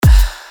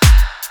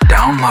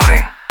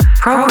Downloading.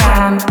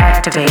 Program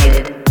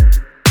activated.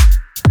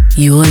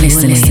 You are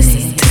listening to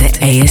the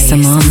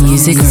ASMR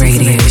Music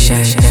Radio Show.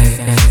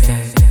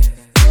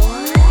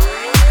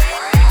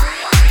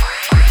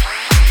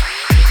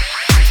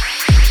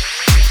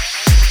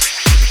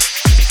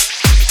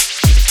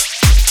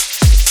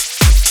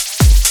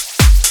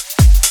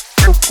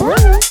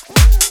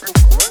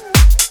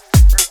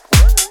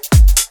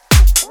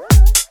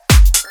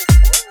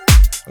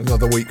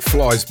 Another week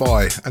flies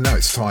by, and now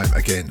it's time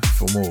again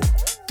for more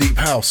Deep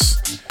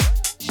House,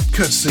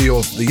 courtesy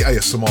of the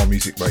ASMR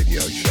Music Radio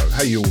Show.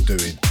 How you all doing?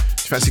 Do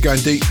you fancy going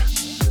deep?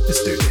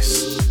 Let's do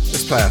this.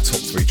 Let's play our top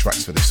 3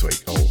 tracks for this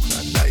week. Oh,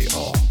 and they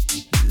are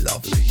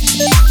lovely.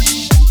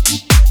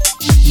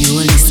 You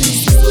are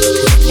listening to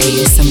the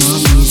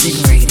ASMR Music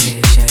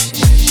Radio Show.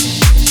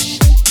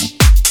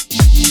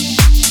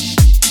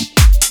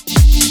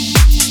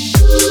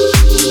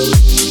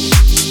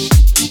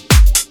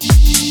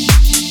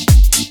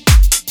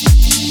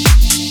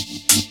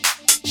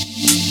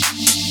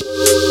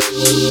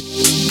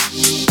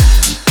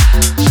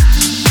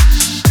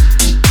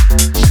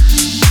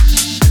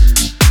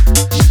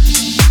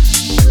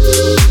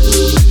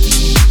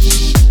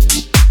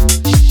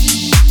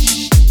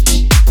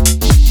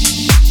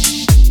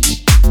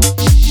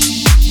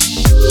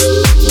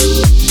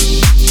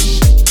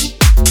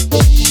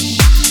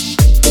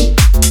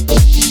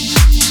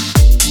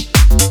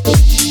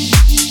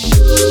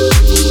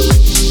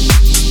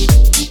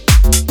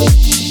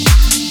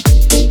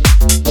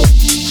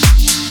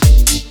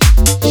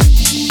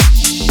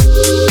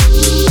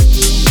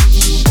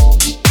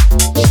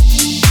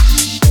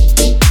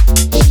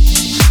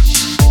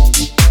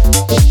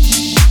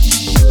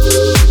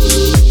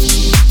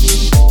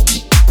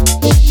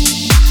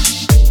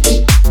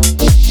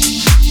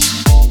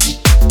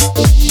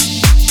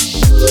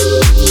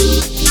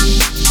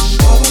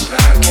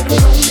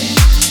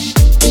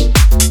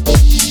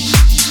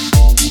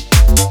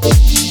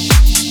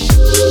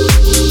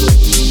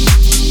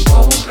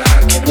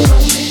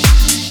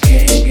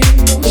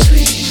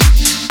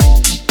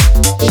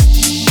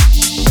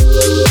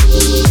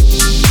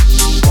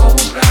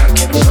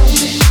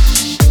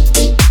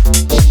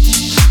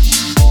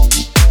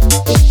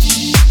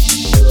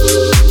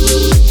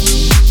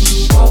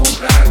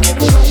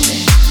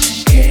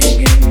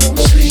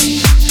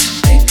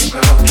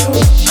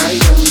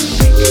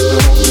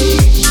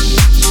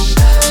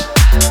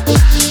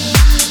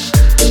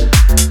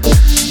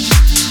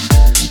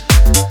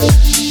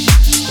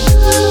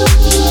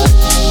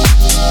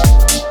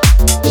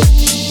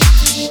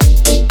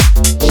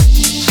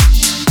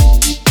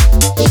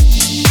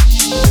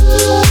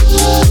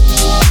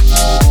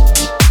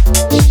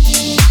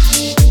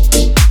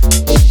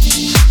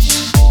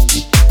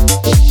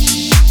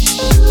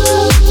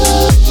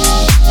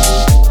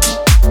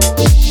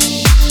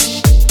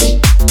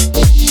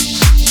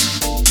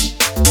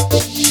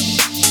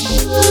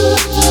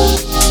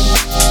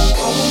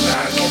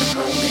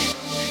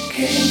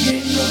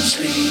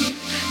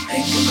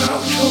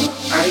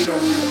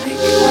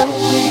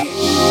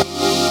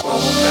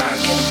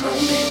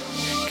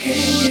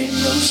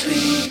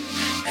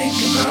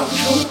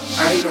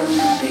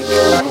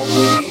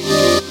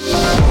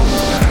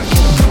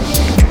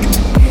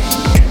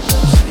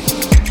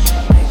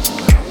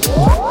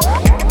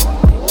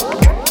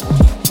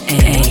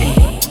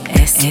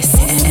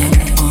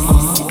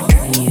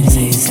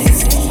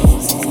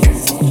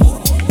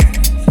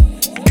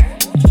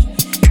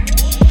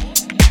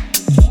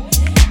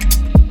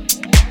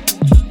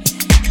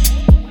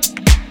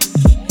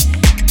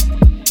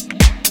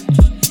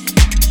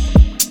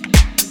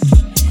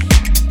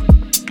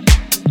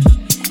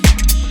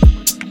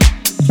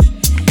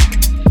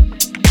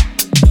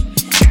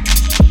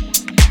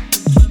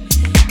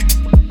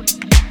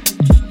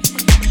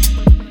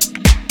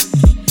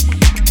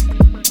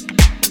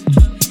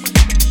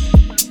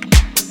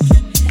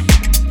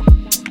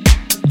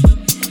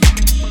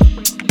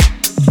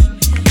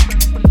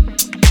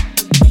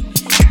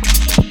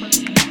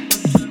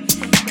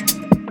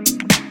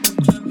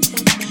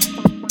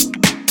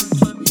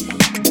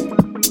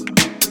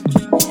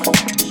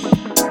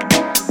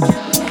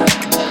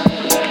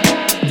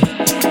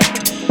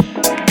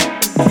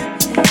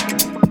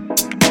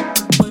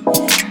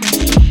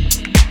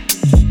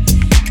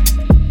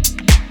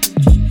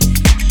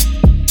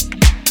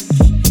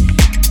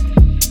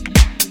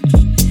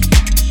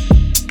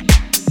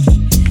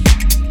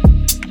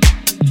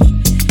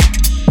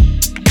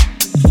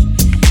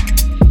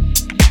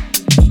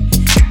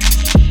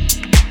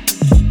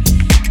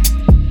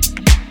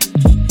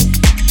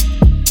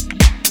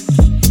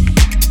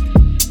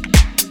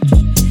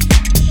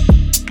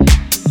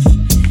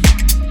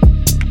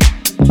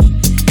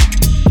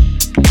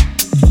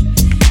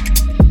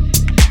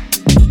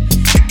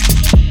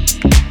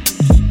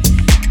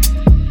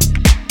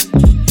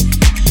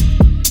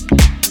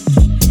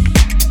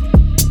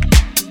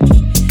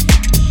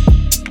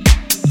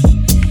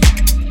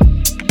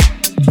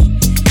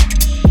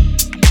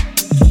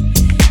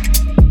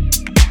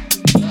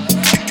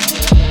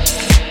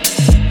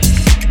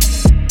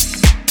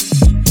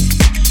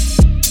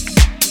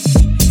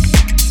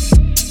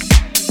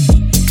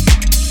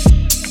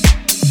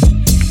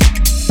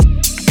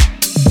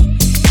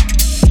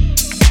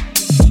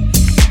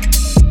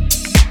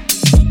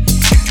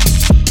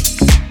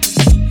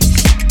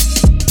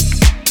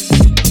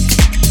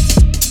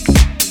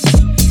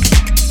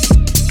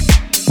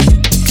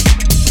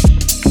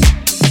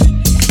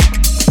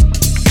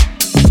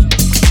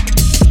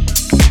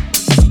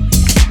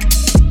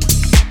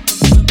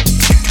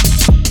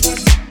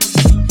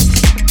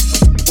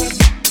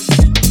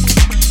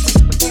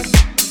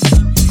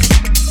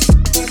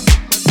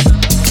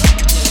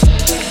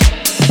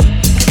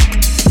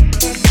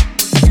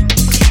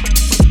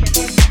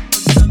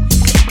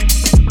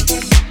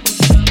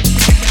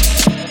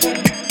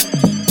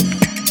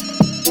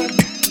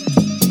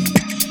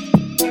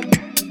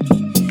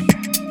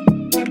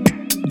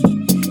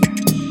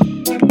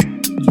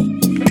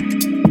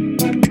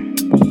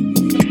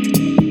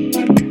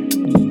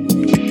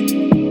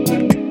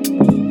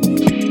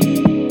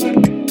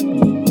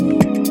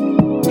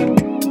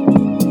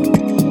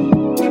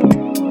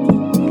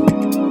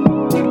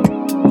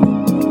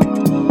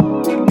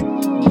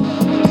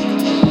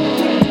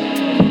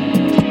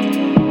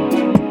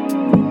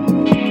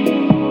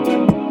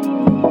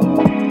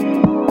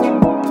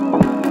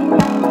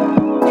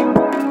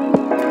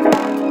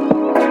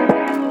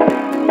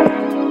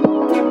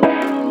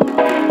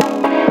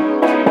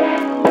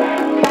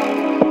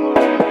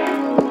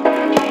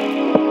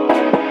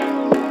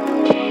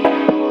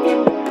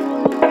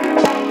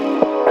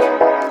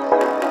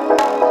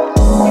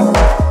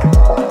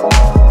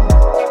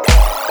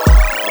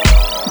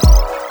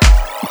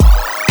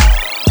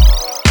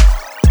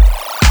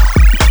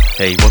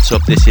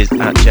 What's up? This is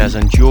At Jazz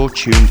and you're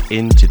tuned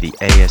into the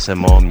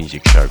ASMR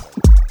Music Show.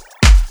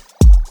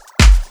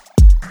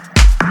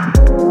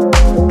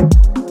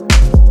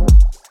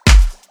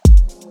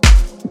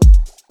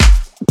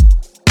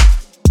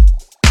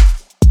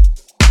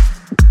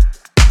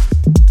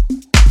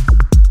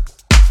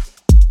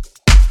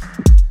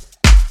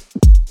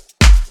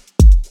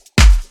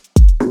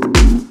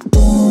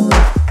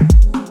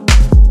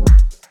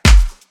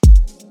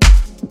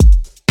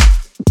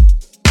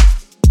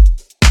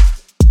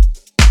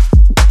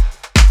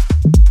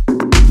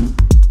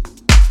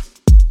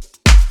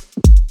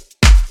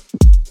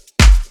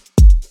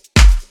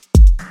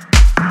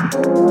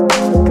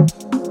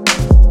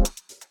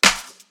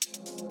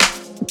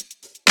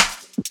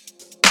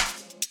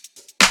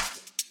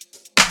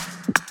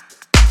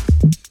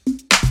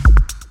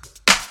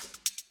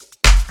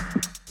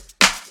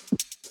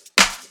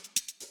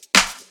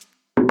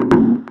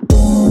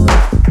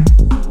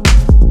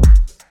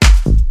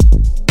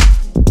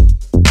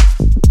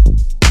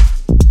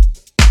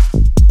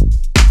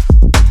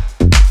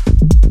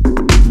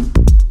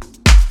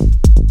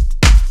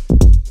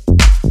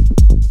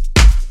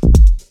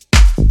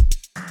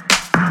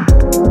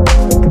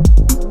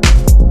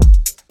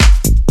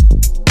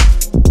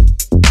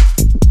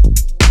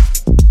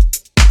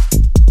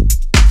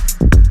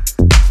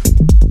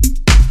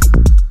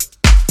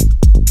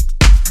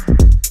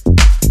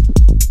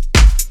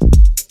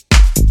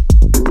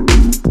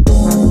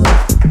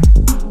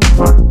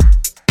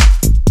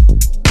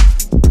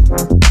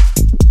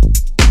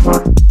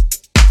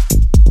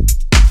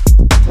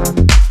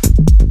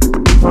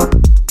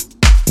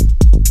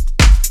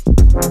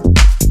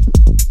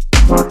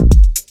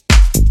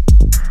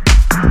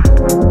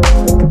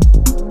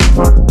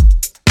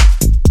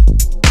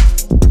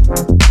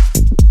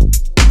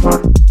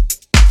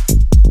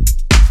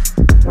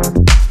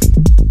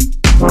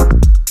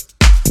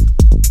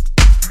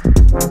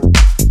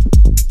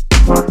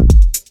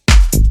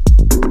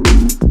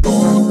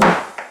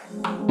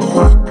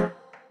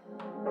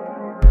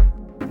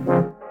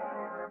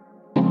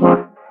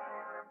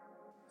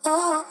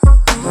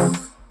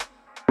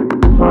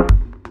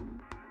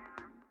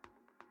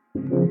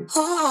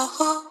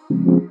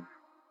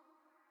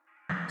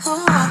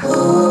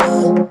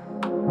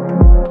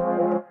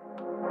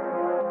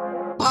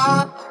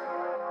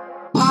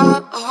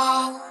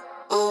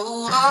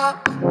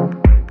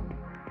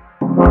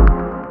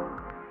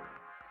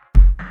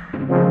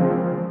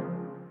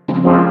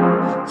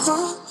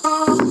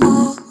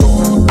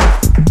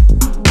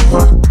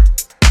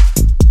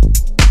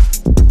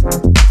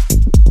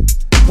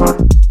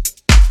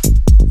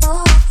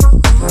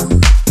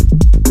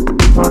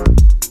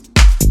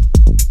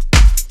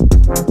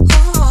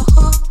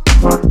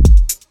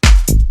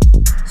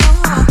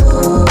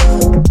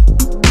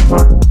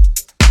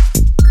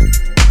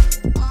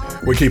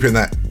 Keeping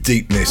that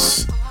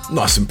deepness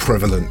nice and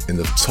prevalent in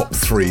the top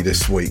 3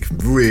 this week.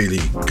 Really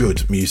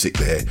good music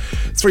there.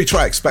 3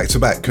 tracks back to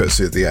back,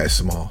 courtesy of the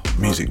ASMR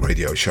Music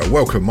Radio Show.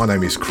 Welcome, my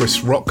name is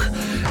Chris Rock,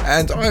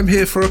 and I'm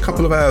here for a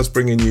couple of hours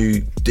bringing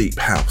you deep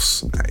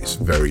house at its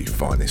very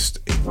finest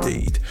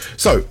indeed.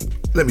 So,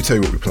 let me tell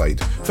you what we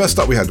played. First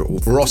up, we had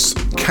Ross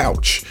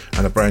Couch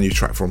and a brand new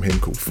track from him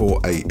called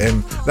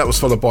 4am. That was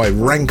followed by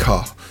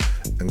Rancor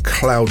and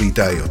Cloudy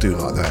Day. I do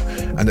like that.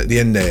 And at the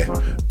end there,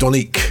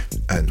 Donique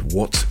and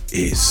What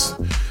Is.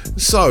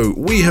 So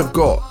we have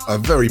got a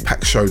very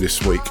packed show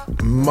this week,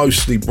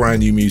 mostly brand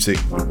new music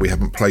we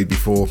haven't played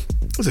before.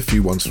 There's a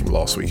few ones from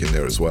last week in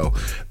there as well,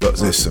 but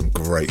there's some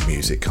great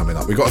music coming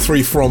up. We've got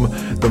 3 from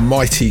the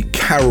mighty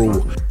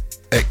Carol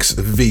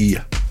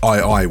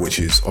XVI, which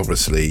is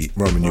obviously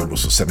Roman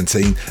numerals for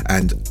 17,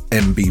 and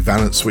MB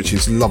Valence, which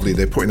is lovely.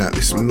 They're putting out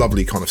this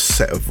lovely kind of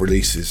set of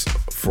releases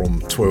from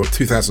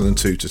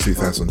 2002 to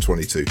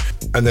 2022,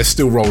 and they're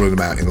still rolling them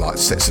out in like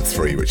sets of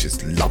 3, which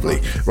is lovely.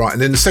 Right,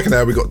 and in the second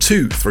hour we got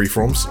 2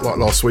 3-froms like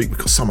last week. We've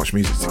got so much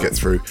music to get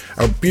through.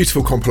 A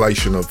beautiful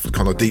compilation of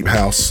kind of deep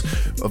house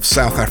of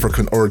South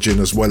African origin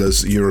as well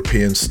as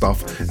European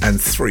stuff, and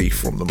 3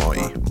 from the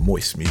mighty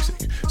Moist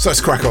Music. So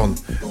let's crack on.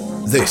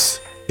 This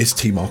is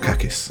T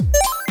Markakis.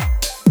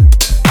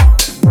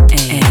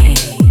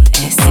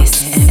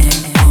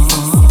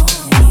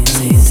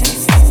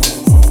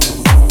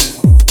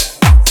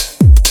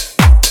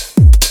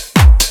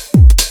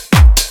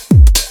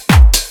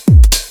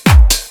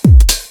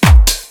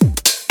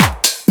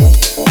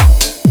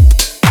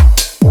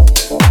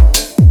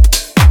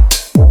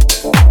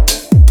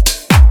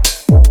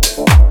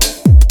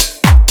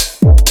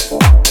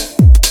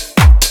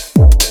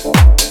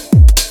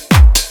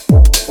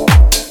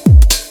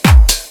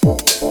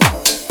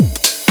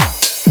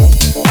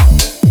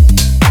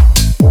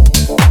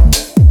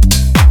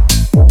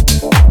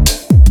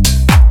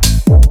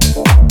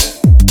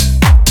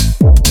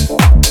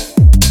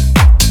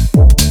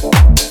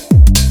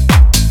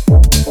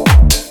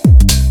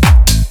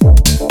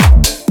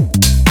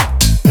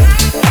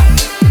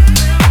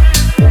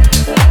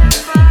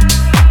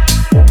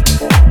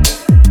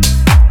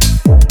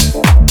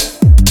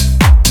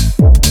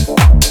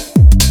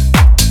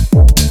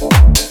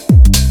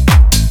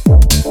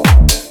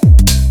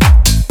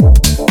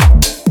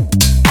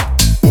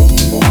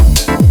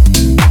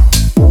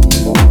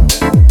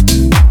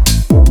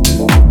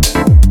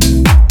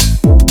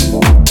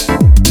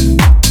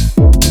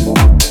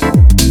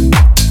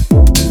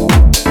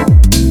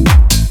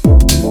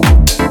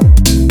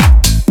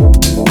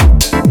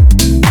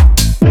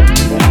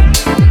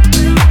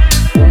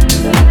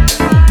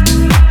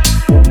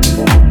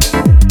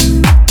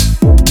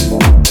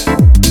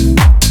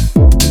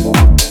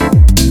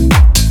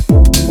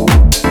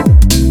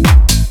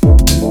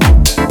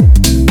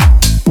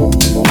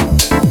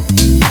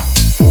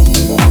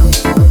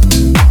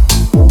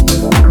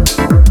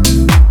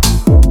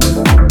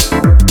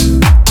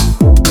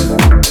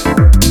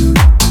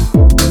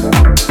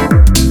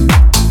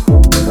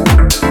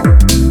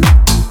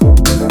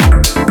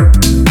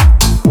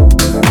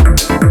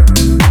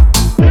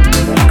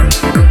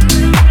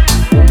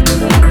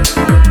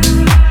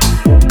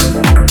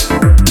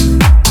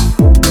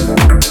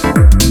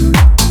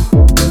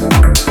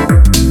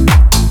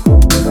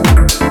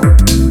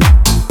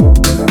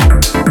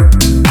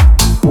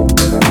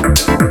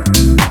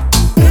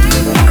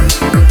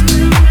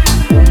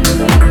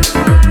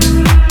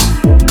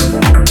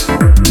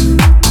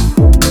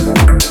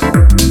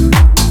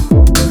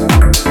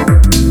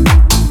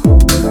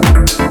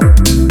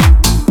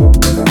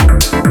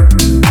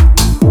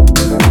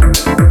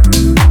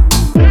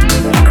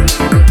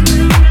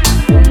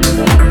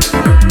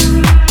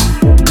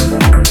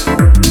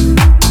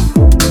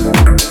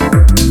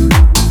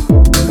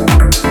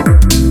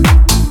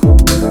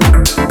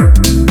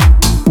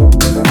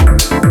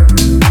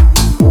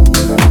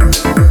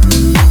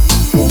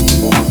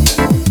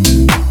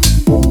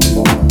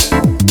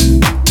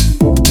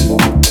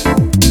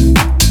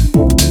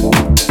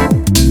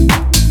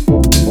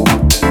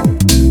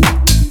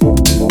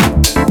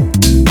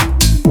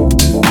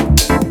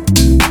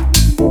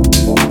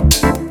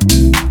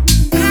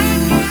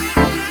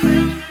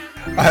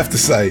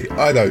 say,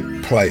 I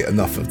don't play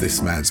enough of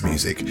this man's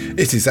music.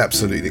 It is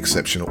absolutely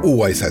exceptional,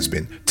 always has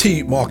been.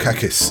 T.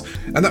 Markakis,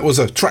 and that was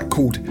a track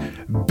called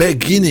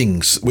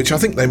Beginnings, which I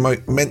think they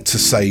meant to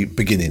say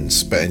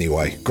beginnings, but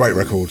anyway, great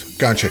record.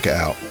 Go and check it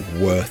out,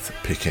 worth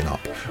picking up.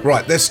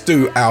 Right, let's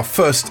do our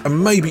first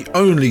and maybe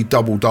only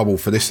double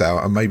for this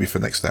hour, and maybe for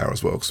next hour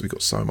as well, because we've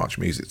got so much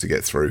music to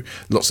get through.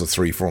 Lots of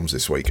 3-froms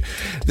this week.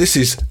 This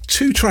is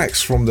 2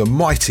 tracks from the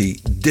mighty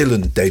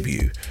Dylan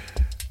debut.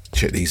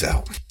 Check these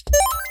out.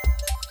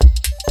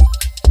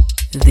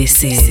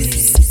 This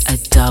is a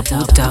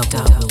double.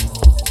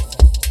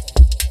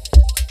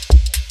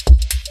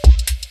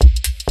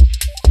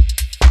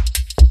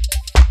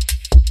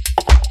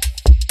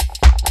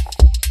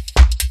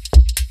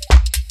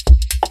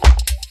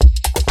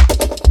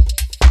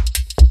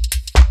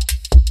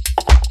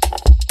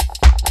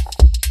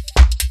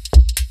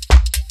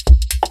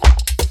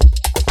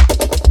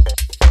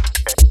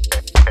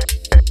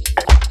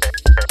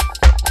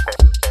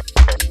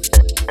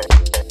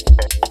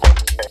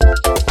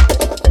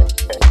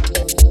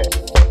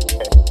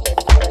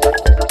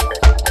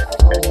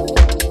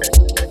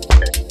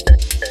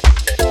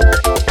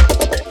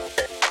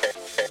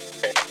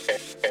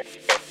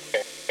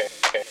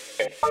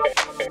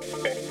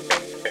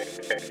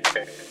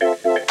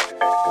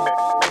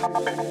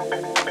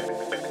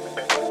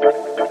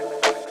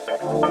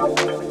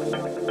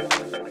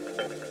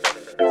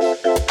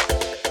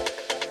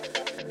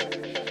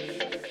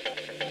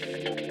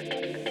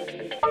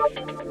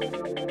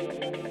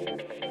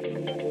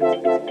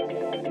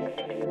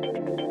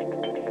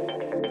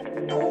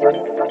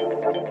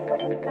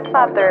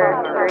 Thought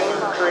their dream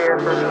career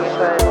for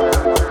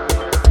people.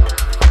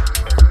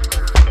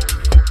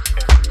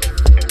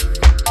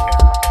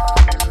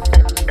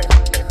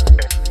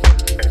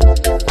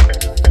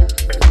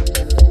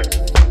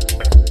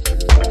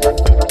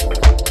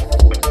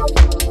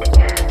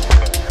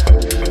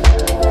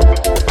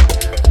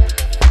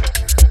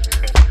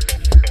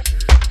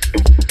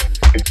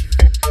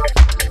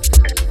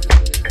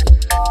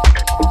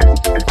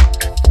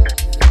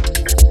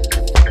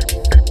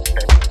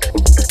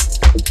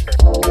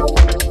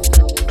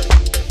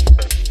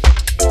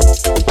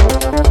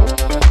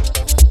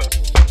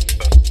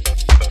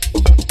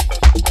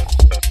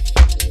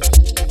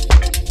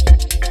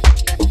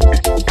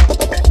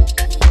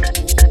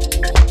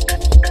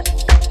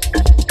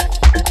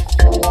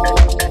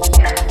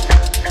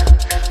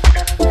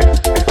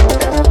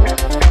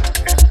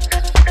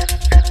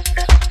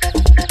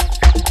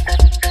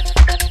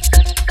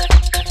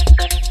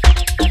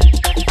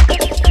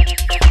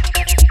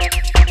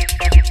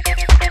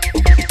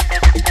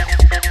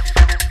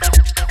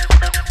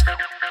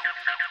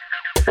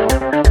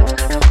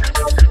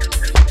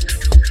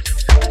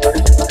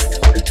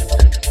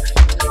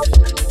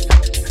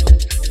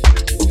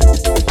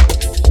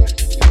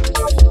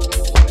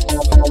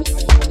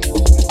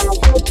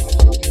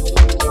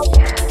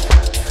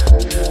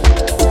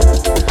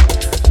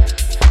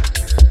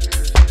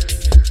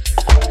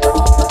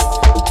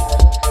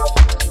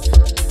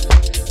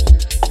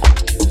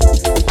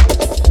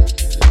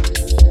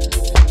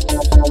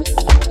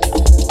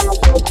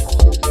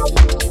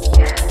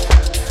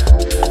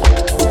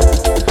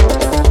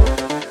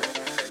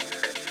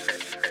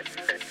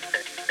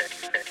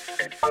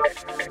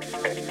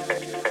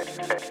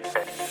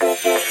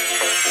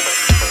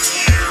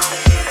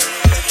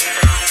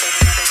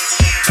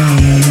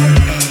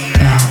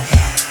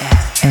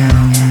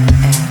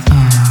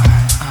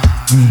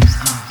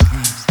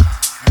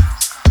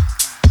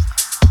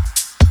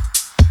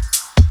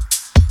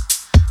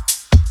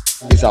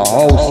 It's a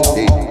whole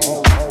state.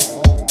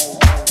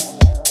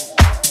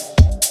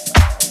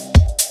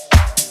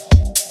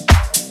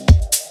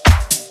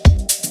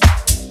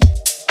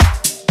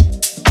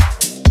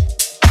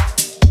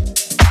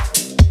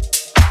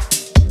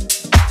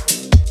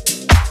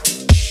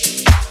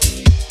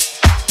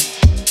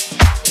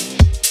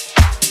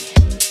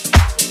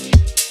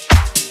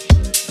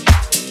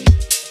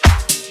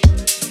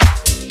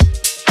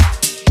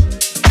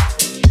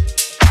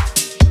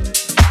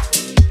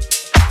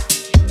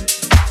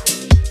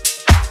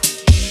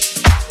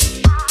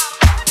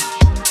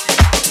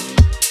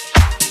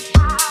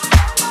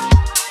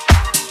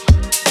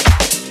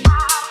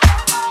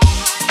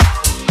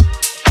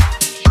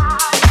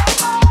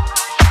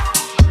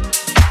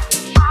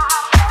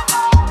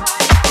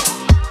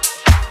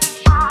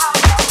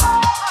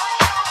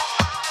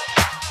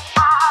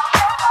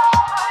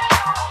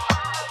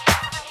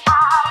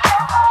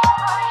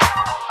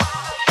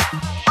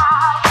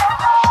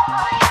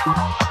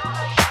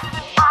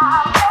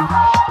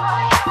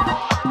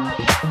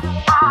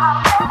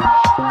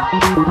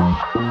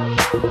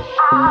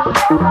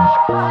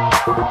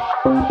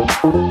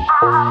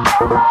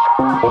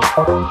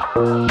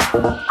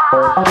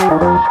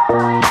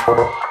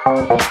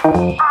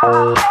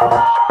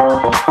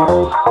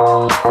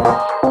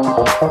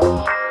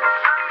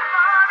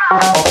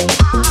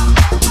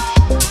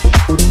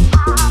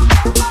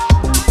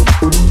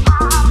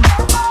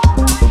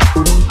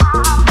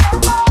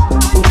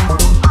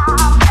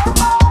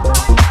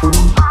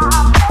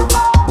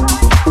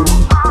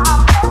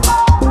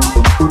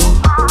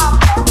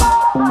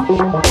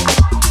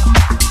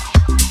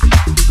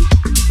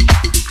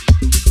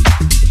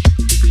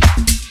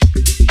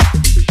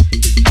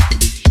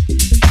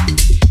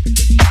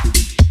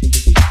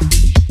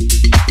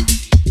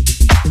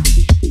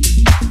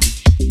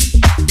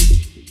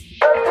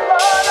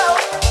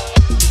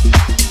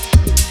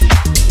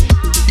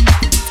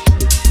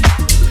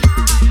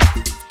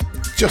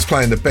 just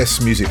playing the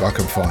best music I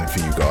can find for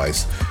you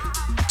guys.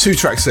 2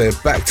 tracks there,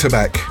 back to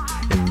back,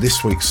 in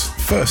this week's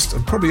first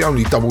and probably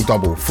only double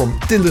from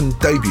Dylan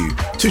Debut.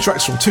 2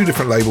 tracks from 2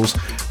 different labels.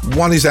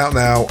 One is out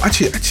now.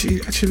 Actually,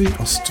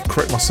 I'll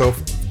correct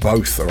myself.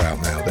 Both are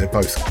out now. They're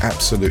both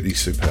absolutely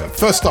superb.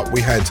 First up,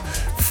 we had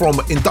from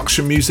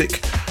Induction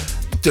Music,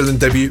 Dylan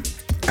Debut,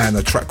 and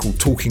a track called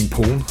Talking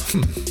Porn.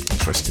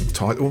 Interesting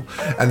title.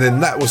 And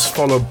then that was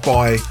followed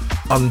by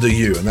Under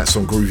You, and that's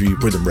on Groovy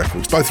Rhythm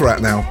Records. Both are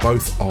out now.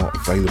 Both are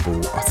available,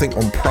 I think,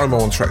 on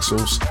promo on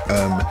Traxsource,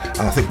 and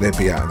I think they'll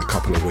be out in a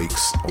couple of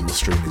weeks on the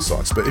streaming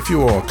sites. But if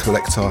you are a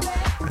collector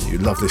and you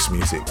love this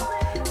music,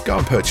 go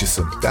and purchase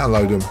them,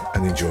 download them,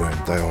 and enjoy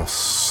them. They are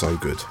so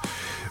good.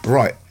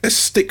 Right, let's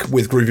stick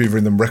with Groovy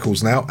Rhythm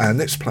Records now, and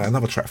let's play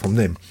another track from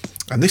them.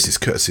 And this is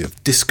courtesy of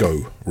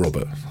Disco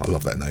Robert. I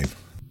love that name.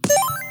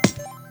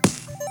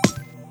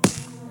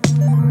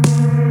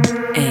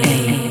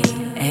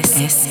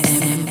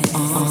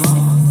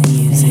 ASMR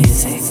Music.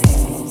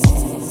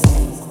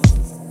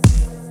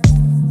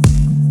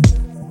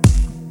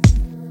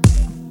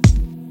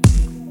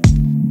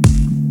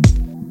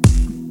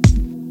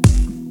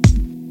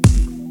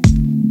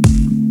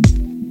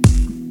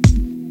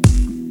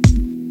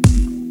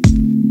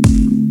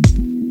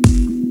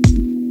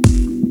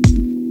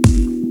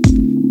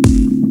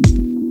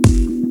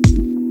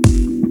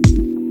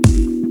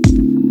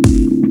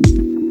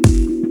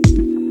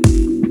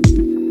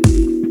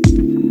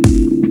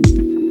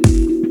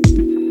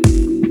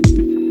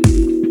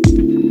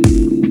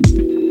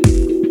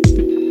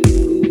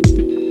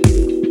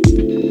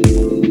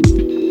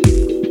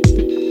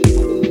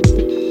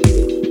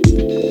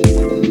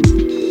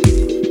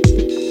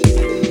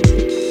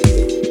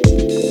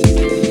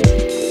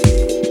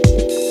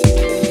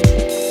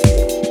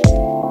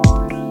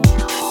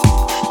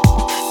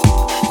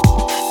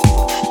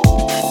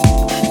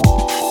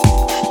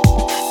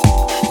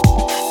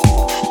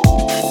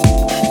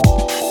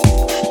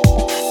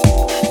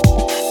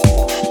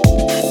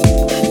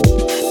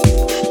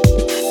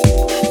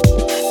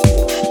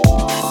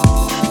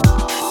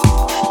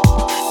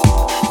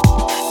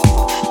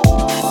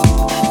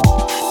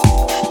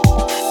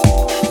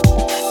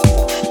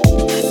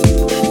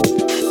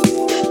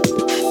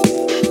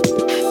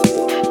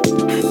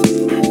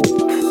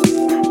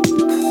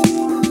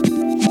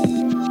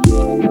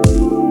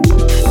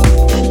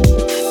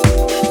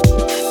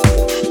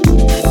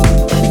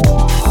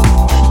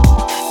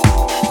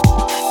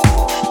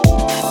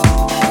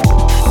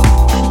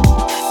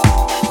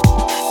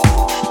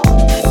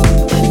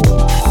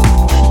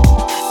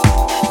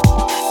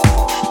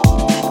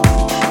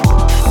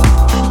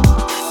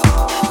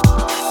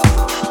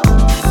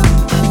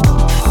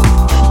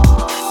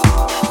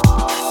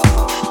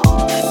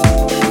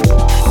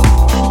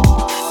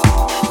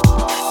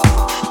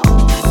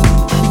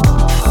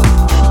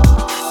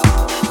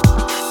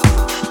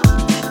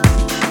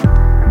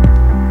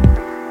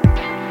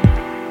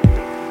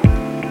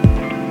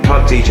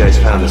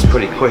 DJs found this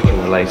pretty quick in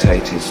the late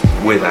 80s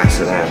with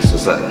acid house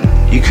was that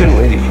you couldn't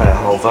really play a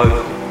whole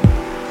vocal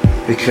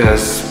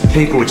because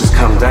people would just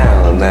come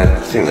down and they'd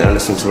think they're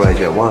listening to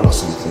Radio 1 or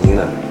something, you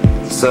know.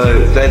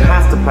 So they'd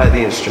have to play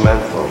the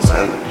instrumentals,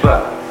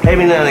 but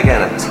every now and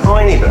again a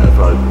tiny bit of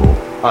vocal,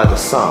 either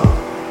sung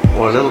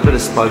or a little bit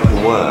of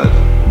spoken word,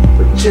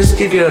 would just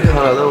give you a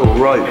kind of little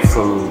rope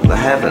from the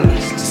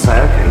heavens to say,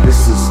 okay,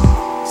 this is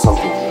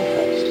something.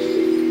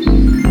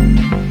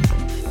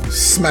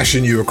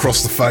 Smashing you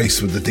across the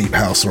face with the deep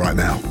house right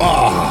now.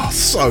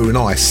 So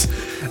nice.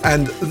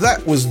 And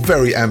that was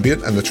very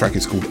ambient, and the track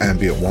is called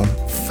Ambient 1.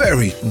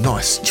 Very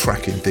nice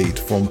track indeed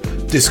from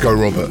Disco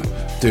Robert.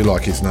 Do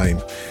like his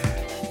name.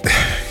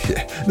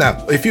 Yeah.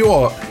 Now, if you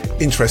are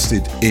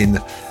interested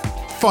in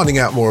finding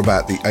out more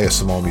about the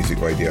ASMR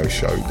Music Radio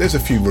Show, there's a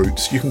few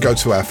routes. You can go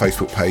to our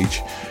Facebook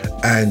page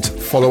and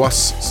follow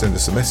us, send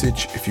us a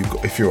message. If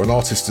you're an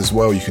artist as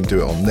well, you can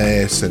do it on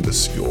there. Send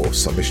us your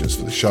submissions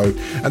for the show,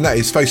 and that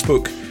is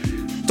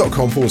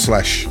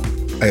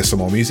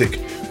facebook.com/ASMR Music.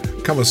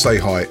 Come and say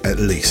hi at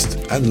least,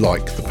 and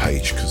like the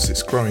page because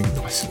it's growing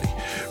nicely.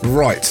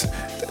 Right,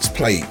 let's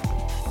play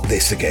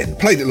this again.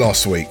 Played it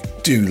last week.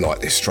 Do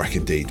like this track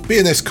indeed.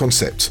 BNS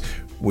Concept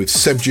with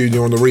Seb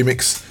Jr. on the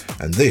remix,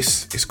 and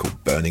this is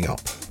called Burning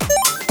Up.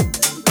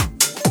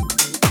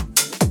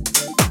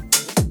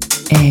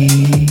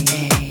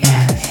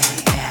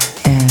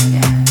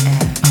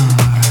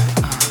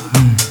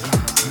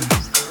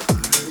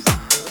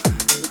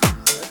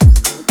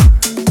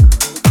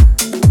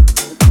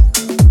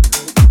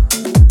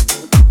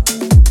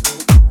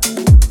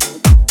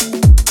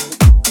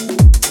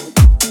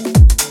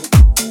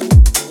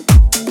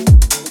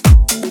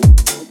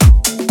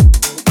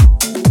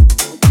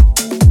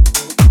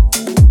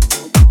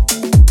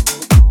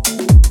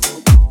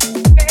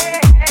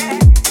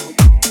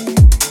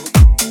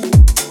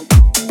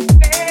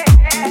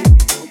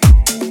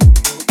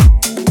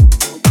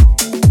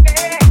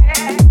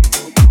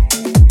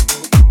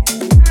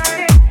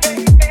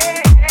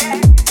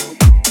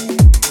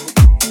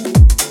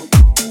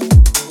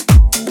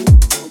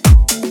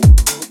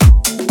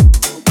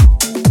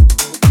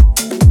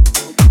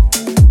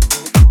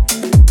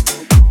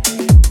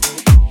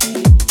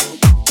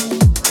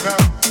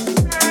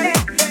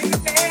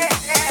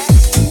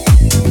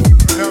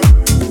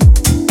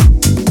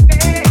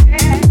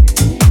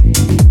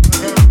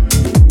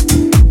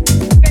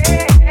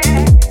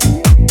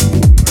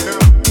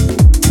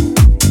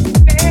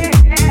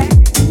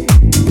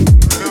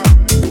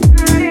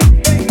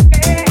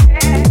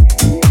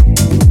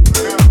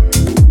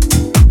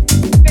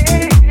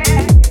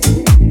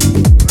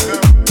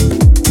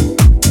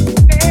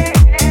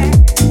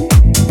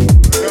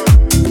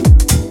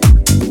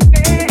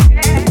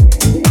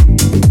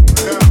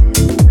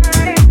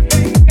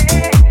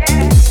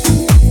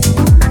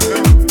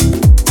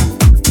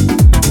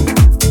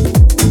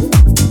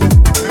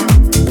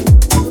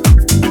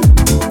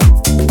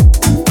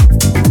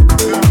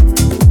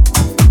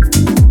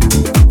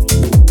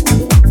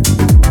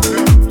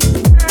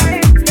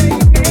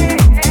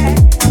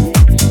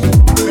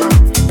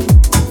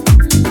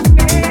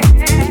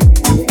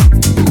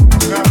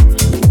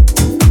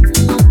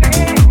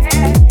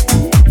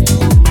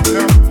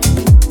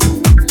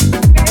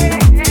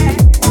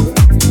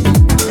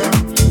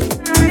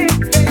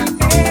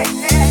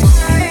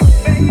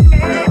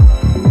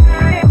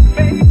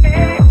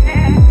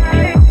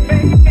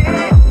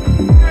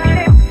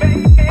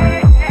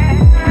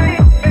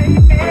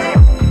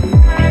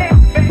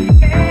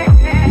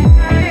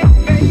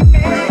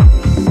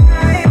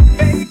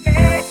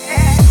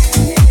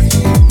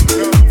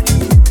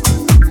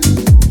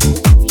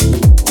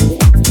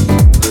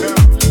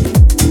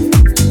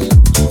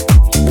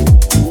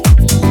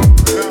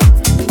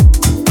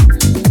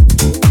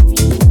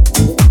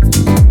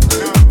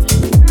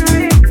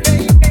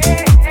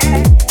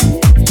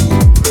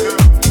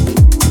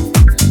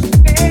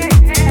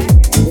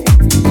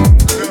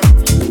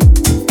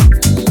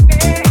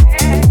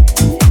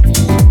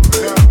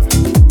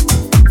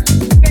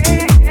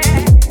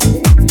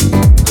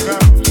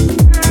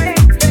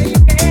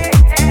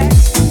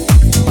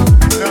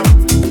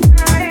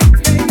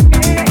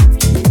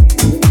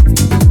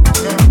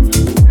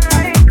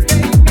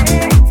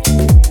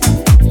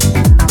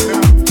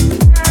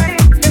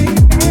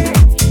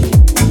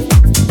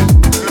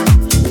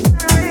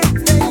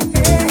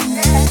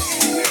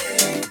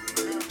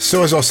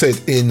 So as I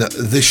said, in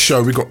this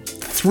show we've got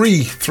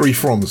three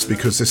froms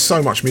because there's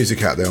so much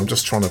music out there. I'm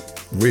just trying to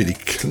really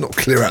not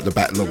clear out the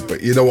backlog,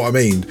 but you know what I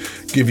mean,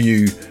 give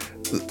you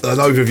an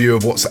overview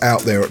of what's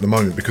out there at the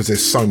moment because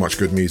there's so much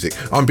good music.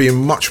 I'm being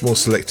much more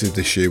selective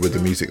this year with the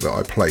music that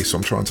I play, so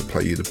I'm trying to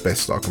play you the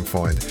best I can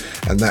find,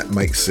 and that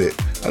makes it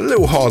a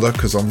little harder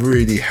because I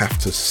really have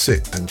to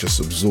sit and just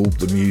absorb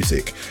the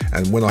music,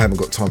 and when I haven't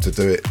got time to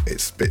do it,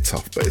 it's a bit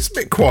tough. But it's a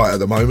bit quiet at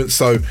the moment,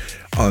 so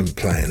I'm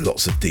playing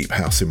lots of deep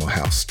house in my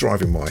house,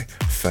 driving my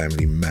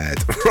family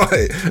mad.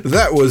 Right,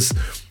 that was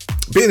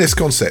BNS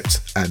Concept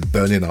and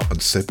Burning Up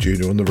and Seb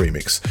Jr. on the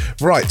remix.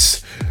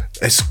 Right,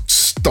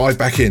 let's dive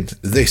back in.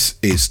 This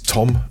is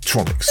Tom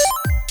Tronics.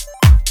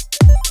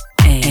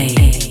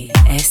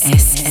 ASMR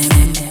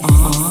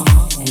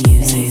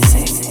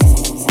Music.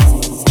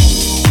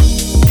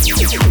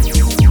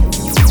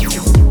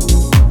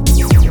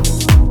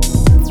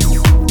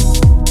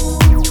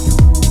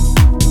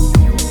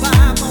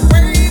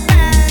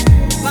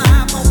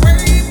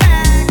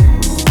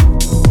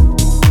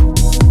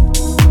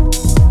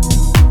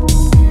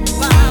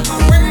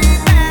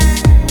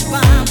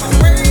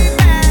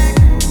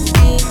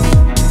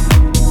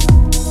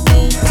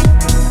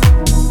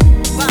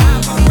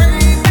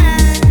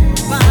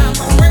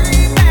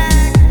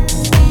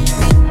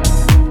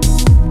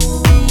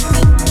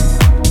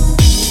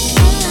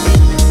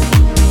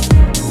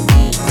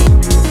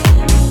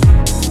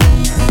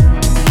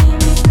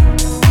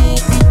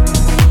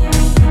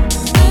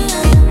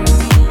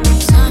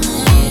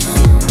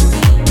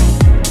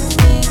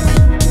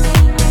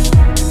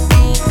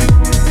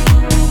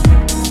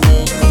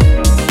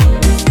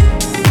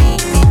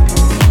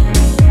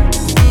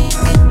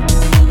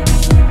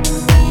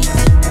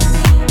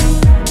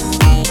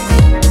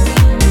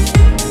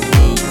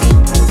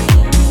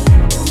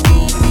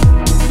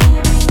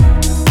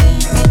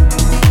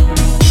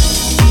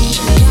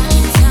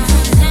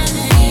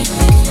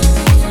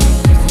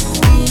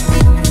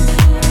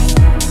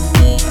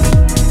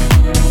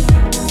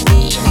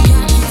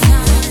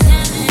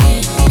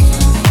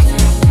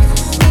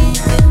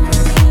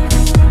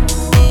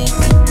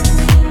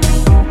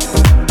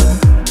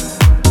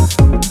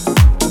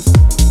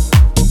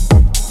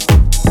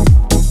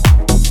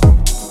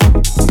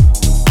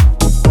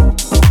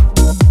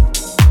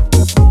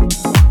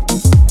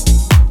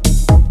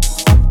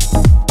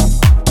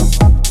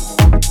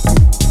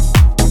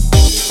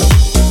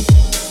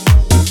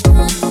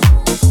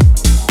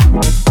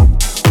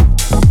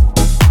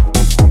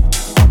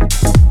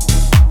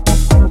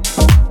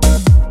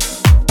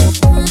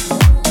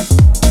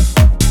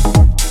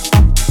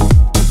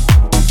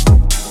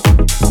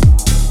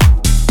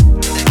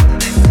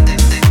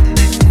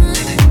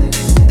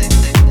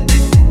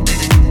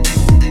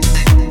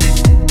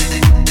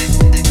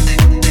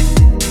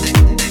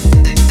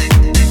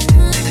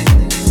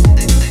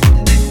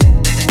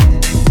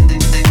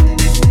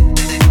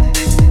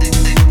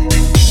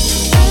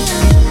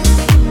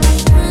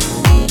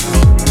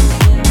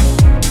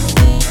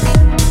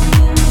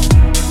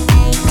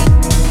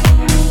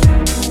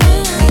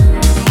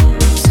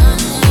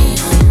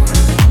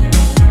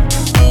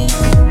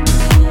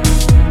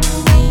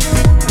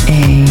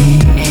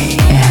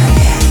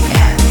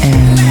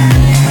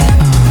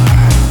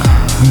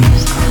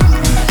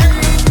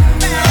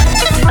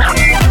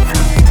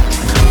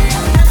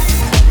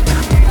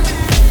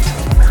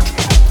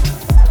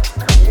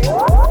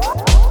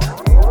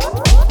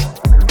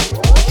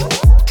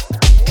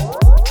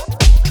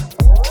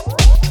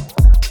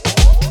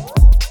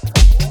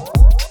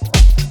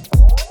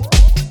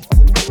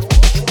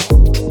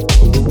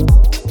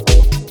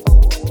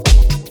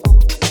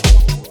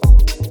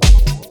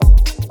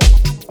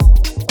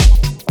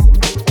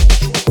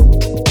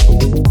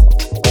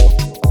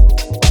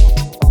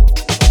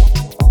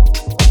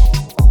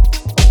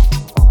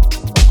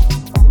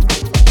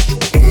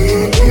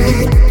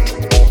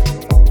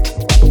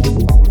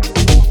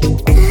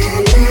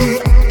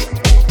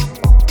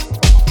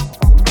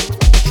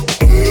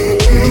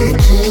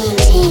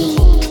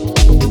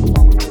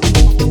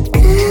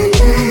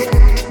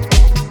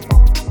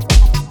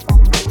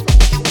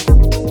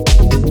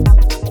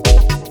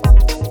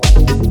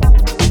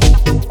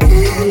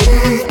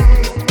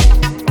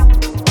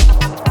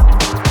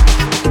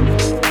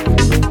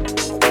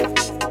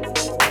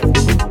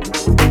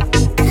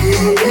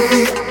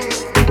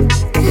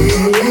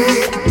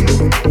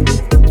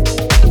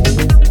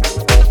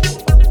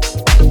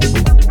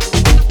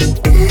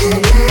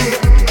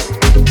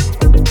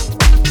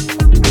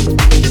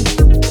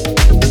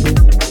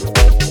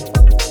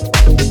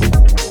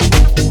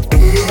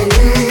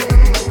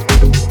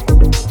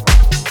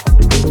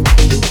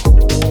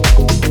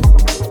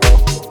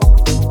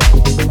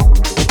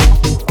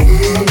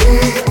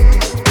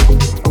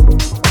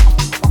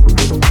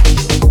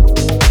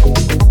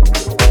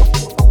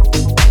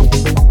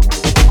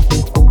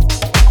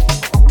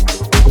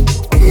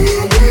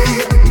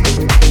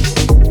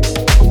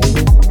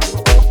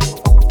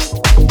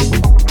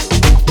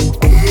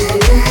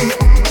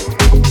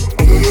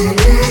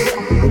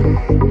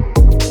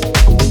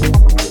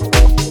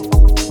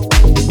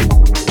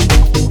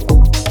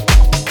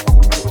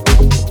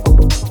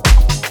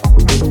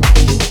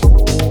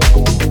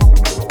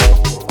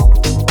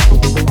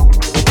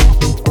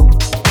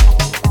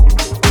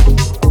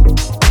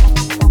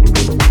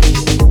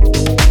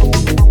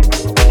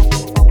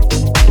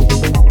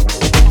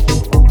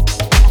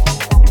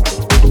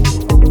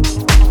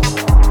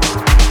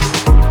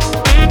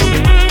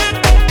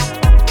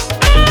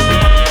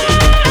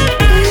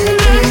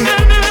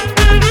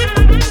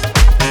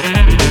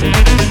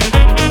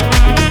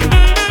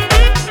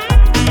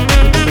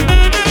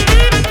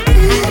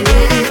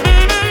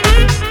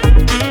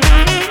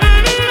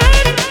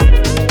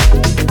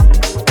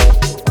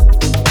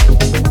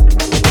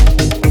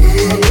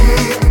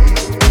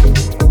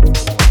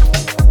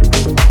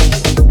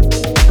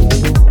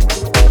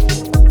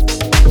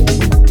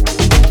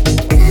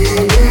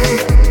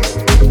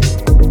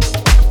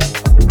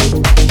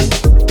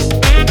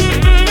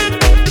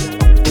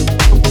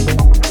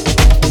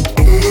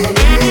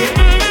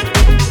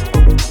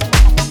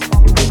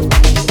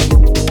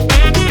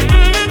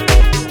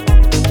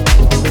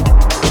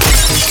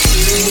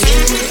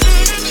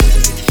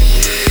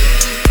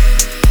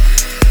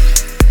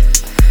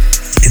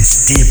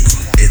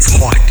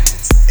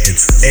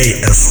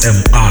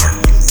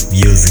 ASMR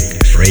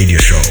Music Radio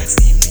Show.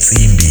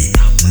 Simbi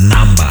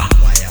Namba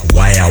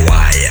Waya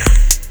Waya.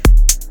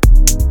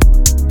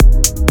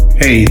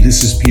 Hey,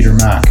 this is Peter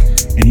Mack,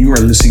 and you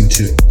are listening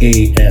to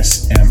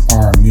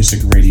ASMR Music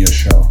Radio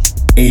Show.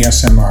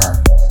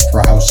 ASMR for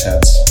house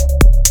heads.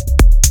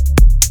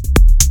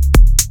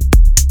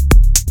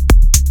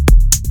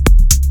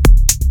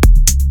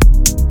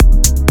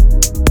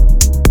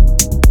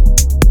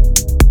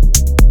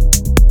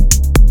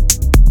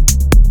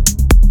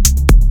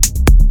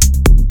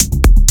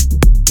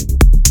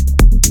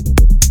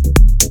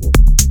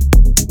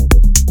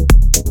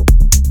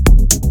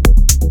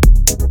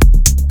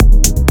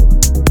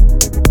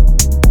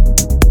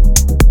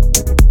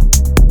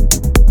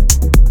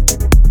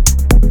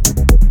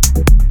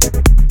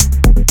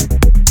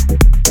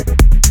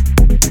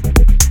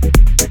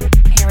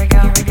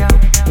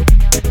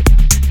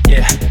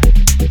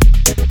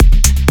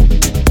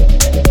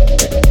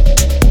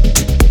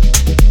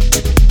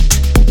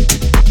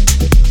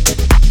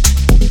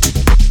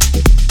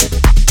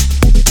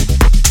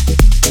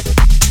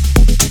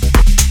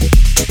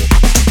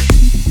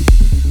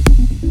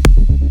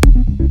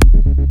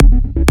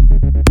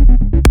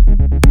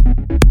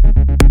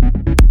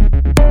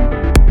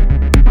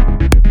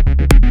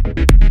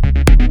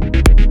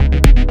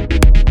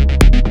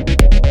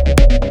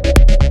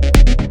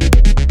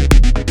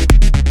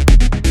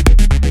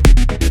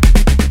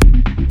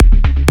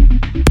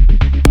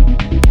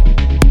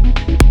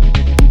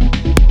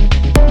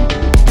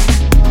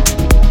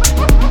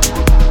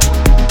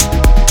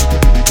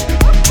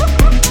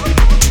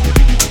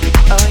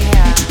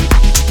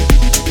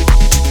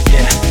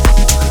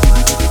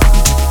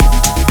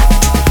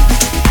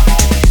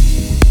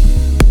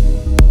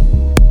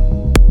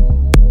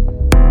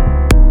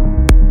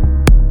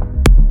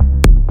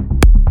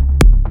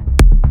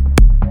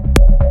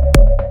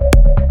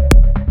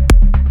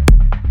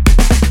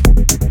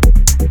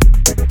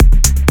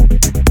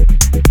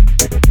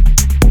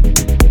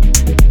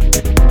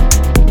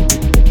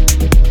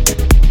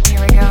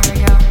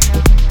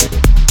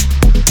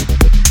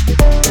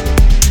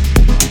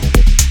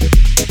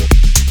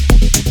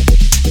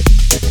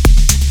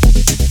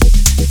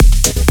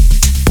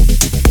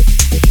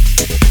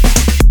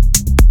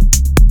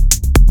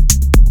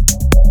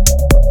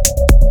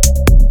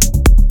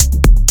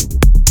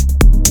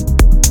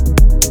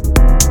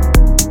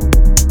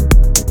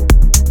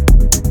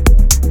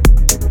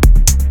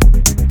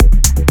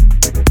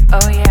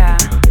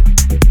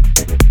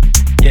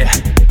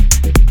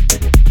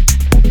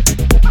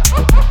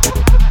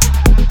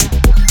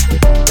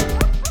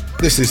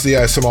 This is the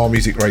ASMR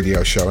Music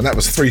Radio Show, and that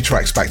was 3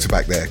 tracks back to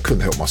back there.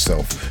 Couldn't help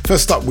myself.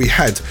 First up, we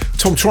had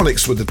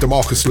Tomtronics with the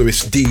DeMarcus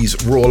Lewis D's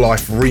Raw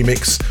Life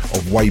remix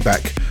of Way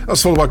Back. That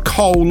was followed by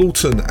Carl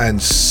Lawton and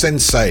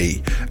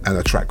Sensei, and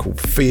a track called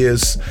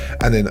Fears.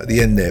 And then at the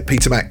end there,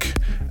 Peter Mack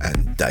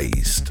and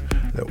Dazed.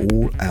 They're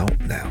all out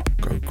now.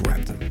 Go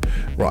grab them.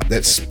 Right,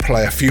 let's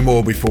play a few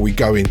more before we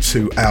go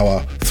into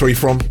our 3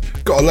 from.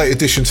 Got a late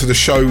addition to the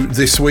show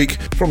this week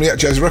from the At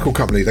Jazz Record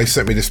Company. They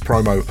sent me this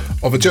promo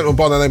of a gentleman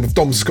by the name of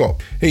Dom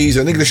Scott. He's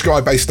an English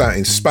guy based out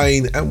in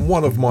Spain and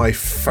one of my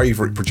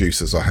favourite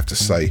producers, I have to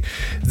say.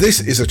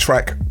 This is a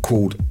track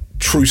called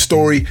True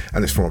Story,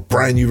 and it's from a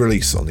brand new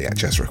release on the At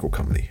Jazz Record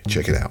Company.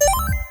 Check it out.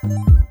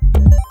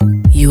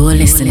 You're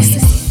listening to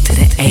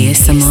the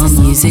ASMR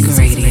Music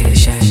Radio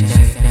Show.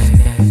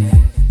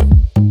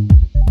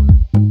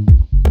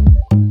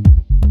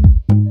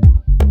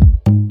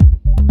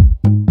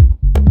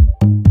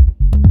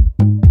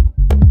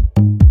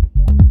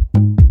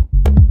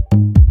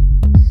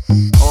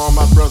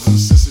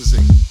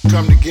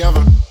 Come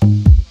together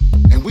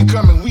and we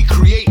come and we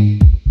create.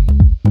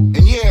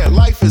 And yeah,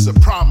 life is a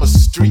promise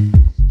street.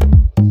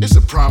 It's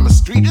a promise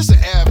street, it's an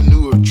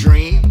avenue of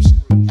dreams.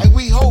 And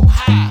we hope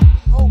high.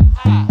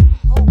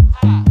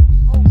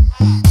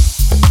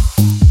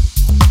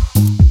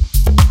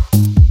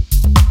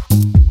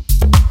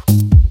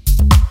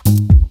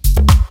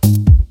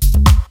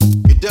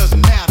 It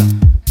doesn't matter.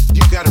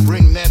 You gotta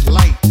bring that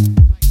light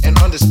and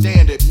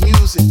understand that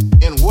music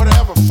in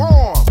whatever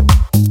form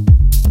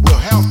will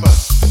help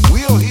us.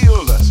 Will heal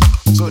us.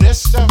 So that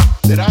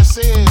stuff that I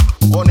said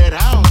on that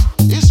house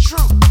is true.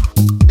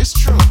 It's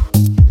true.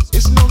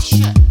 It's no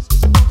shit.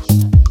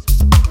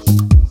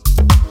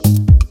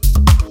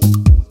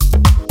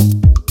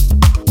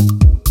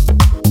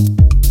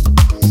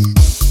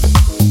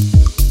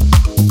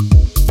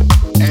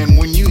 And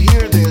when you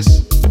hear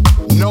this,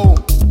 know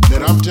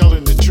that I'm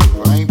telling the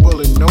truth. I ain't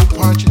pulling no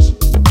punches.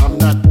 I'm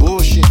not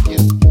bullshitting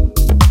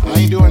you. I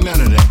ain't doing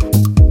none of that.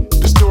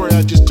 The story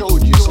I just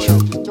told you is true.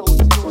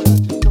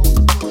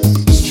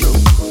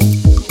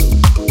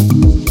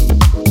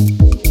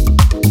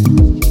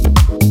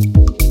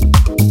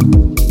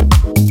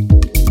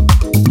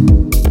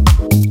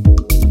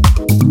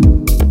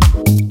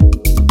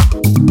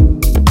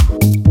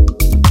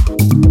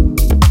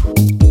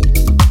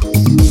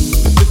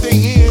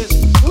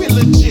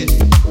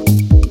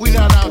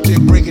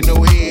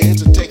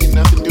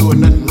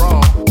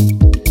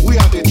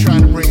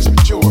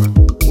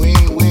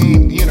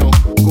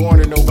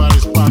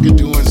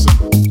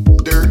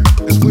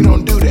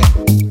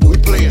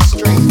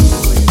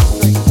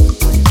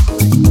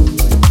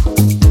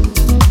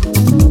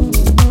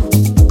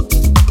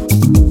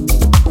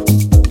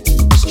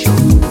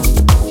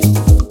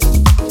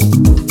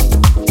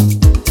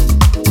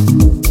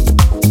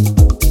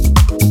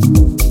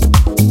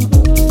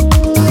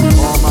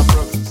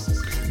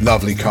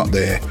 Lovely cut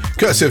there.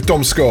 Courtesy of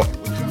Dom Scott,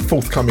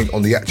 forthcoming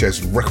on the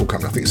Atjazz record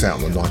company. I think it's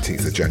out on the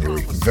 19th of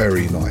January.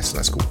 Very nice. And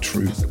that's called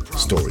True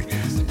Story.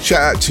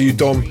 Shout out to you,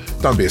 Dom.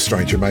 Don't be a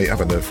stranger, mate. I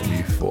haven't heard from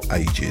you for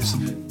ages.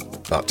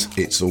 But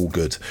it's all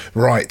good.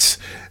 Right,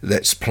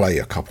 let's play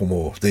a couple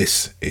more.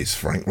 This is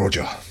Frank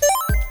Roger.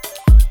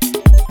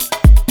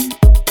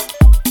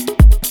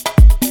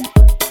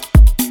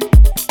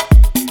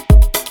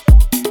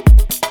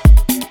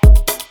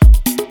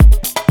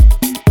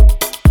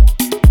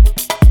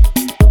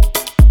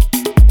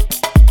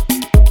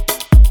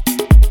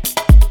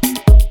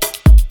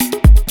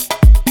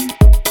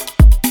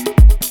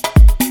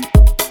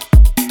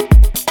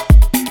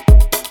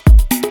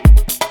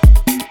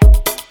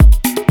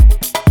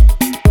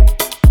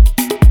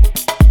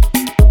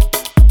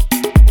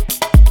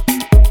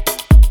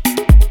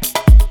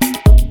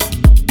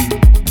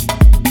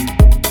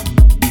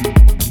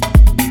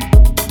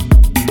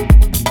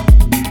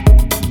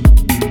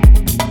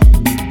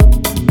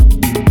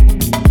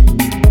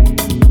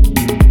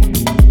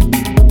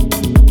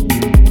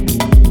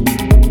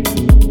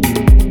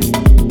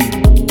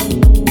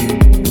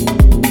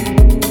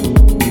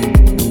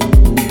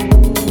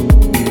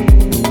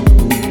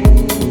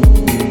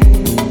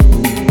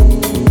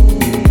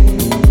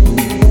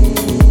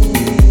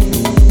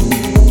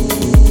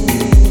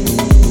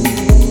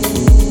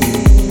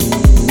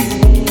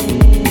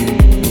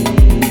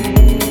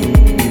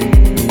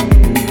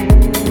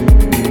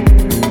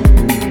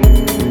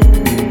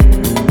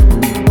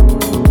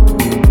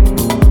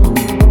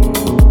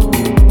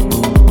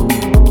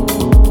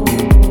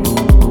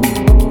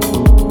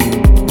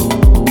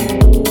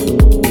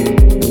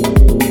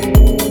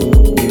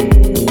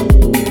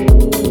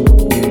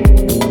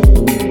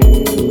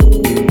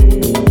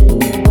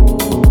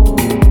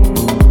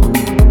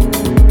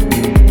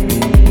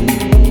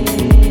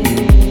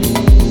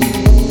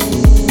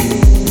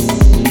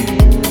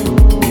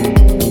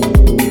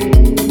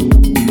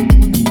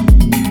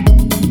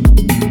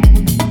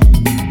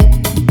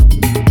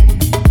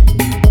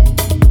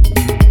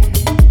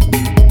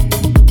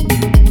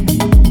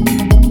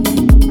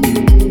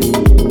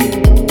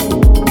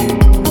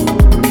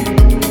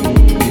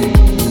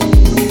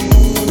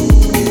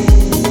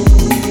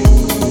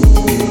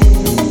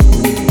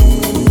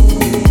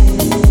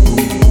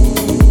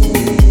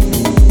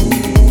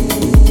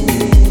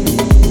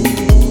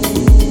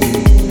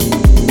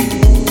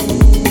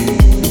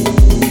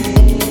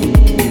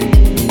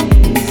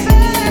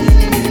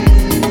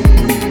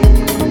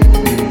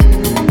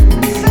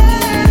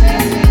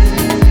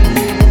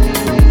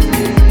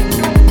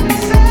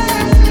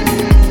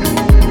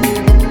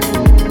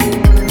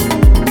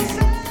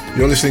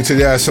 Listening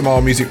to the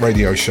ASMR Music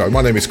Radio Show.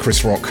 My name is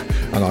Chris Rock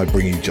and I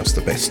bring you just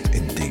the best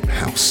in deep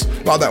house.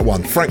 Like that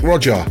one, Frank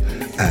Roger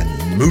and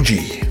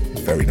Muji.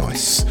 Very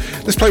nice.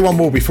 Let's play one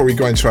more before we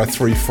go into our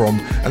three from,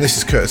 and this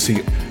is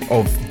courtesy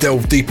of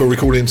Delve Deeper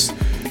Recordings.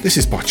 This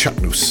is by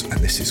Chuck Noose and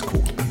this is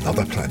called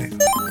Another Planet.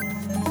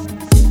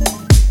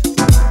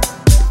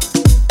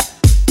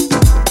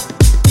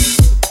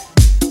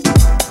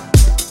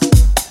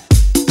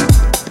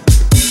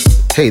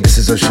 Hey, this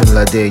is Oshun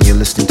Lade and you're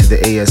listening to the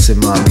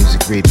ASMR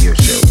Music Radio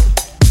Show.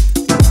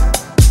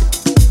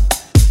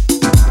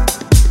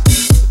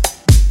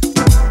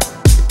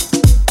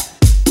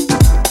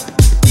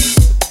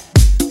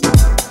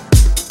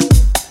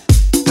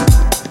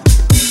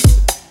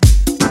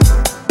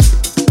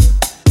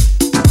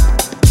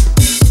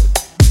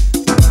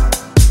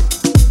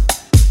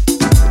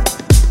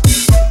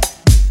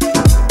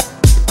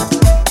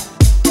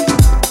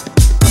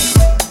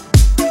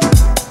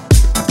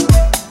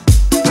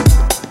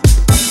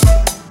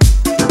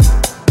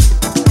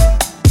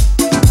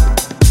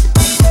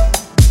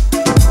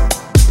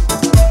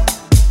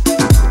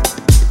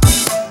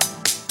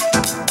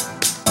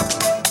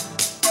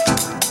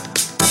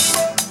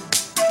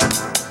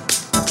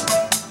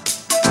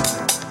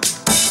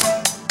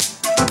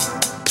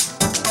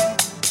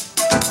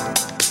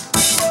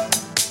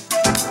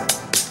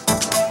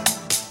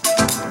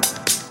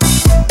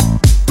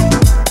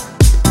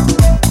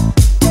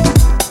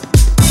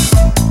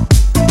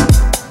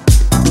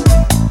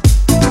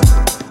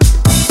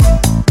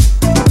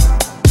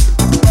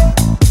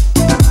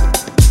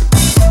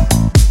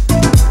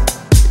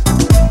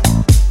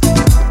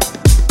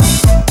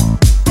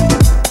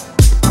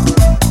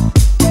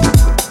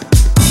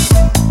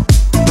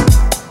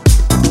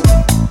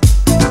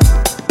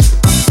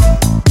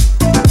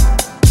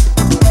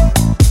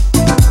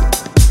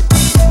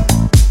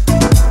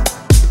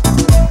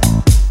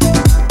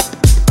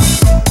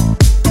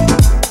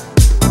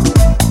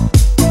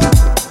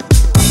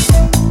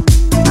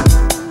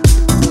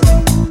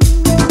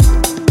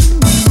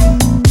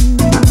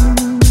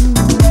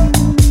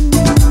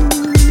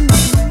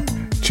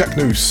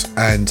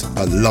 And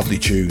a lovely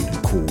tune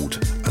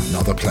called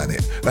Another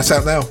Planet. That's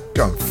out now.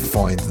 Go and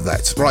find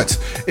that. Right,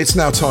 it's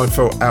now time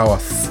for our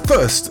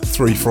first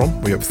three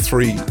from. We have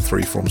three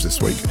froms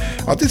this week.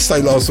 I did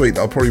say last week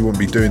that I probably wouldn't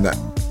be doing that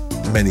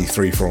many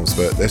 3-froms,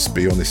 but let's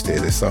be honest here,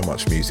 there's so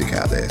much music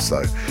out there,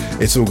 so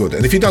it's all good.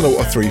 And if you don't know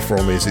what a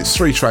 3-from is, it's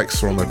 3 tracks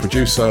from a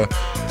producer,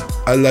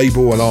 a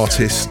label, an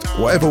artist,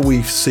 whatever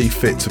we see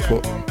fit to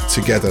put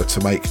together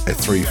to make a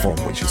 3-from,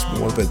 which is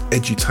more of an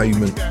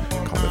edutainment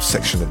kind of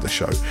section of the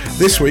show.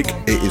 This week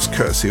it is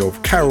courtesy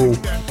of Carol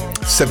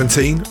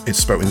 17, it's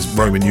spelled in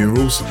Roman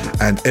numerals,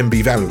 and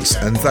MB Valence,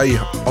 and they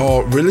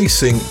are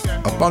releasing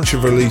a bunch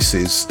of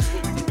releases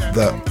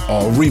that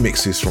are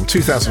remixes from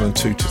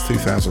 2002 to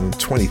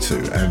 2022,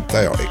 and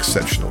they are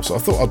exceptional. So I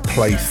thought I'd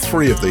play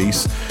 3 of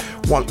these.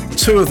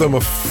 2 of them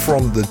are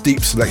from the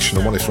deep selection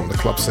and 1 is from the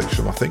club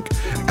section, I think,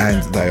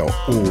 and they are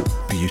all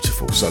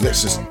beautiful. So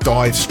let's just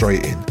dive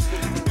straight in.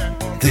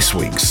 This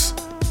week's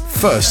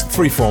first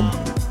 3-from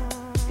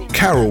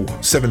Carol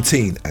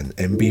 17 and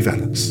MB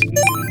Valence.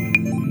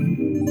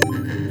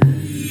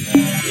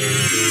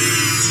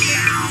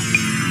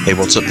 Hey,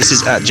 what's up? This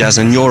is @Jazz,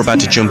 and you're about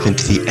to jump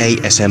into the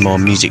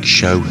ASMR Music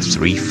Show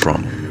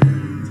 3-from.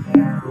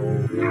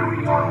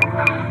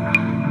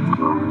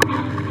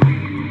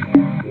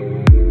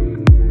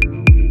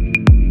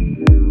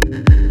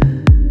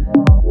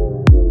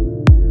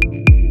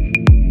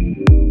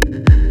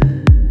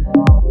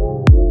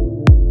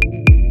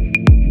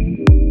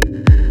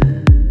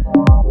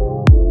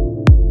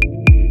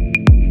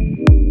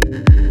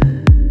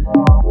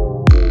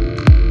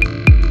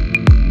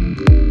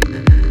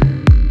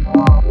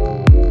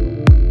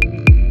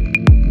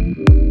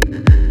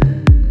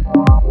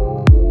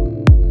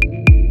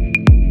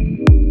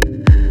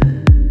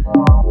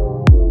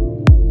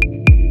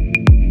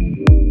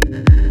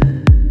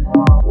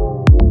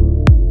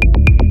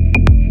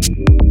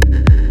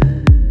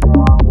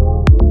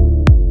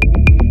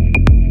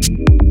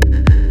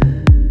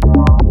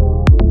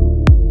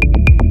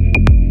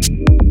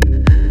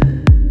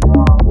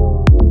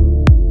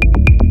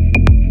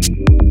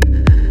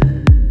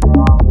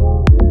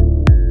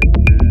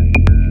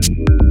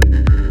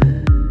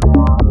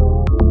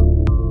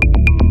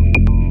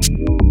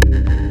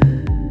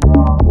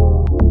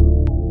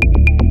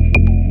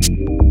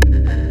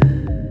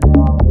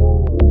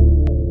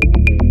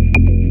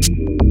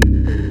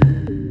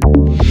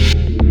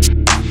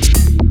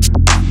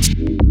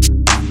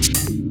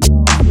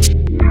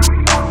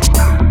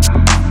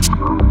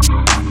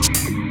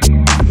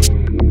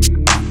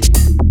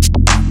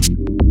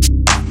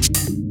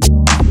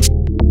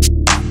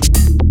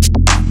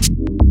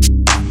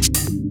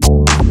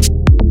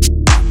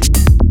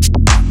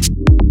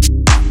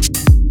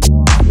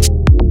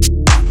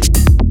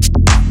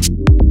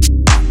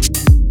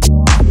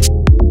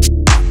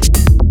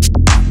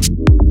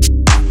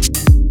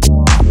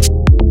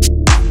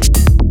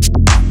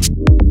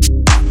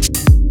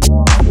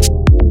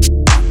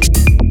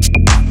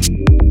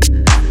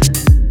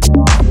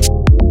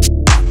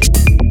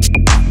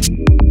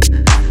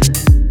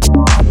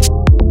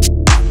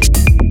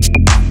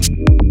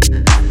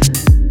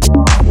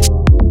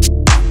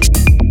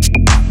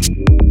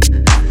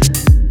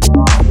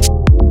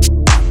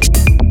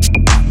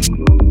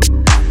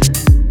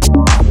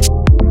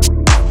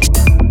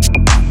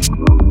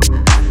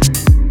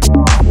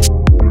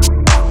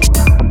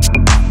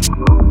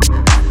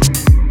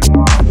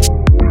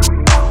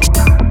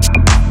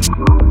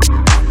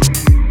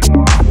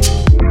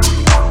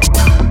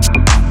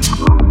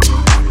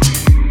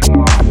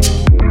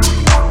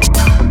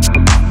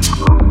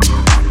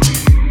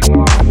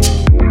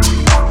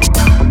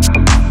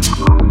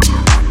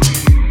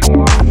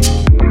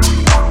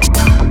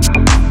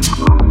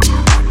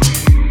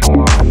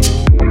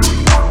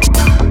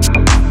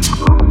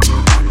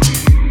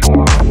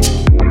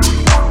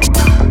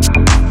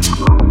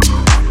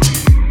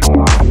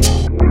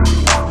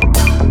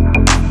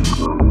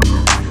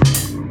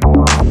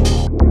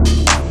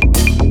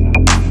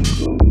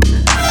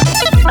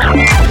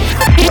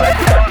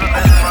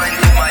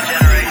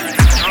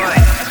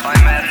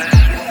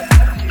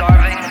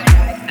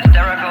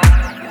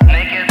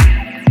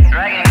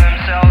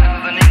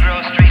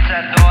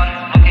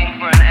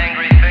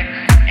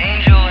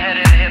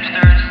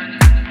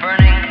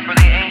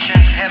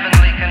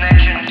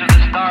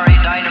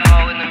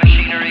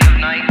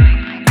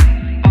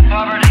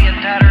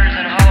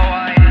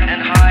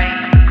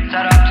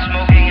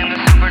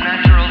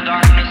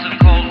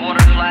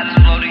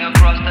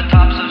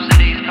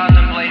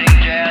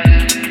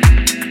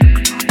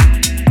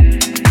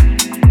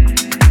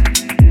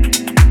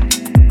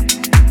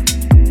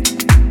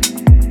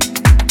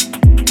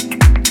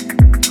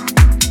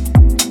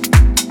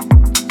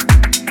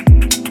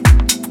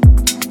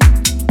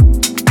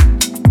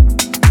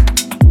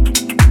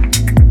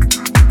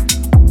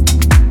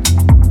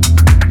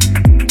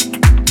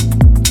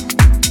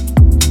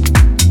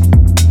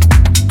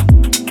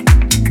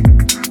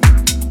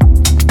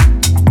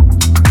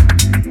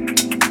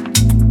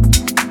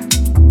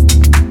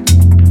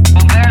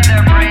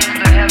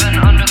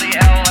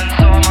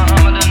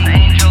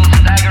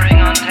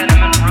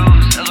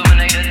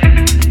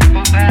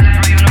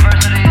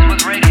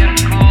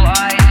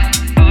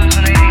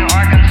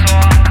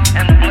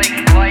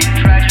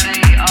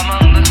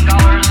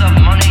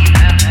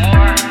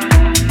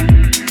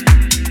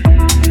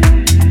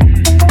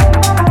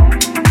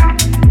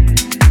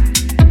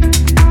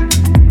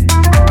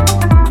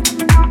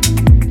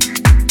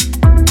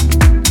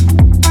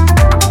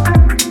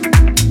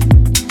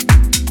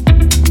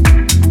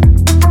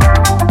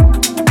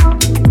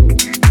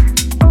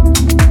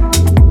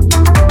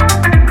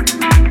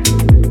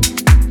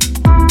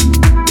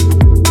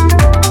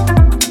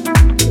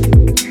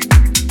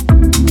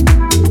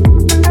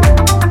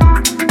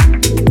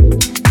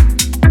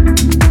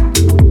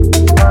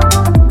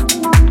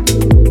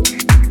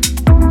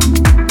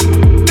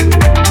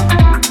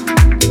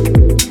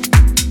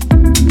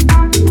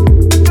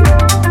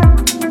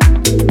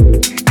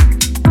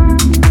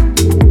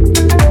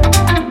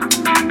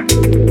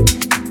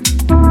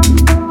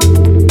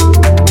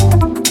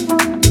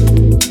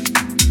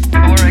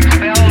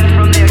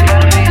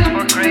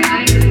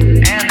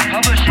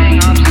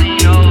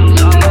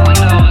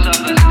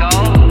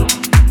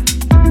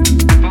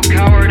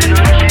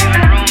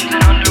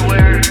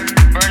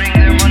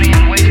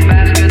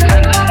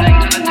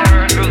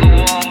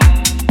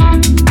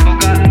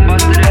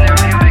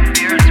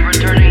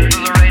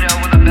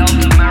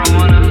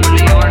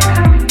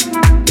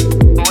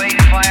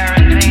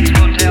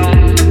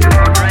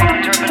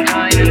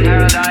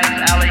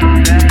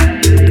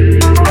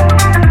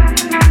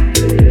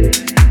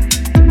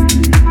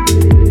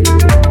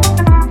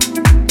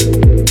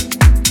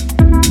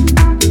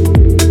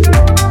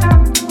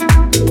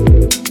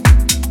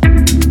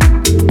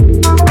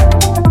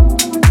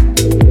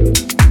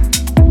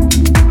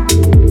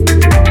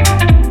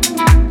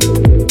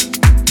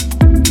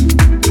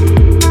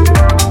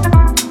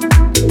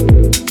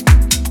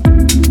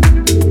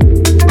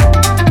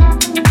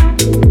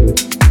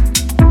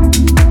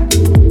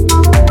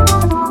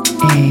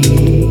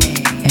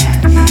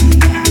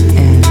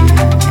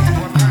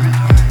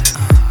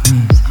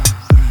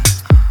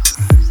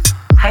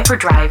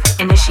 Hyperdrive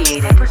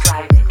initiated.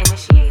 Hyperdrive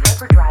initiated.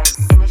 Hyperdrive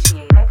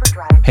initiated.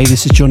 Hyperdrive. Hey,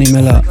 this is Johnny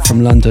Miller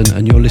from London,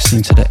 and you're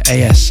listening to the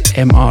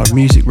ASMR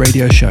Music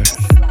Radio Show.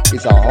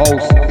 It's a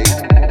house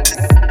thing.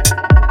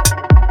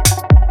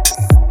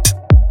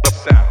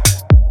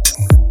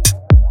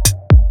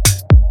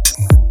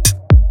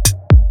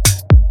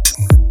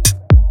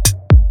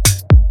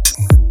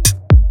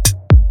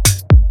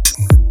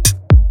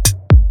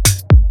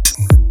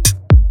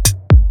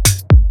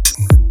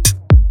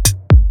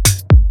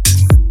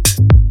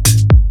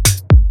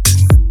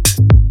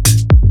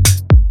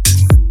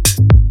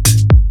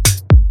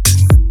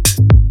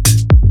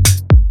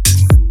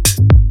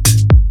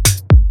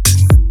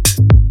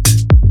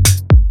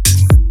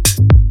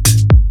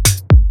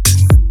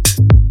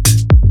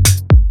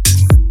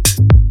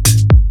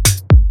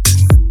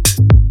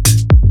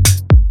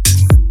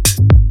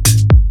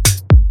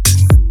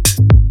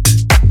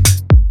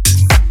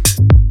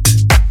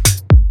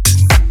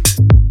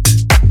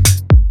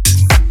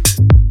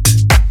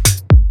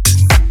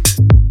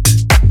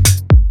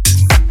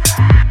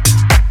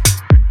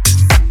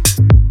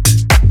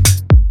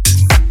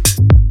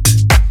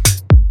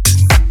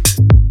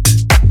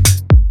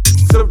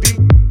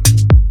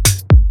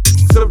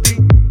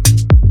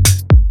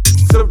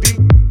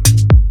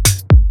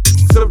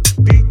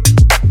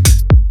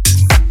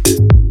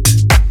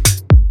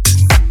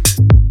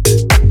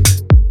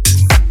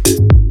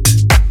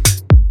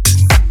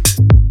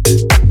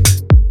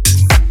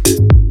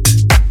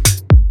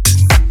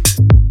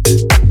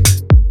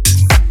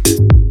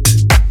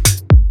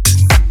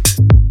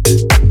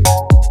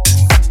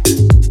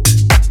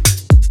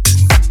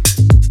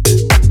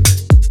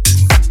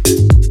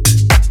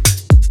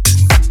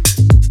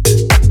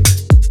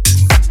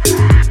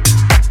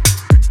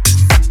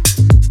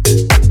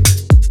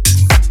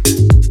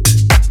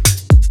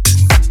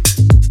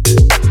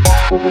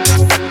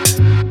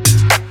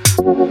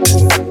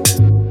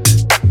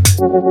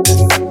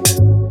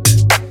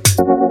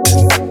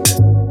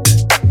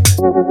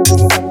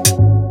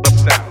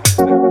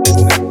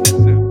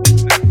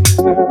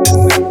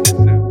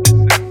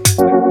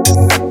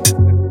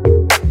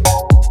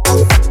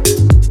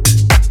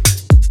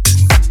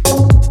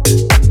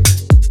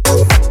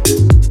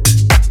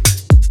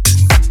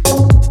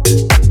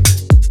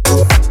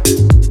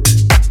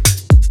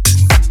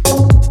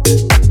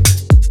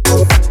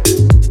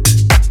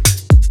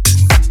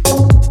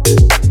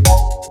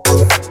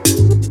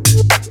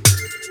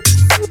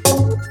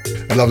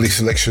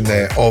 Selection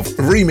there of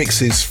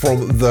remixes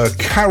from the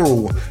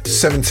Carol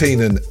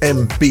 17 and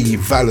MB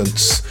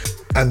Valence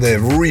and their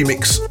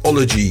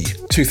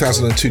Remixology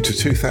 2002 to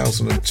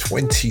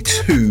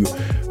 2022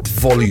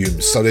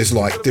 volumes. So there's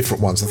like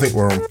different ones. I think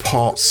we're on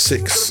part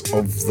 6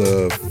 of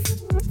the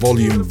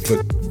volume,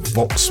 the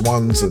Vox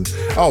ones, and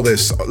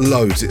there's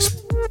loads.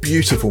 It's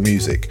beautiful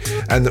music,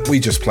 and we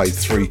just played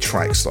 3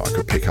 tracks that I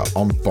could pick up.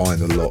 I'm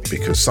buying a lot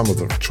because some of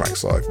the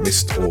tracks I've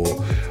missed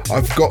or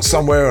I've got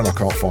somewhere and I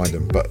can't find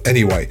them. But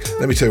anyway,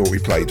 let me tell you what we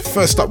played.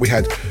 First up we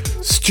had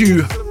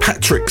Stu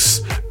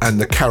Patricks and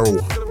the Carol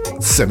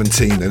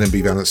 17 and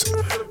MB Valence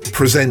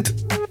present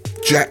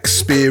Jack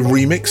Spear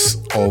remix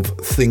of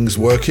Things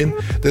Working.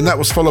 Then that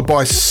was followed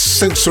by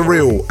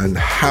Sensorial and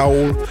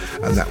Howl,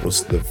 and that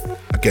was the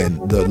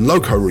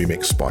Loco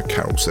remix by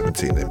Carol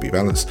 17 and MB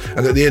Valence.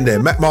 And at the end there,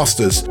 Matt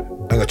Masters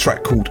and a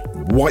track called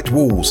White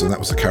Walls, and that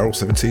was the Carol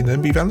 17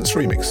 and MB Valence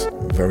remix.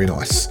 Very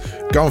nice.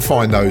 Go and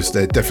find those,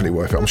 they're definitely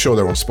worth it. I'm sure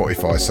they're on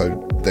Spotify,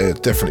 so they're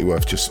definitely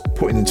worth just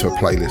putting into a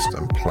playlist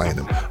and playing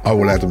them. I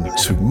will add them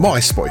to my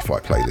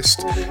Spotify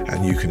playlist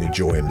and you can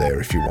enjoy them there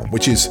if you want,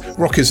 which is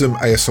Rockism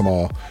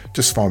ASMR.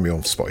 Just find me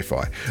on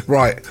Spotify.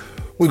 Right,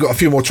 we've got a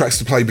few more tracks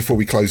to play before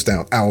we close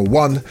down hour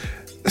 1.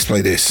 Let's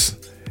play this.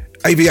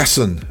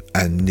 Aviason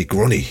and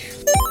Negroni.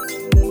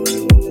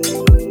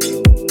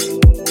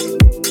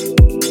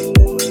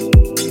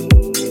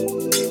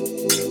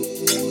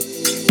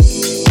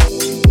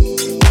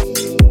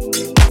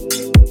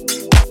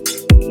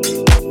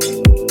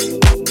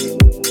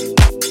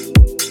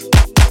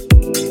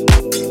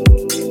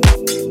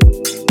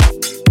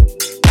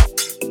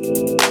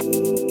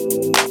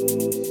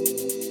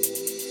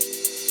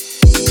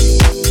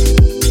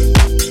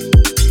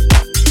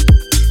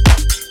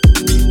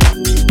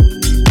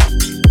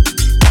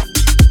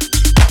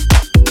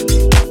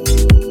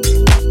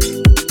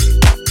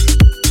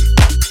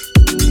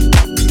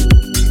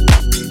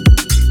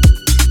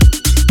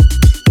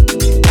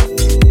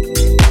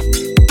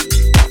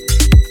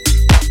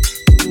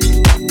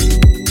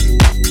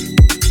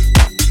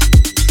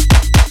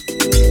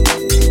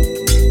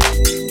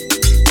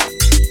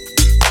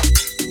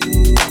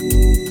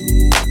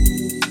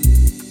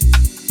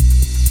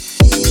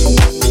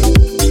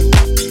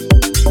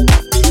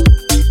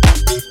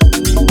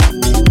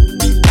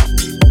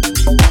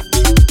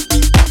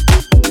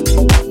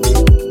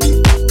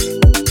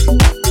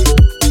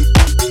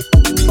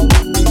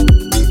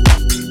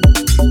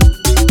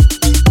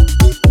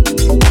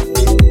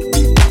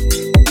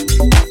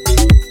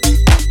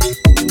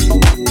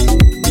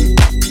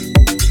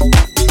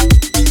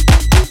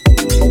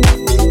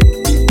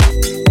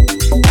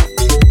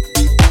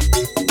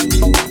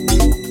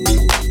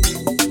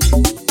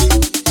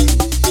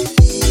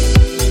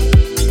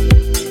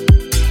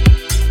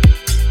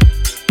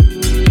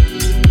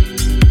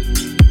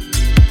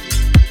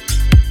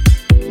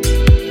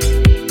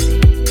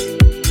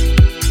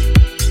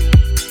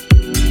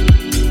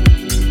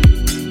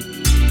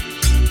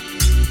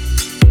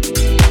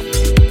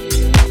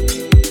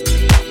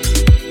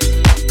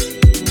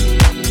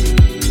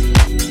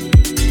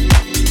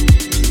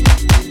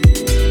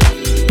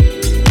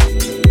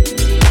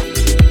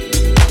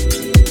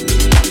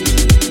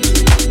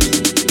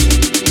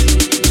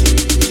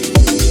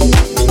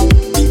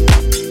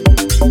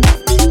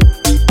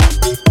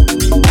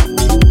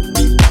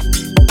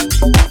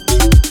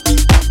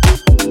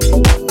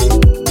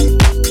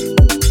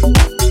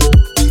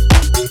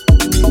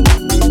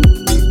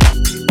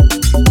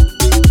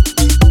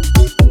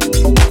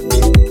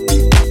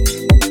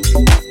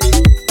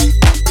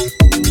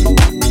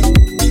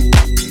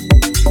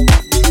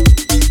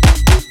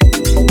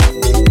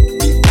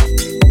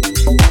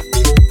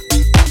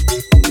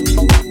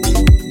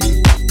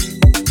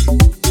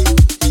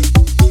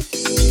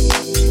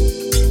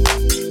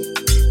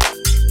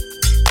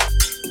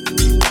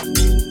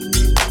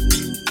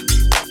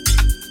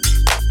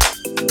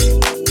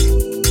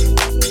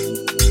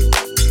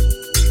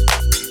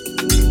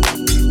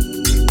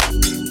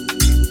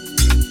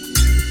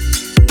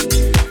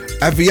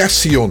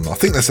 Aviacion, I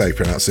think that's how you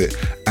pronounce it,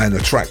 and a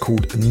track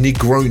called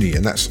Negroni,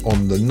 and that's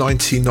on the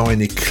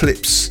 99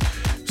 Eclipse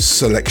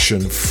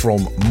selection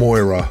from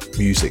Moira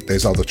Music.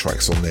 There's other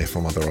tracks on there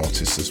from other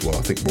artists as well.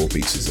 I think Raw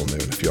Beats is on there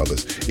and a few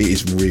others. It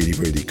is really,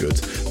 really good,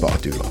 but I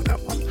do like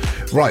that one.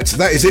 Right,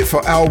 that is it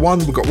for hour one.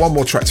 We've got one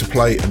more track to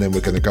play, and then we're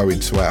going to go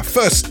into our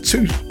first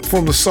two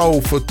from the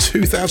soul for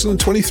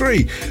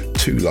 2023.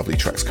 Two lovely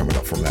tracks coming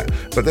up from that.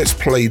 But let's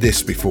play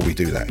this before we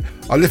do that.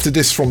 I lifted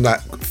this from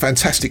that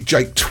fantastic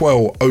Jake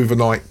Twell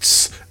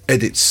Overnights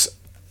Edits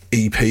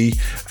EP,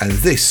 and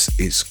this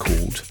is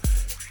called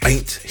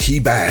Ain't He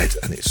Bad,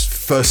 and its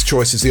First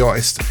Choice is the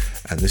artist,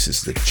 and this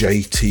is the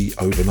JT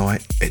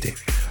Overnight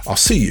edit. I'll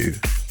see you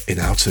in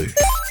hour two.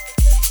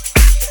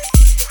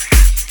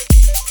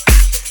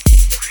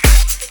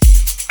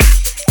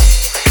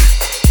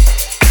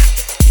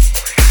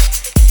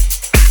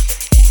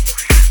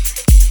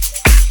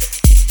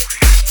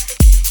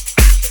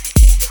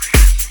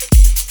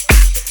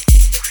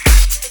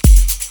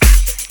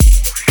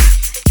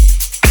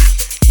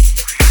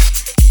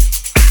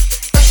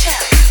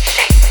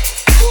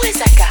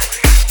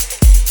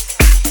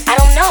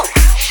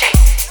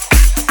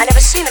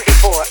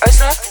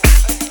 Ursula,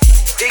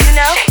 do you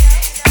know?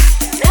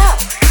 No.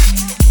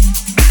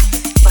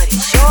 But he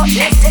sure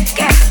is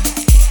together.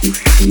 Do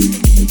you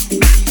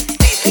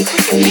think we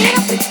can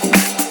beat him?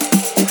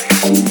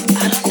 I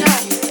don't know,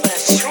 but I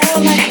sure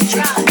like to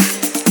try.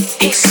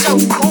 He's so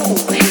cool,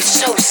 he's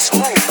so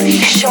smooth,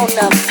 he's shown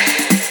up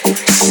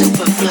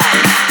super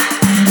fly.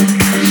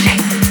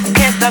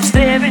 Can't stop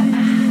staring,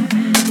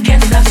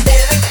 can't stop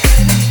staring.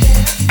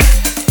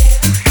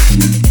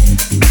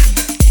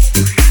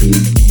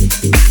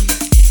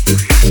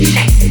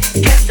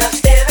 Can't stop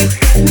staring.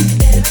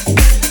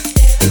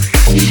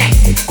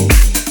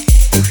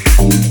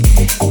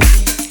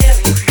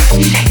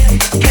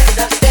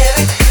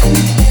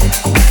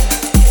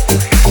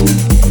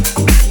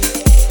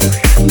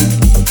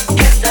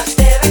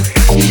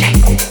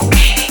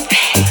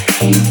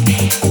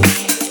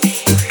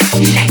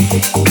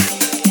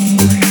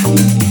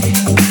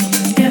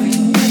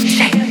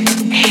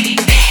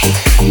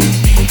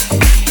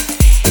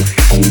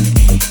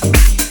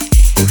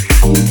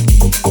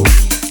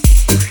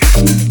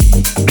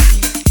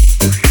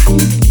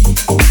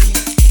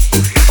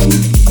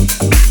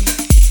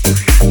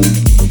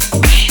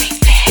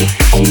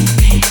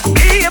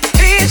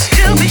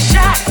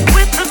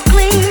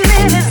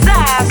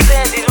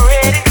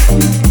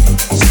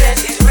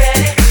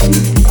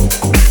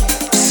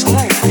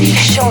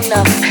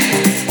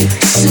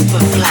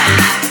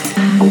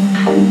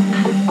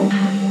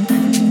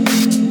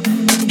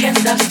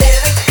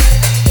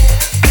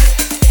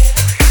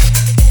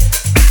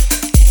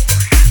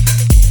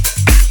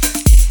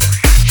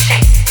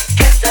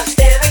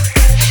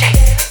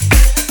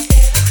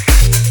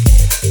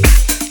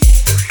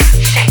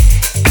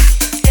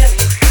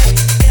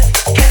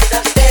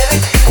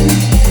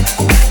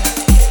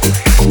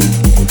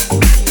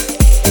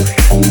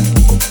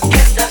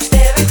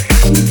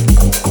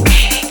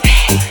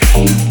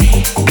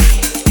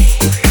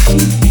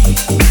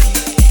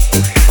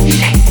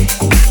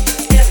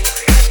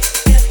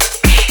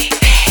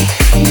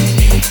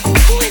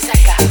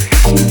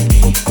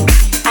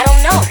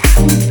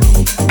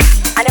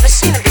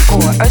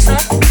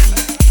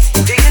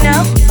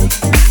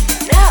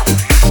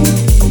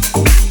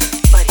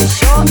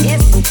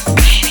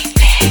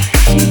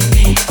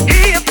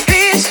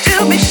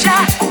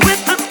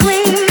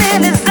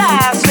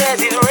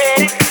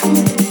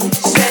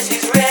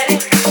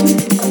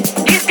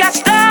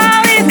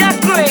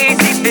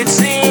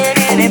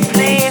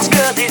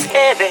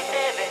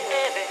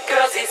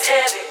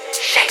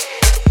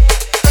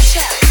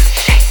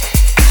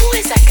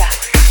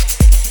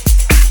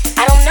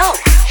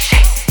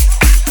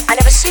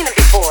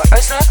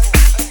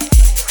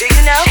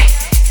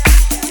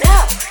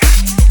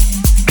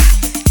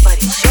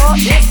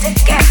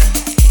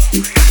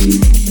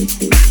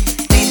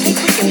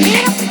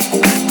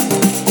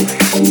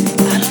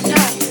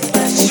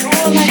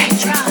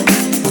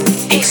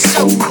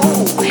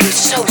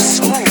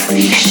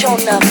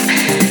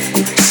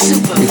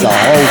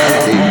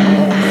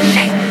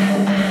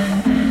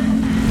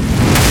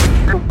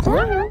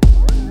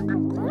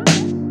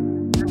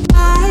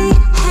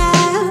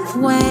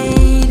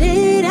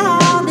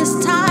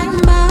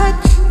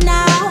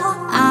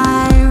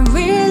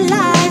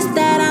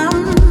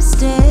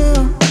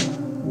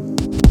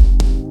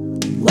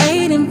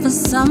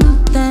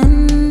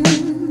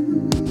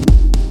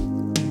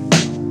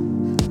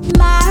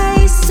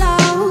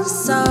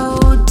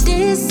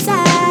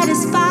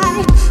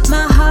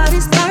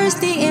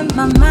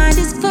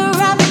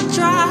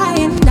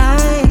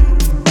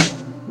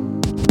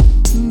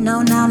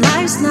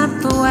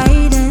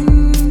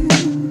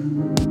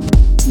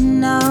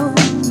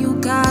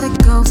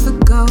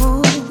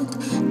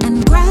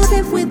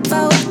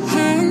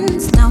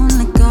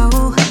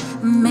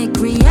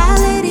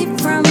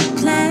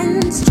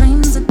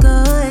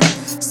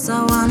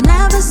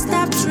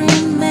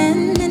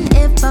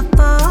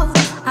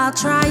 I'll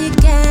try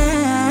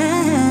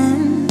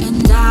again,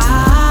 and I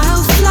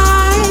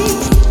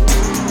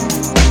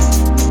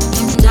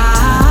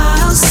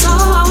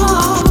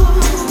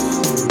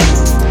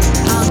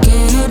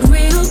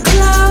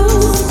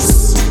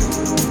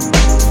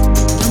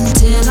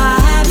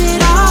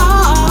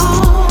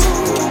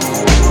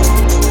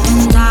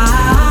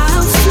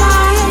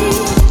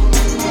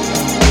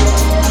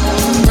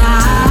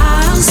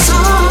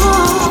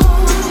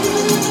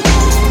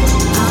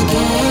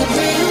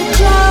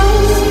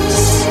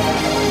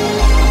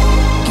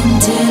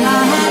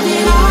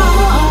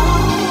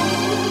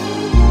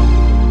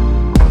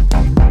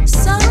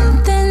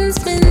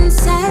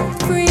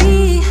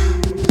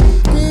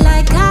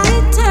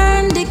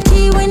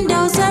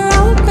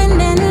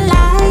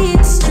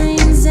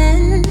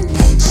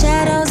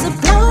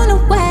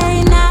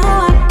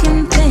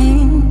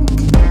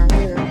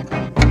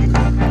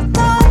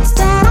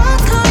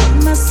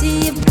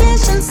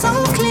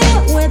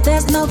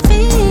no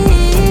fear.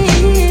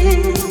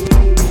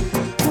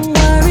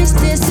 Worries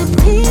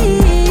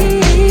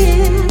disappear,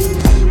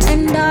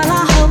 and all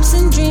our hopes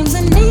and dreams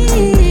are near.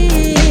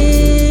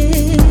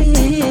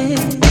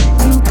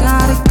 You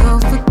gotta go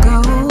for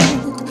gold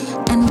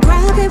and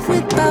grab it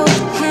with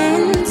both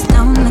hands.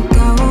 Don't let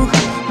go.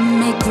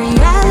 Make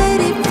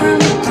reality from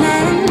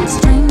plans.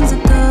 Dreams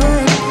are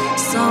good,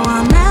 so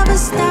I'll never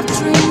stop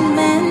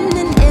dreaming.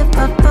 And if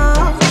I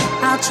fall,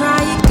 I'll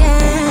try again.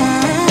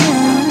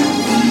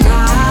 And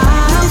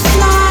I'll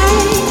fly,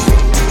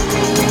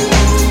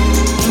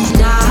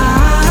 and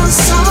I'll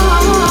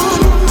soar.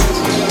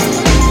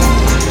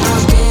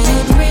 I'll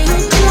get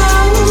real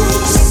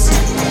close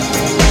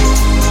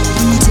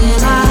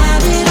until I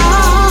have it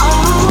all.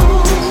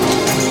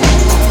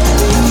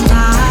 And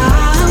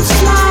I'll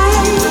fly,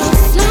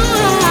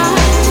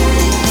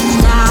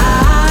 and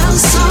I'll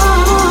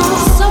soar.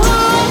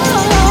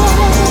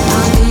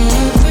 I'll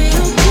get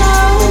real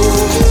close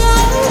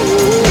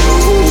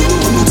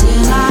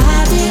until I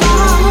have it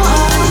all.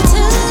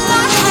 Until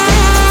I have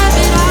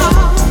it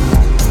all.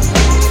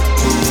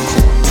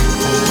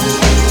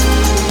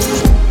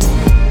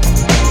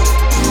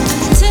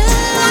 Until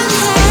I have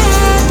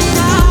it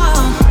all.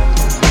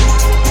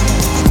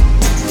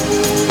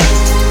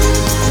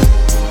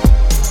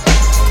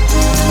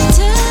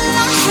 Until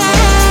I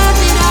have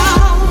it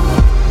all.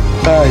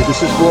 Hi, this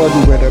is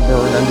Gordon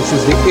Wedderburn, and this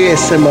is the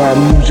ASMR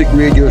Music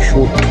Radio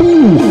Show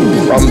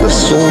 2 from the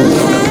Soul.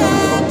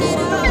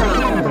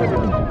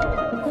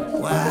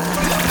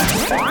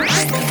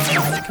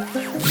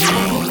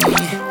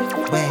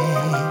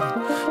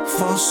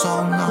 For so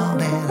long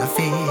that I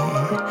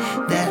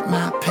feel that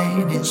my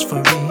pain is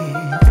for real.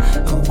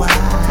 Why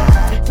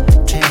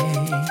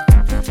take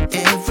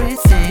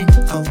everything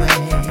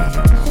away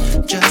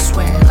just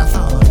when I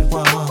thought it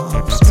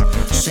was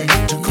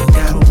safe to go?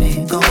 Got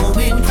me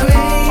going crazy.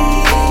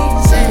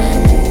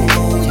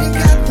 You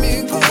got me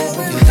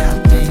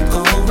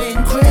going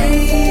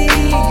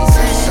crazy.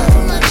 So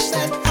much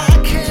that I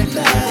can't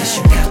lie.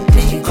 You got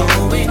me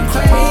going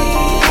crazy.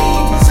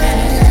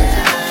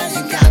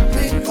 You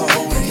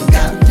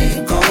got me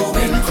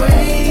going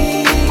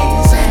crazy.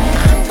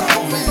 I'm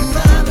going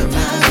out of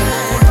my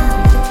mind.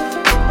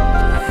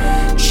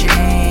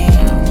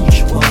 Change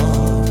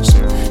was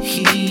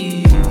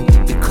here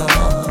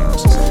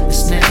because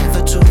it's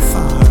never too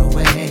far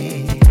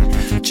away.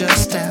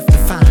 Just have to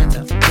find a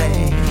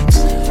place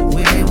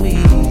where we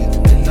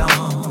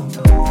belong.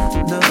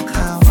 Look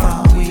how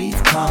far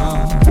we've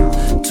come.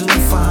 Too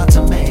far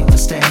to make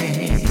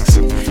mistakes.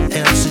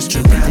 Else it's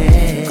true.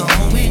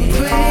 Going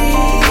crazy.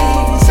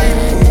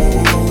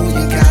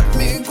 You got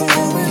me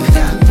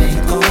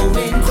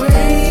going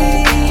crazy.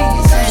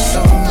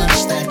 So much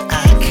that I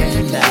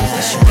can't lie.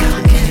 You got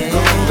me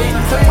going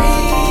crazy.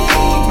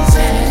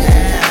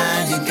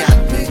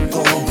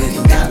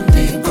 You got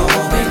me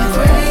going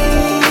crazy.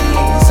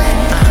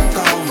 I'm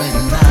going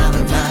out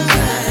of my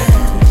mind.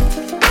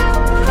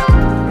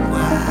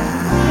 Why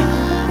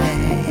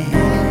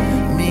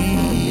me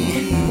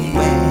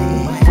wait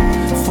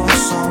for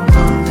so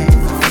long that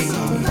I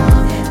feel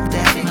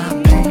that my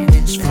pain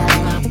is free?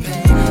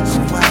 So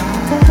why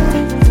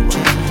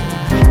take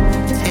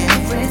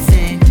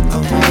everything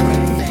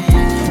away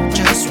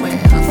just when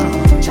I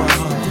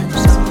thought it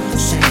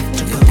was safe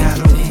to go? Got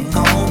me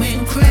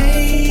going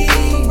crazy.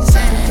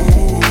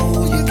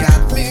 Ooh, you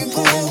got me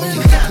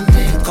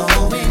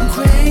going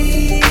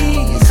crazy.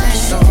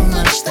 So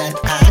much that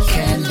I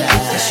can't lie.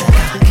 You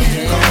got me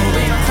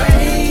going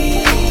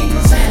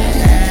crazy.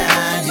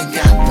 You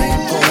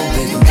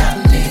got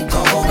me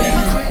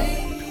going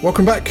crazy.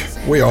 Welcome back.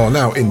 We are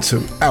now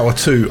into hour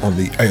 2 on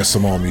the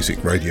ASMR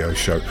Music Radio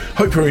Show.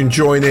 Hope you're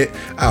enjoying it.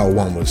 Hour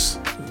 1 was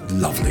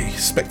lovely,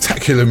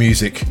 spectacular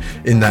music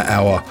in that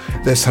hour.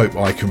 Let's hope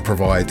I can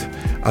provide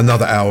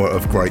another hour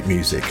of great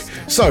music.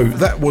 So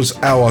that was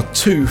hour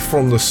 2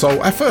 from the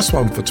Soul, our first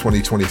one for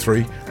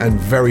 2023, and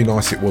very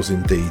nice it was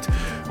indeed.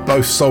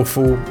 Both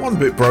soulful, one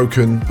bit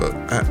broken, but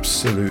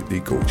absolutely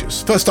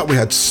gorgeous. First up we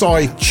had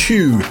Psy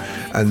Chew,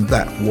 and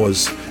that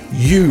was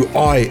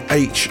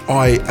UIHIA,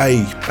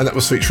 and that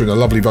was featuring the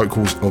lovely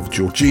vocals of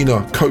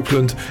Georgina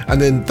Copeland,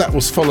 and then that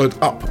was followed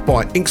up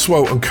by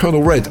Inkswell and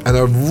Colonel Red and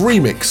a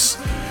remix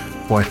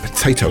by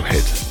Potato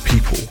Head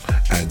People,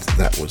 and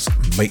that was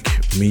Make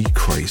Me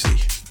Crazy.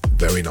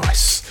 Very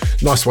nice.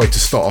 Nice way to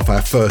start off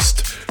our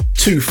first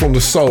 2 from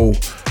the Soul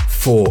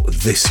for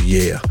this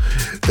year.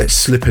 Let's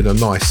slip in a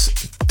nice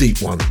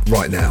deep one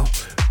right now.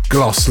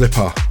 Glass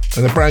Slipper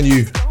and a brand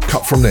new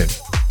cut from them,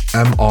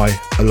 Am I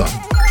Alone?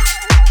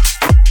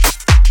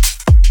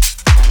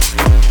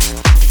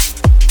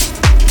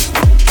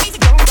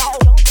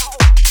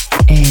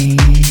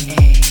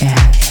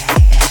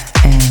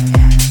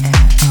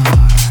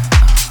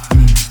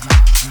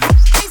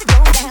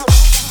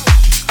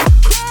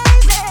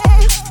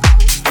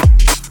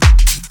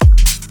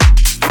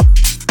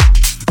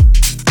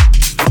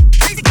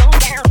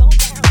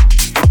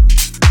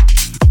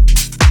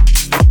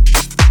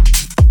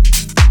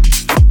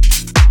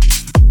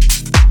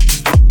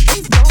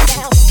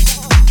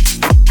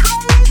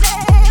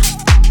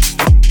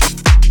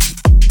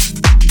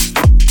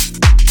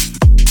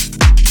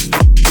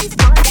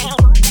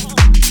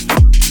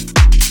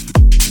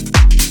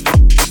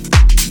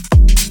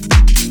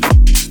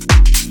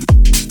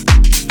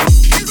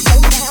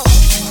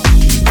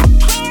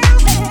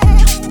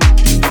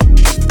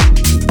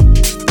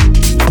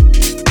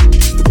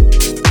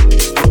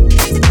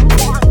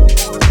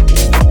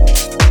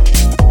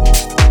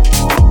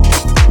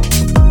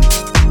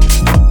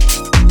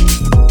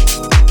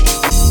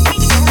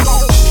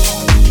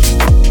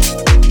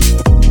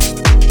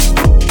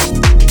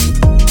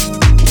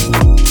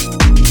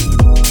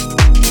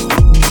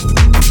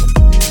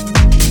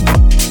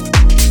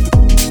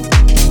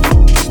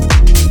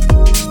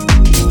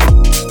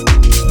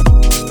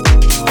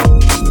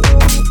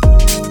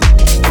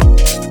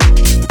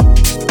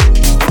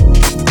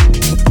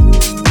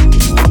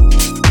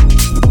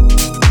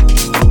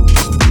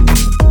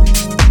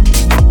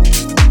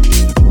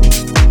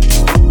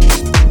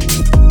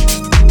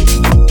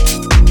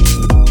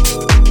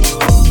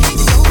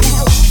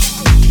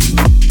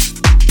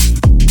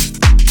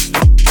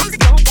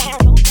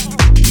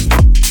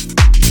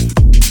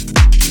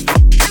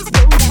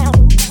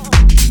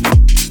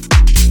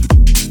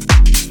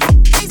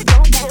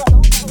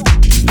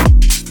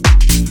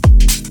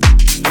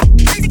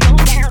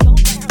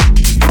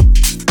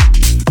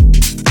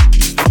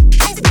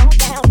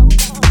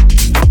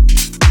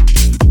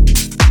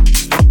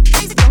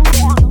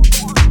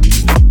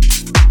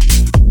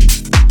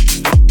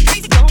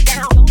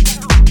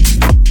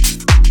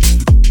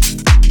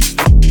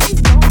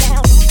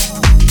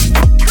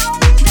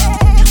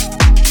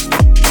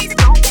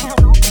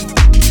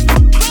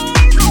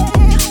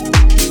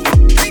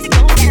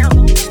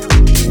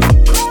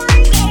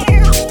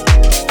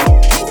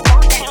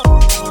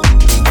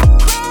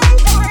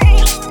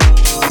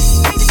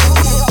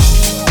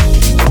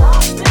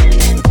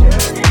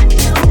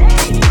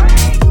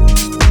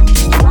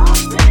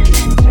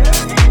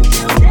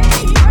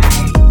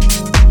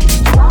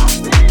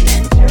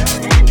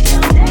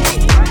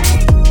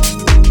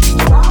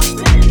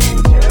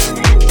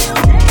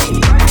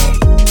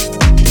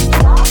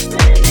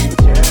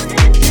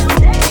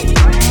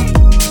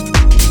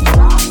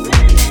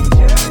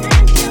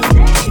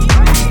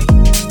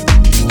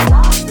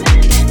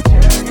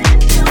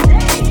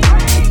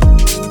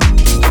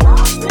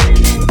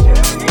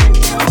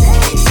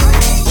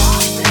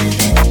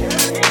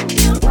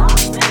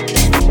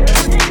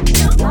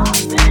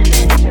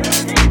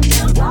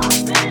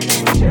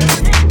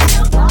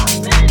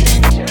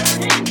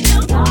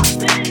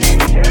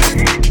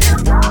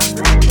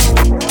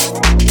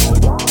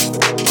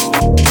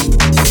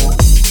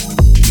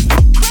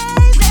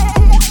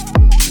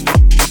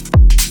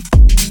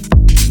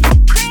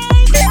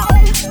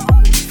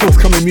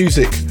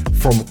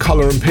 from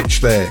Colour and Pitch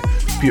there.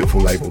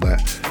 Beautiful label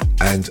that.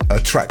 And a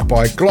track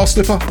by Glass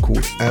Slipper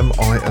called Am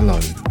I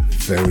Alone?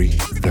 Very,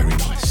 very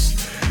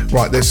nice.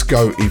 Right, let's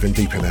go even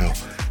deeper now.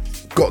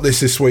 Got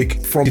this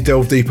week from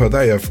Delve Deeper.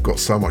 They have got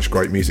so much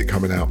great music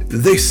coming out.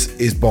 This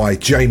is by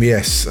Jamie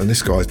S, and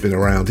this guy's been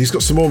around. He's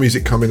got some more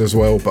music coming as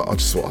well, but I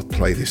just thought I'd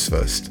play this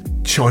first.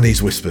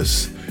 Chinese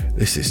Whispers.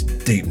 This is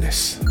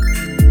Deepness.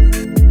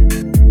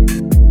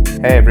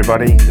 Hey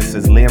everybody, this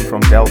is Liam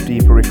from Delve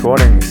Deeper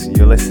Recordings.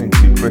 You're listening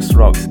to Chris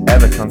Rock's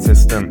ever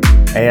consistent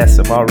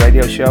ASMR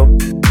radio show.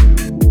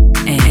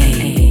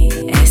 ASMR music.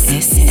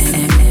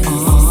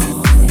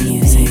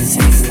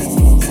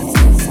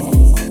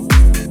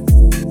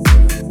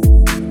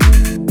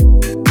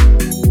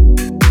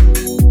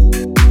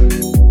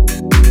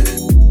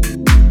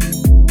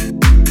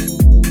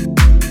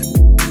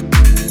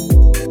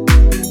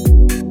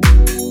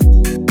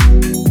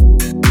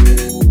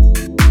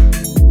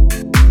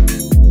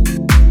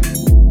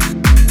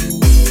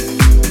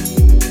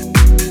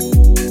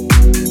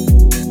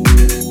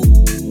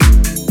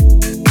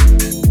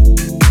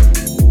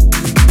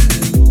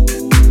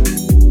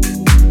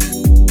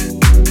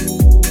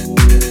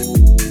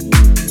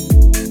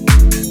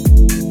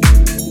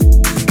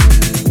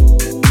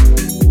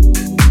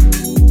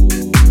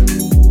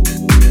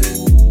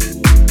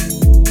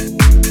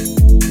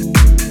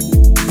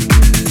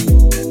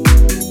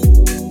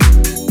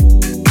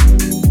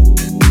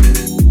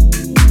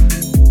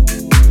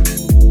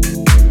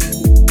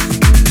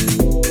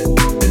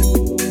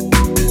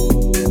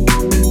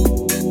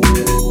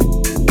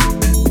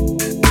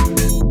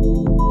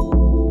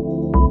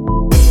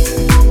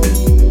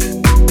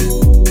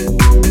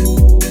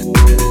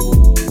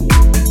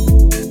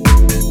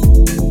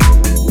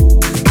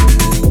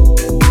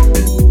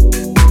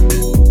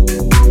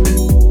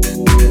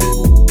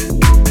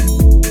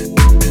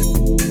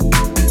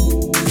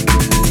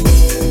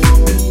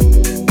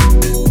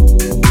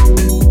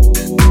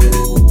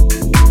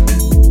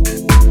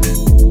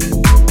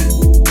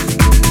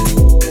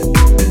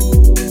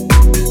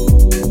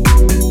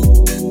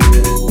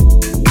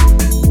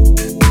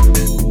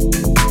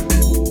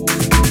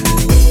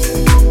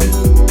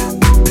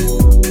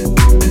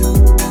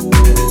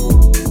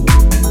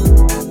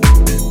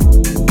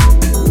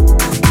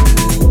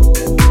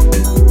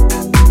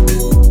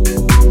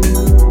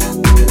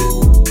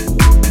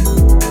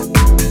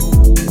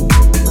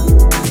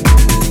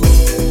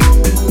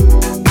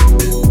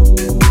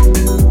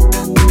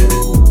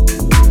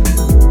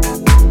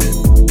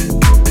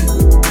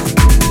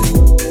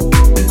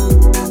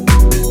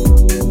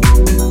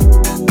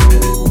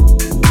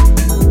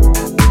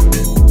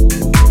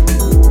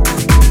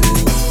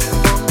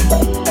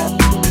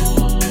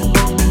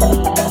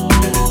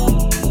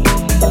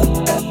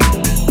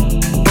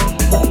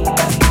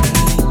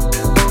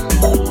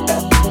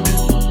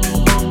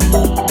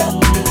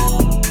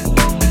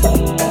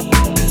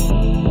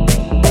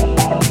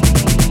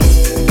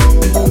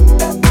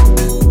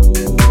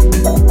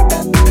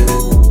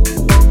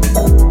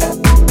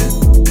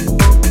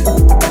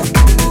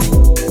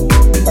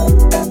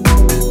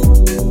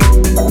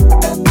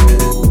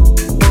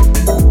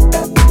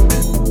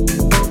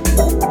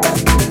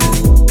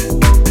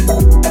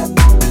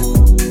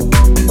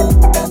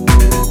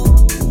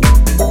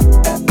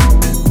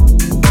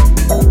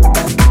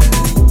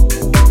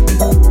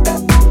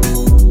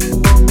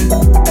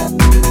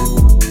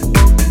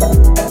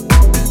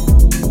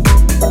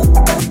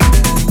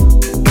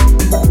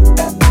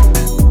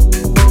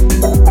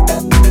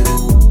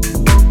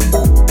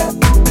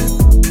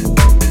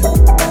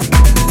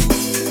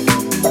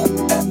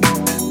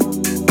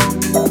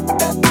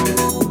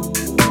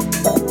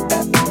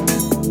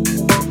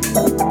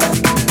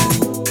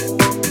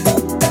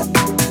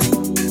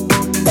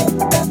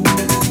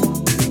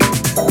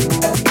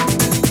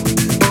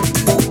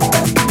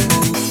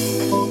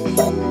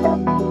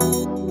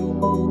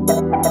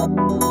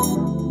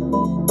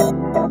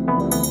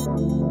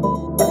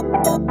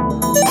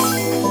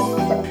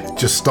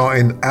 Just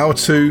starting hour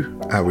two,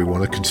 and we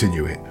want to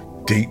continue it.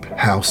 Deep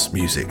house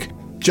music.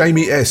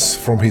 Jamie S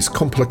from his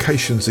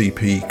Complications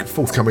EP,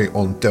 forthcoming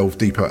on Delve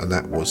Deeper, and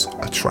that was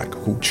a track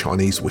called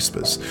Chinese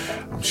Whispers.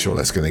 I'm sure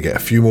that's going to get a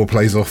few more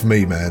plays off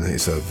me, man.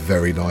 It's a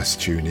very nice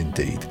tune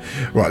indeed.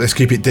 Right, let's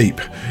keep it deep.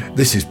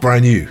 This is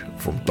brand new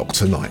from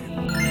Dr. Knight.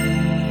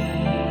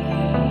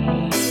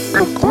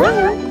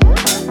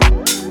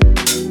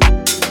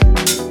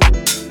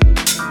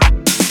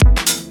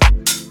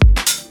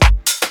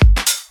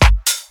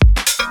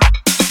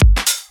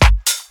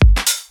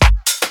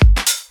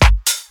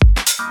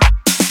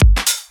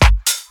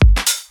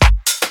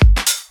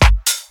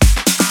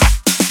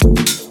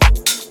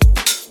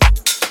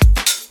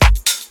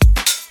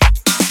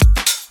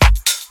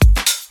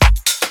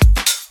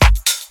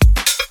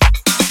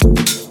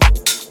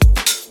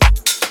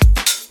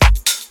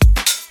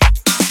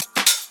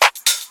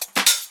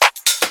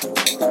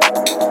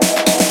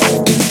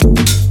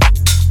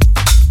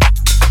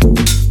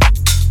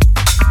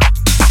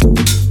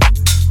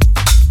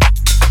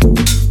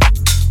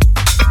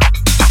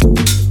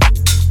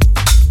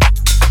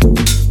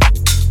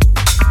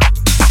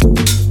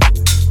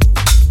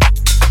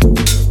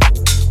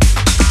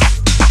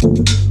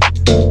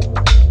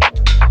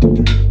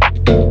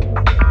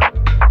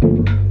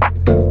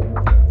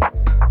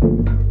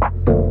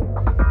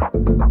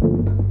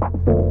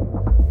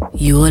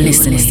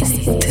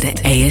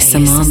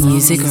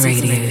 Music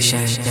Radio Show.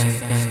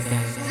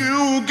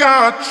 You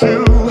got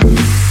you.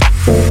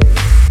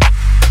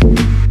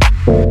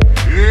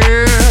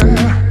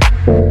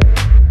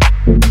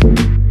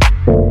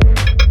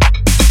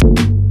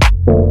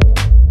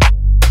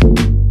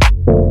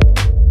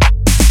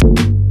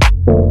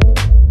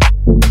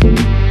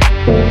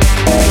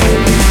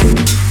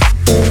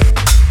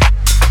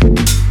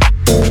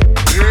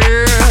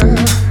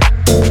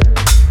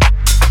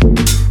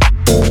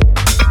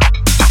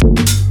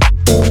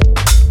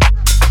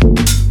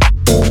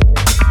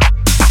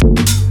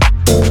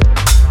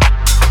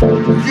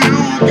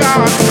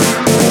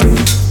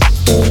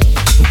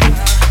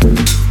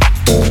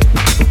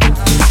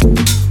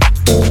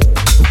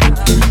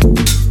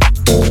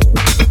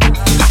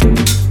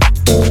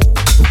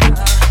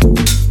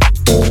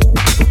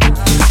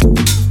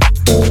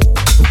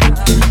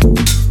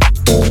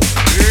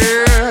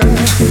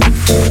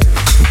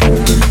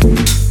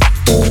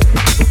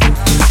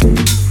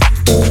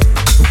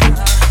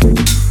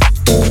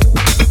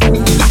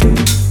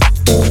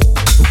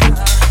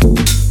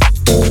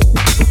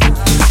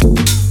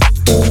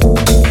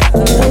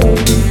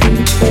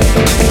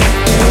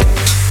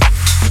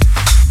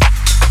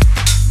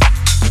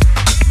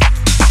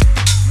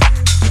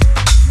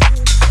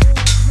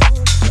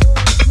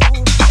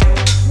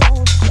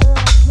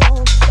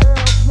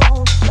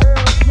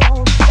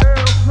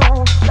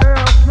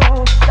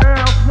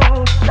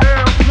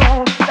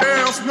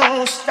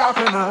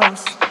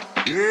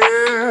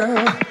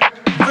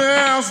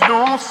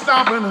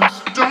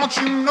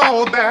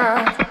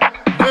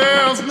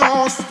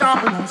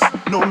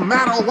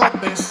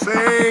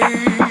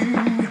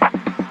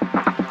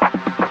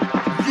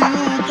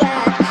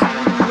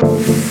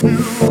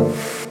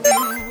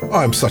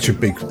 I'm such a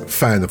big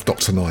fan of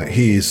Dr. Knight.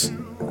 He is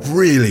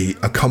really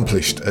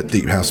accomplished at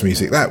deep house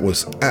music. That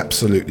was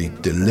absolutely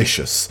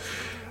delicious.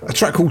 A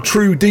track called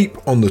True Deep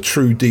on the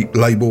True Deep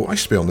label. I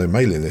used to be on their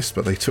mailing list,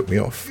 but they took me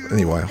off.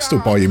 Anyway, I'll still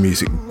buy your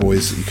music,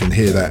 boys. You can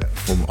hear that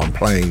from I'm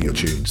playing your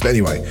tunes. But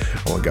anyway,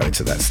 I won't go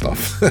into that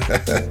stuff.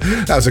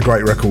 That was a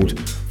great record.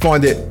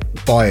 Find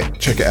it, buy it,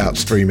 check it out,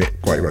 stream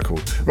it. Great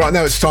record. Right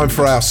now it's time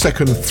for our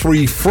second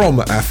three from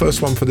our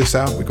first one for this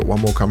hour. We've got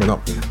one more coming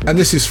up. And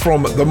this is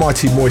from the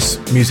mighty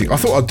Moist Music. I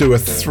thought I'd do a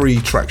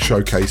 3-track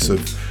showcase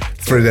of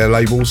 3 of their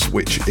labels,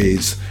 which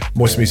is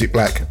Moist Music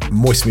Black,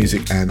 Moist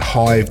Music and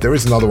Hive. There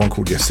is another one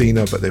called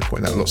Yasina, but they're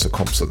putting out lots of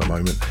comps at the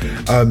moment.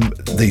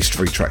 These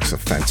 3 tracks are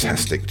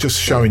fantastic, just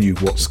showing you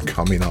what's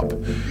coming up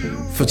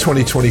for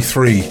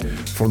 2023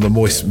 from the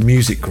Moist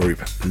Music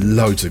Group.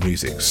 Loads of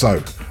music.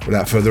 So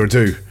without further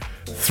ado,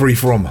 3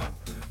 from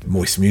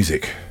Moist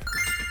Music.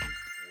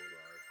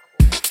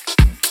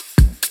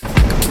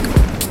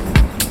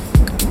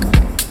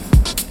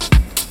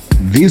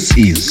 This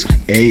is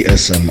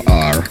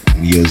ASMR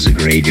Music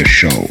Radio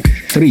Show.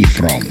 3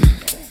 from.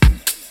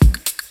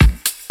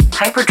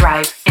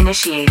 Hyperdrive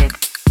initiated.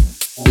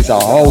 It's a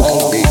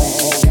house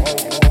beat.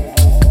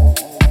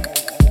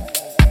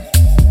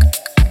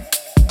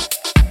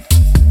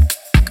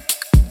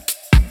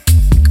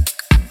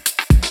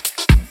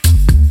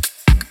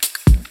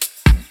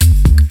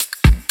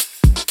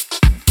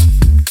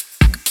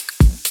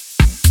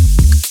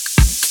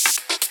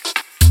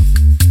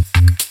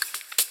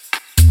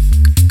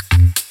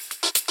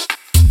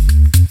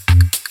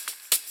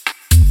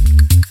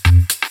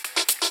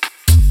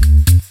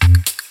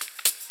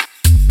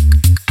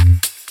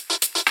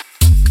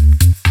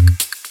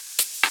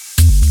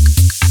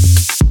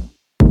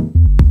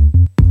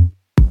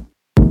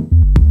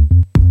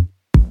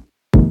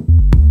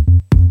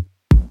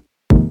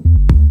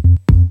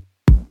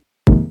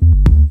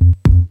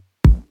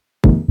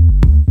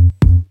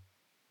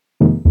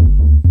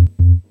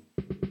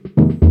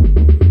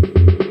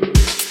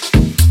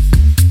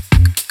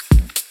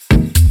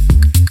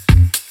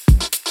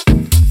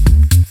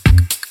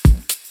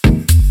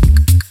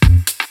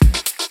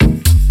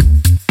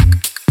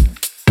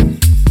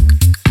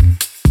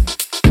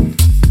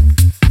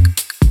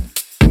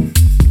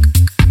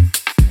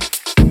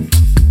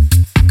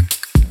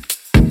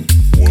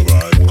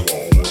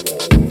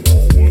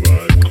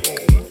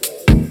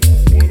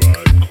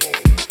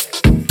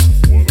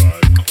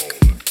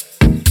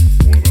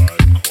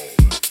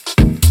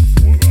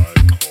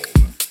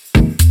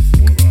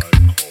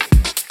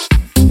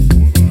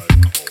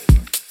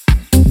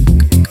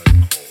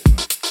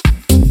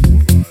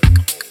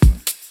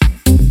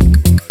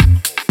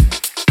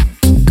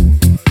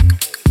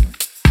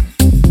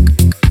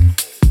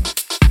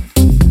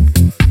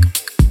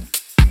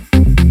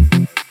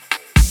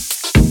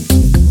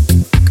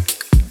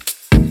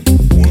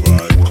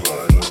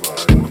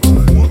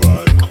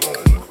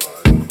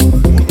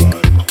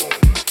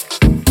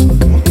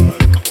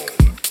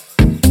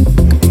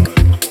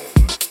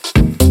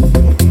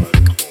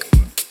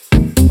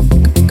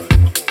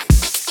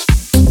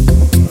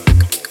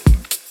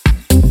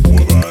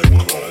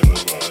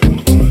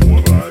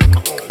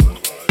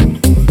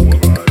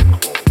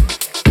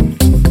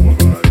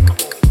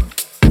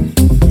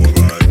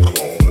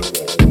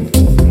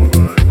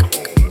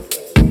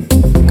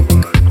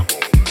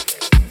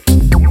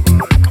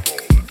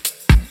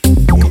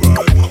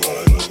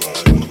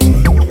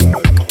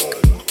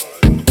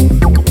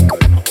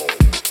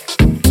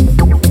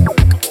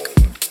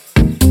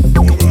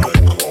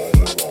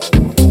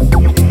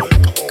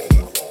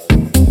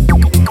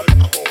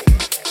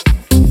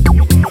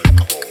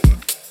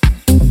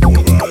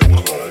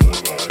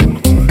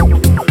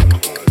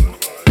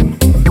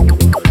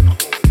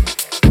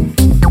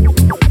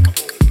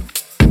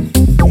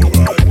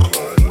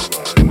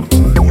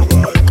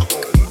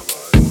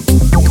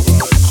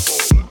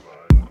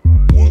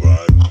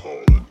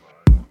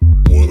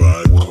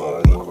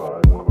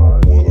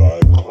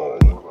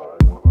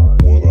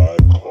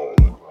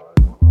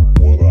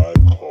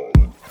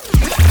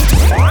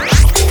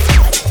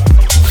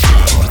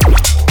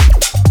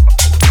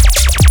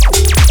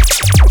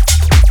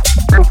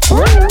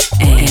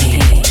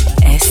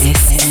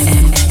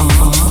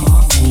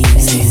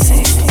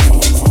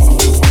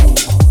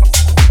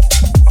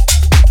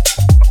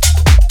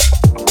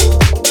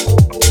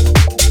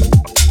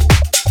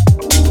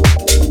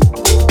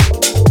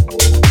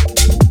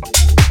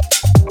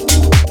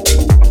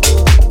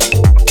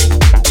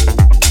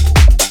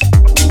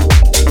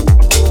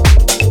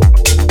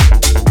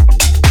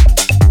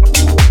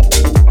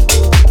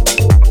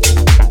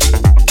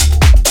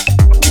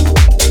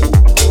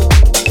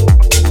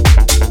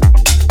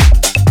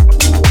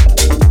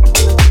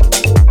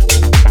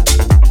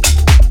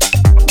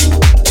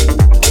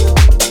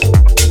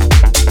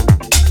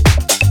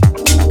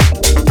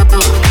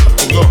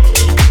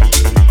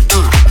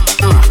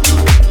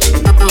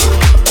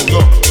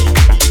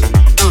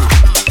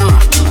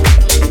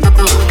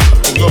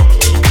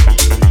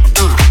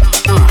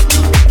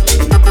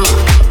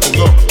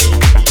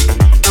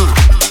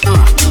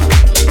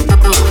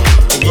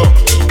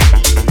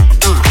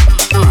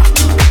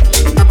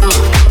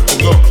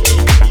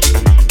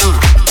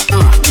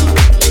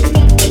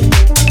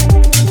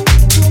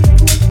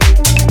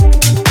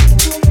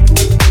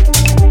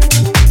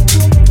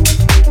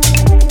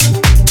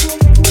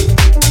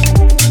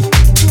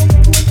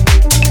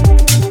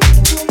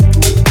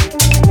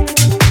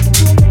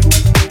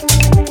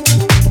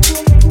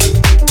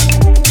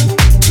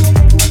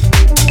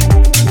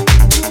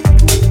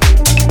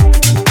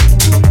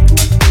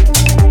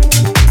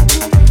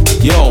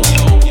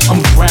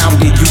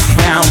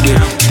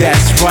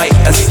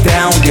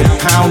 surrounded,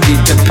 pounded,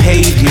 the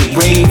pavement,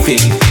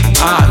 raving.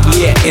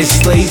 Yeah,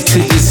 enslaved to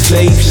the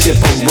slave ship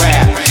of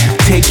rap.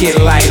 Take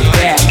it like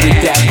that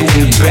with that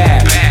boom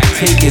bap.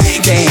 Take a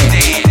stand,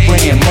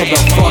 brand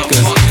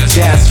motherfuckers.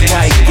 That's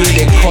right, get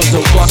it, cause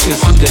the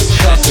ruckus with the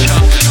chuckers.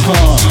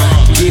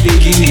 Get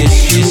it in your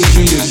shoes,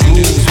 in your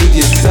grooves, with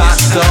your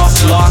socks off,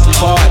 lock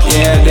part.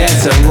 Yeah,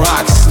 that's a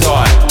rock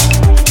start.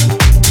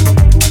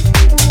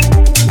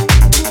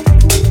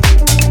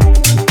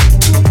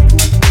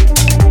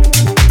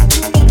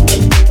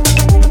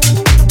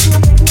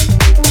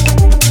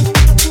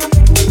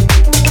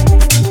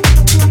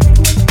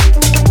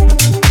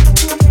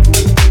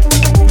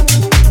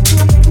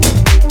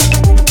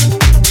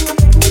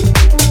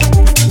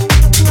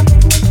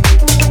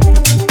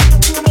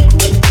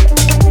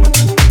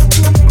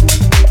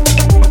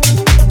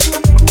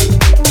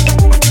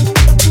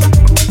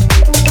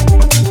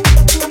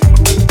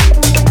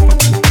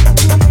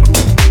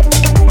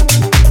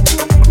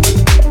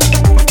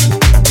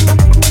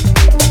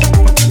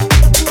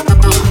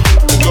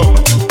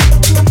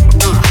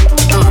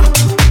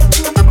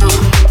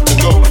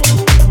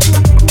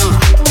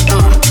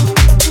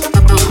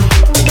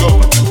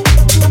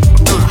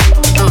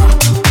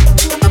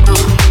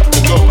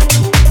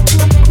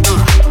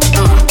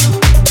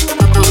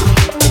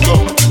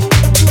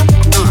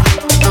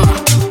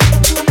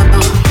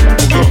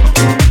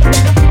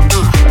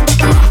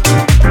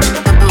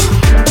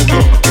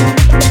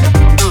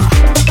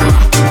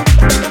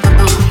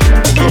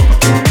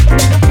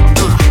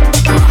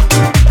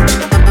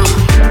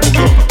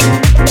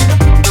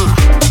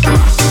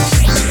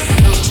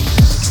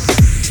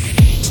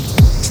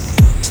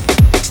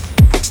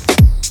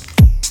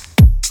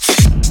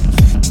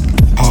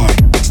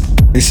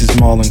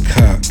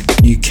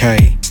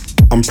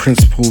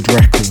 Unprincipled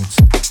Records.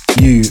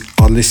 You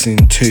are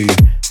listening to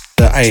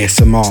the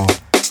ASMR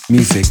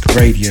Music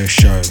Radio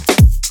Show.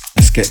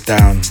 Let's get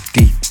down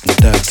deep and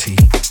dirty.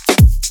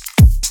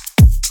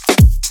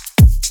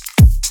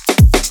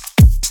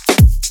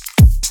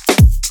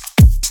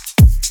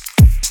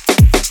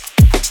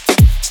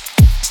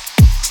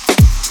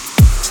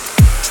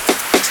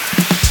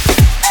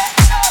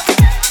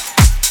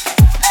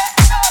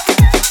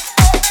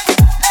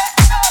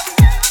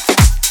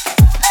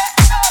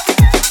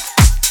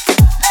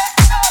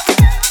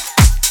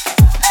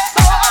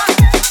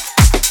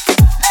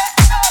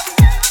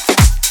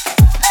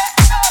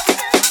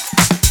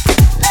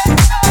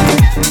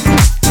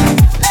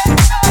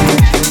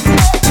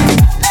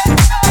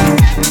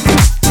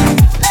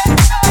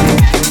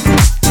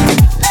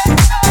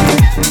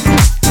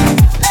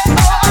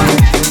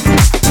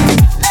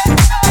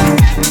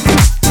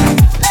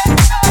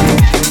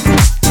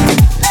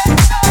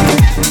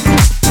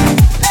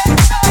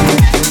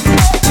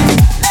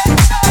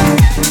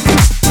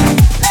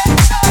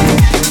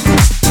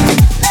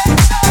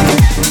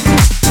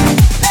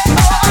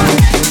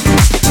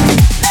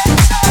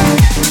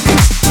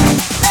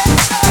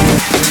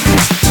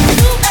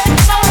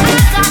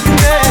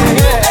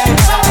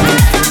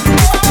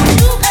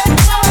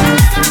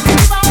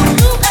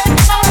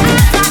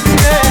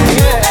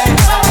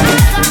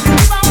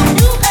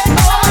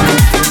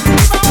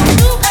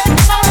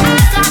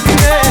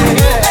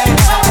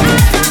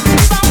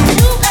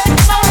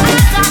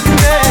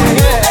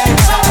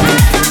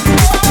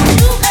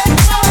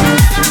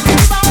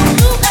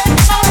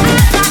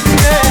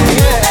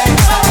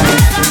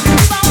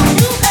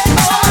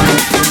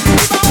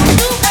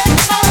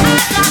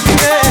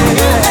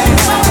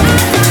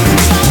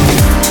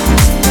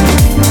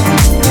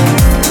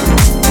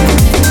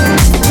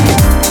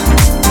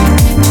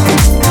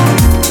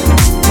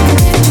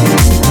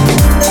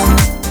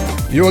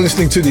 You're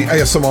listening to the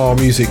ASMR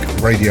Music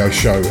Radio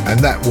Show, and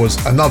that was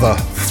another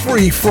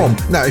 3 from.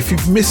 Now, if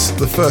you've missed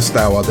the first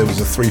hour, there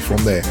was a 3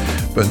 from there,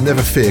 but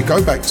never fear,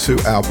 go back to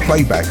our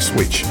playbacks,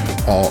 which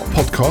are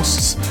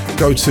podcasts.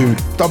 Go to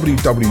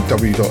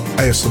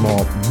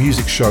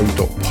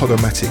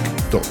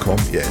www.asmrmusicshow.podomatic.com.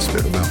 Yeah, it's a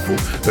bit of a mouthful,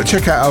 but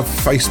check out our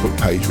Facebook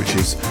page, which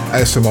is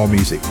ASMR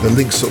Music. The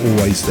links are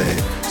always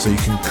there, so you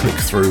can click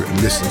through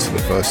and listen to the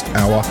first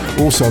hour.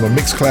 Also on the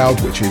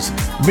Mixcloud, which is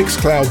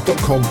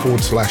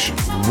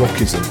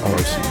mixcloud.com/rockism,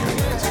 ROCK.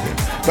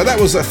 But that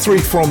was a 3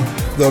 from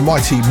the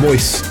mighty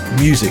Moist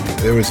Music.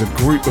 There is a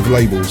group of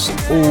labels,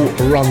 all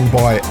run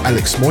by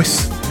Alex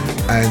Moist,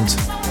 and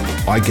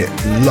I get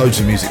loads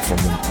of music from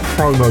them,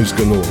 promos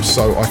galore.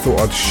 So I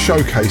thought I'd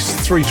showcase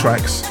 3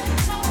 tracks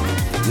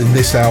in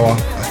this hour,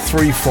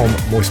 3 from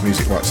Moist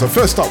Music. Right, so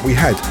first up we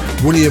had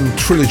William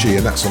Trilogy,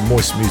 and that's on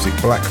Moist Music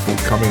Black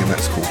forthcoming, and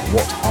that's called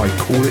What I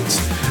Call It.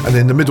 And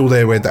in the middle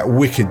there we had that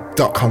wicked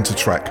Duck Hunter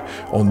track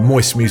on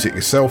Moist Music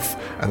itself,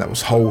 and that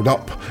was Hold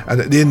Up. And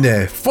at the end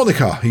there,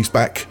 Phonica, he's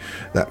back,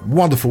 that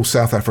wonderful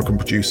South African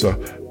producer,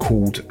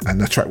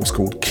 and the track was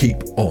called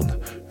Keep On.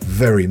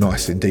 Very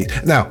nice indeed.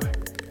 Now,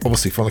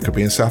 obviously Phonica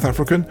being South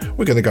African,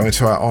 we're going to go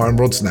into our Iron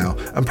Rods now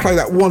and play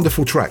that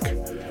wonderful track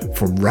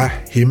from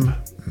Rahim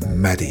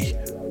Maddie.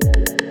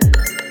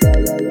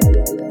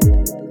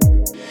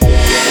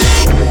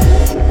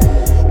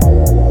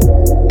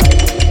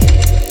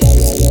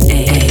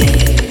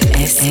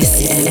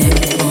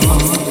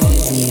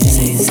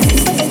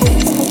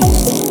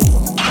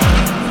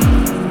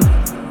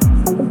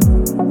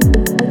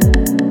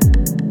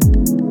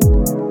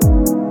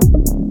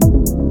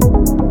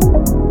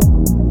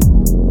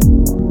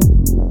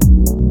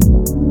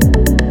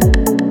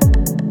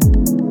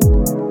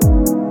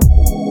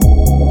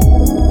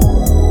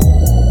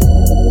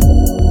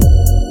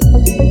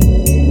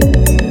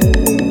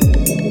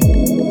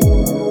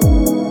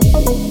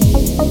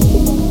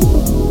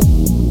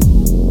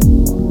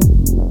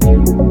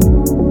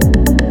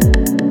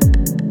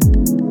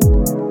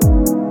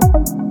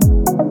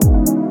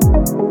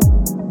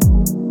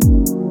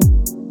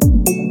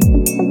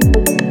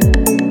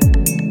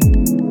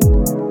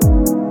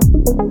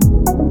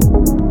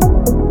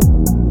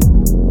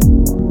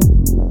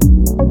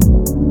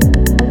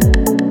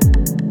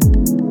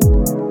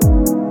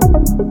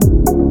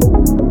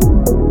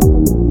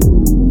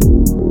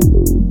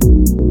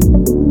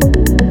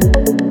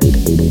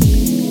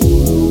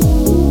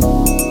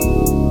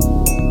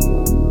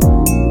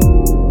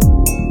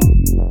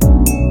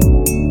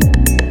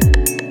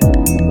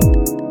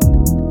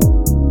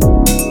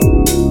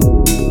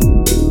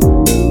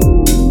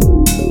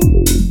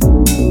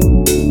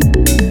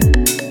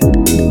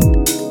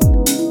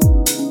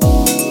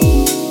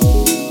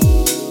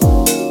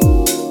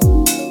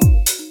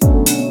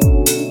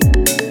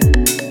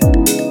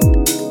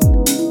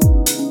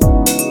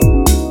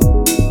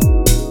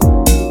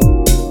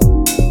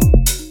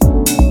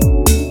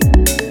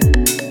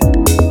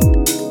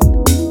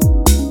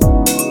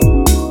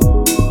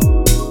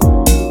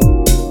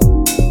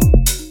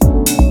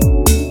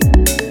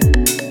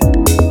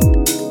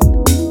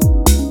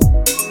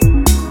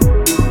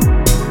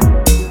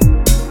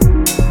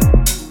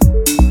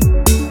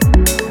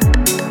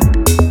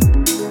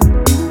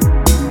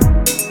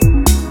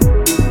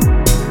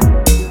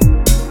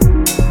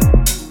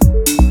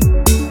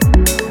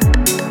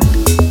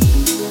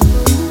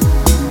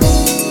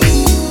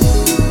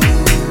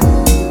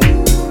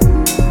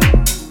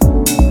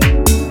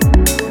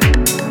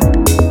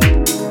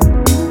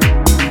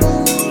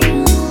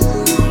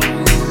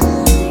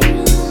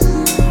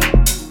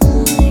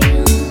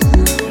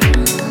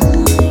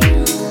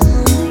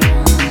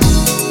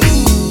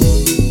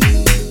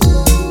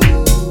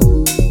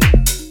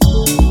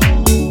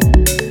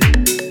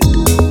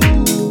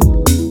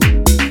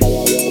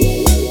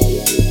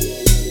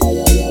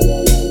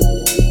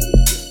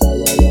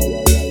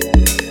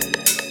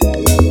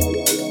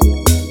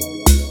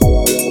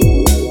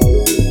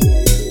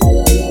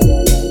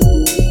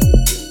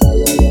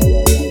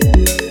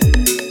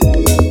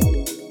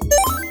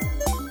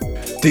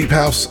 Deep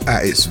House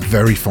at its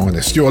very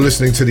finest. You are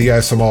listening to the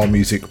ASMR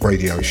Music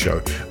Radio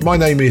Show. My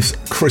name is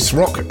Chris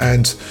Rock,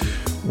 and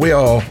we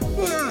are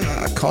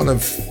kind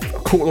of a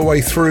quarter of the way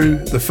through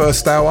the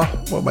first hour.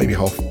 Well, maybe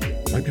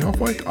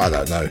halfway. I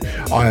don't know.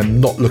 I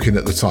am not looking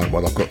at the time.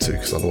 Well, I've got to,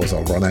 because otherwise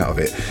I'll run out of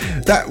it.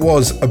 That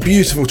was a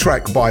beautiful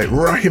track by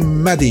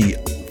Rahim Madi,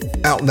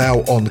 out now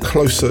on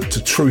Closer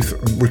to Truth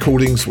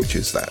Recordings, which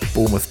is that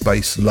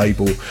Bournemouth-based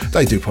label.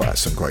 They do put out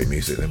some great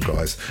music, them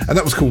guys. And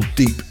that was called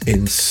Deep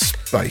in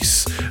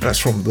Space. And that's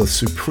from the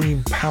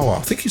Supreme Power.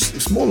 I think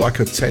it's more like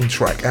a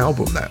 10-track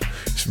album now.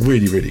 It's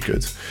really, really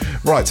good.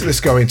 Right, so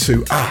let's go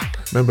into...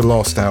 remember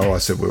last hour I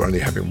said we were only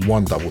having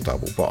one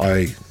double-double, but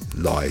I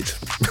lied.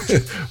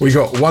 We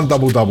got one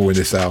double-double in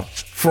this hour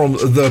from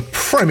the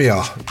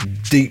premier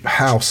Deep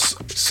House,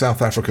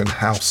 South African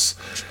house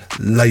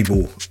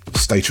label,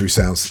 Stay True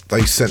Sounds.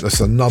 They sent us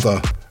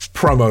another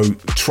promo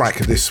track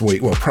this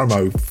week, well,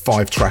 promo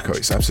 5-tracker.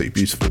 It's absolutely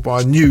beautiful,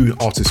 by a new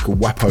artist called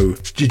Wapo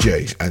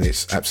Jije, and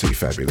it's absolutely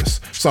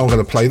fabulous. So I'm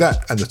going to play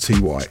that and the T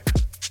White.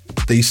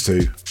 These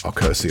two are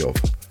courtesy of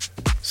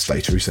Stay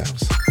True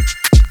Sounds.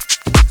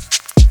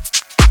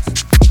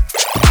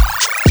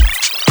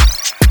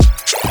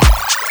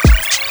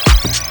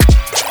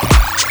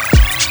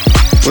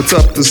 What's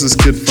up? This is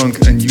Kid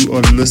Funk, and you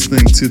are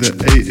listening to the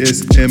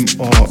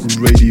ASMR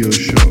Radio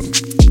Show.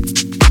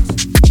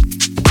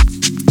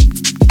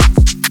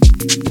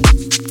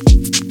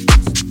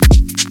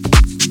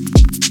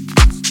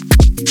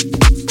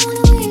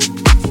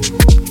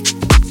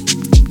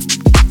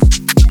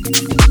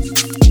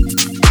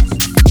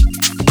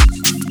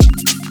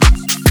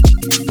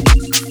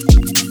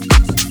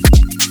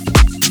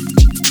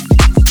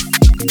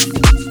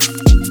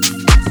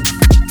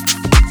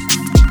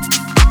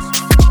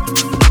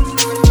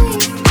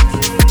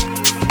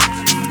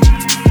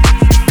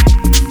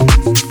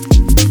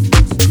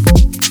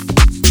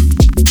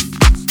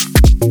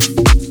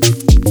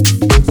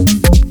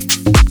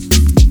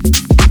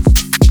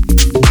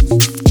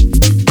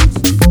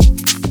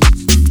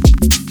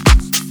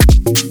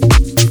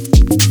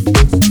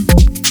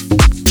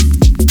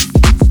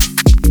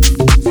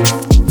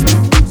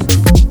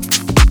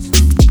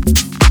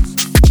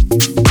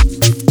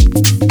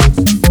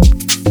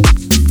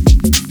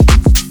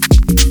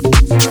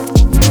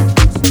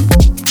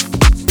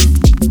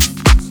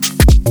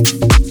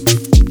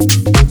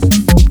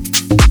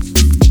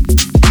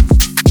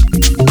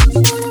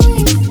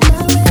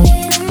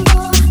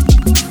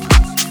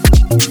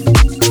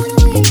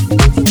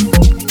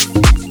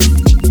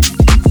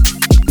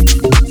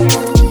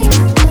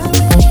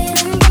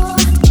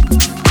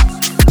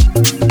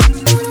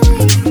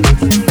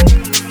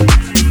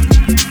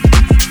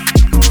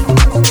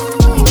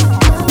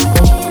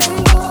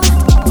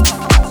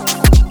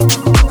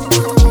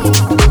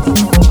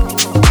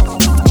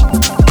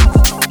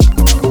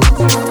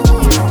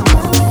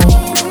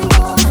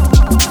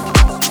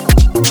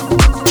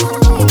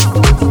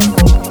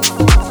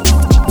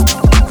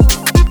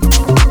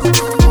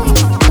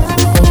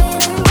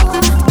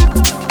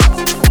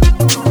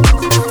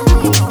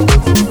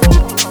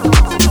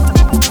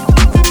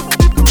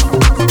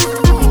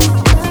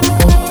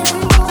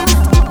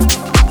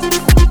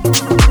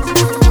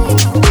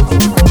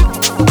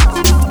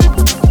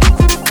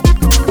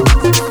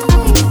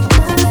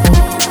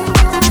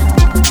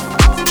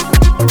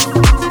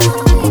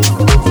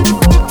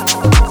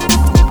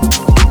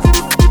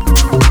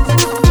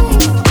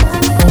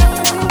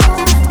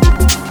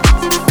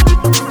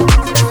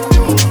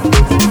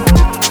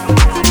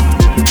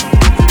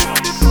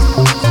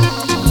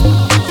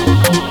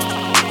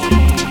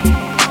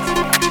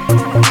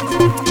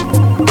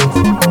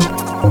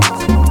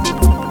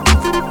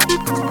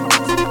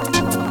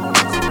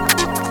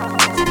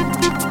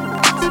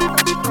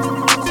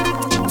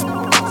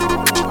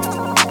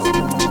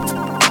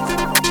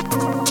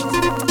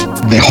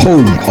 The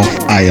home of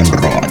Iron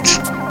Rod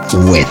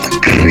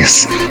with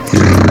Chris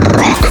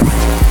Rock.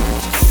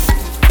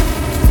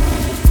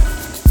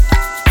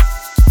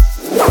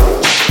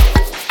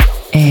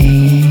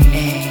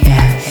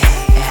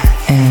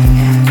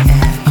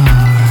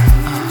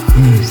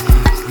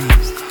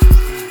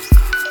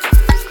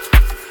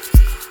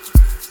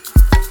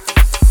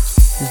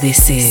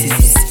 This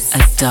is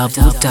a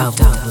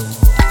double-double.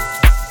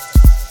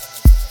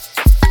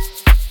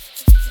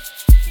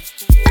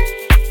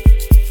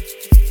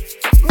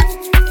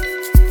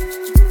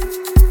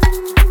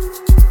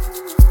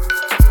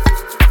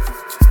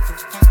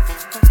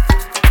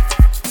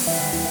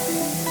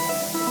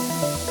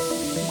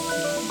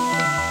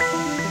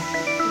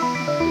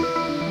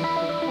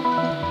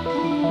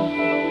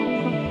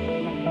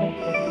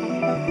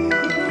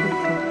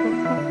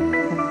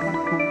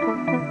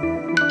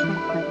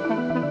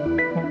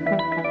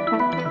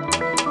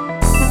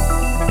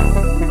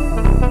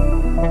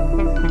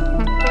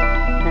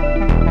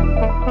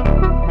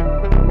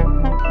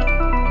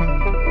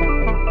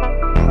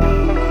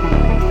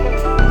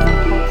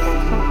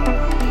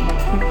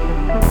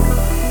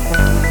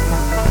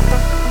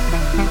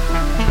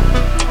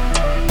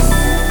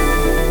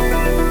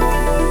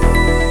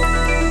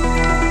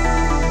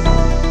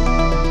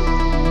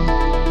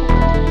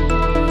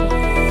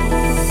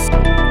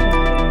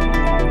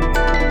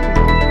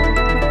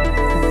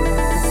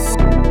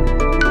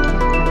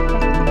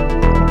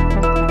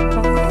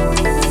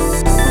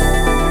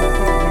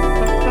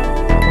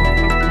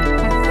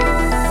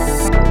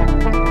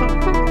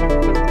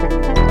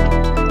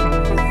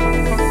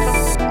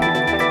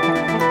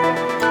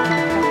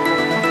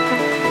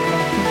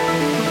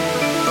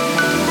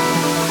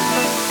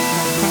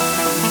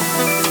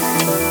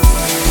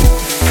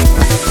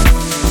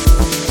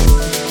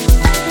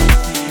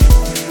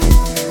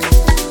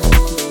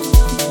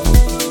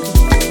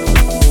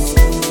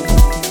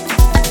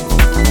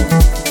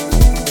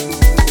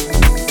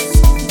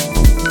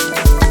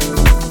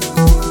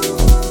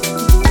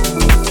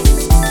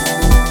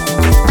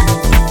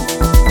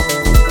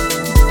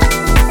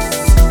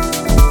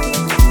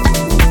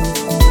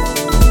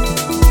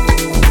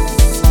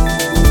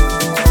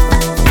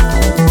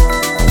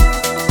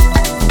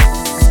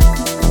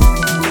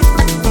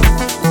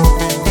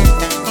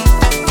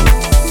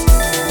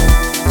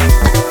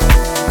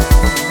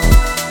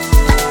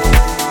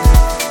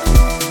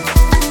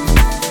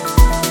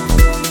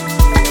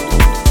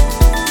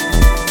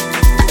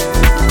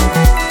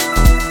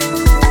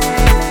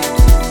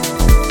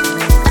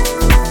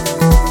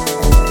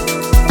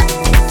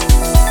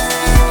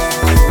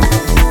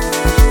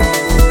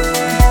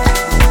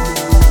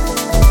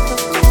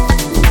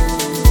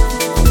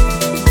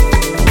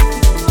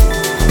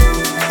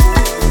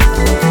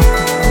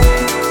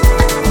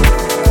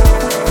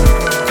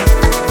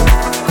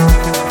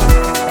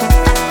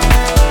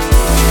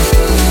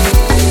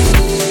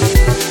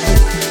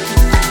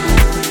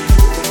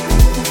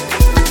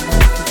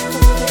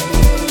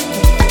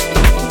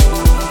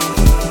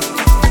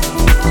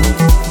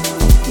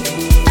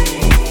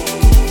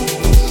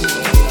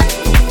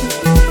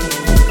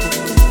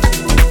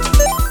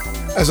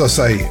 As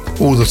I say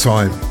all the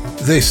time,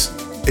 this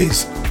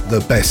is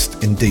the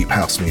best in deep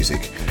house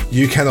music.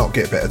 You cannot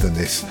get better than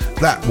this.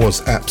 That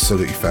was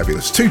absolutely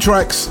fabulous. 2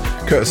 tracks,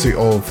 courtesy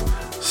of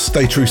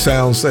Stay True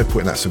Sounds. They're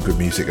putting out some good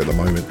music at the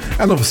moment.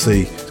 And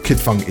obviously, Kid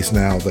Funk is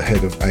now the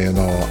head of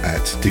A&R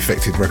at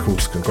Defected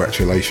Records.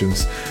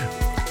 Congratulations.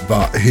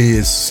 But he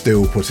is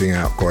still putting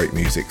out great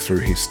music through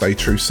his Stay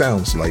True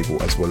Sounds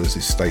label, as well as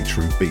his Stay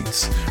True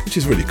Beats, which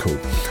is really cool.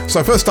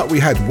 So first up we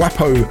had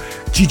Wapo,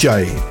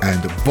 GJ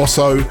and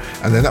Bosso,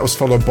 and then that was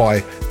followed by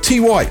T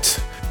White,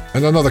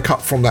 and another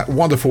cut from that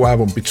wonderful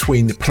album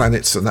Between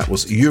Planets, and that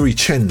was Yuri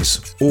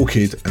Chen's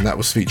Orchid, and that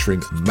was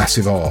featuring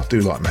Massive R. Do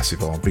like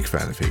Massive R, I'm a big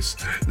fan of his.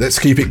 Let's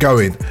keep it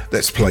going.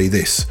 Let's play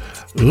this.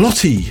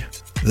 Lottie,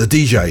 the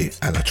DJ,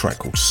 and a track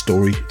called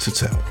Story to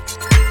Tell.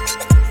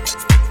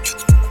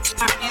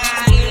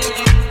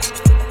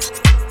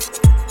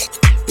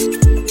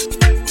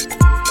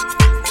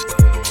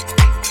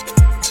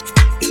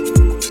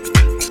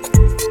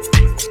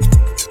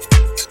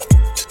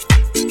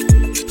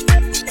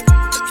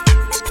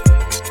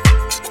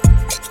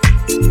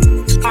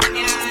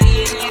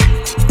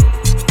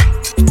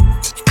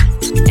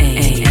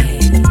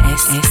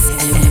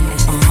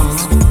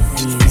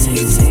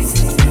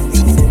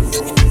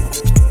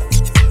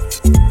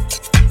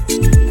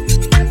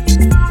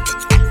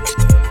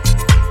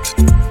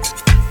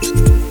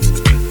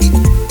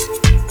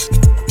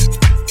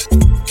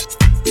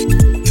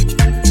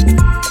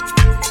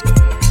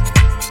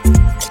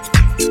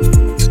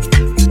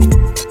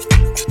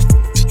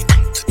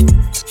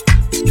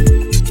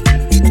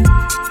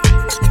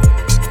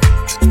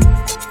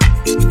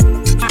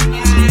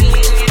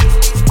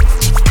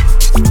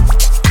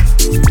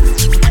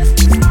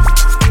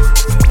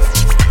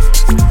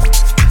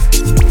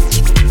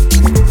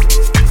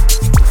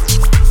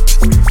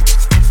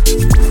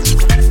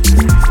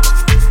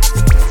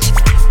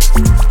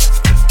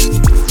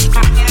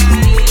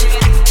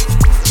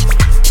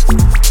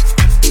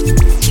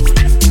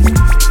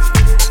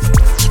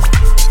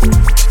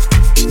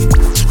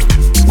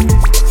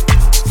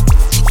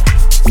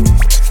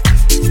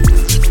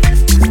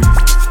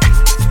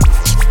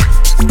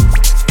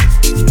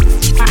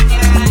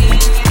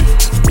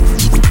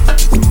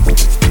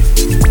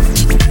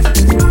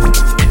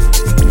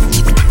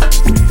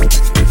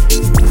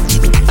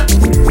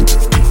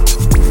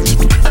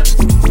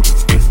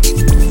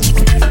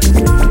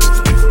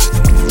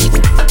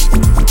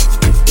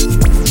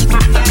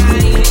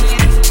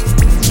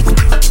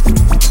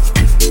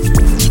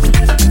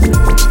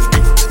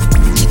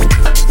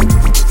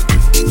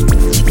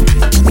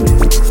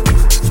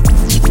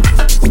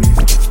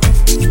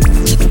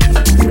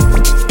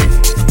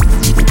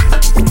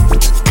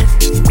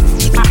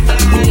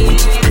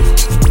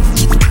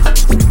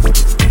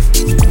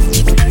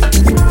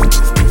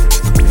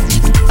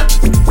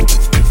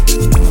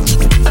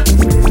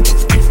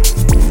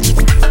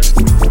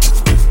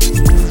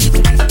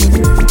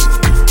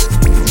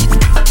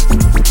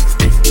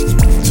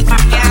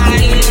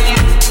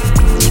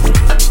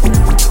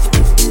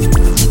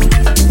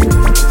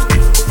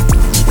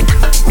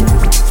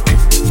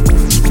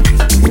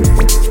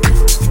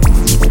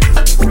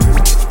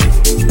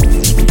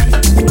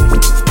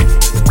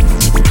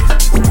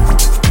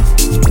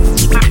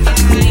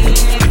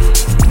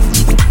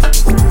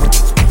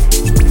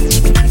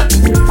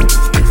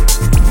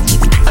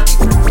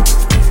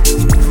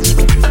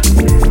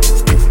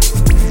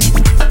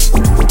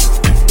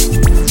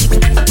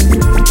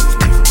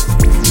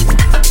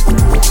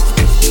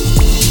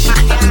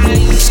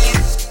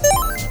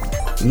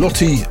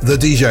 Lottie the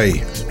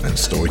DJ and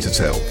Story to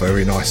Tell.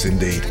 Very nice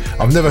indeed.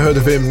 I've never heard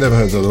of him, never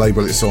heard of the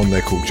label it's on.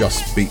 They're called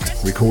Just Beat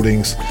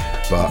Recordings,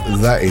 but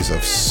that is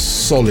a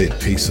solid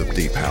piece of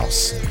deep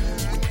house.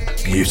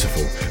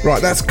 Beautiful.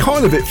 Right, that's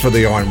kind of it for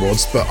the Iron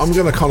Rods, but I'm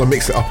going to kind of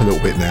mix it up a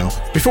little bit now.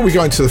 Before we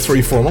go into the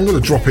 3/4, I'm going to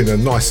drop in a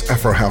nice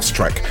Afro House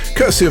track,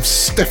 courtesy of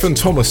Stephen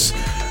Thomas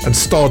and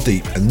Star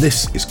Deep, and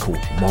this is called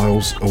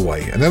Miles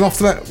Away. And then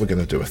after that, we're going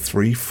to do a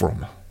 3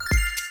 from.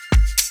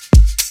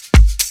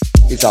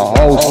 It's a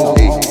house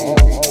thing.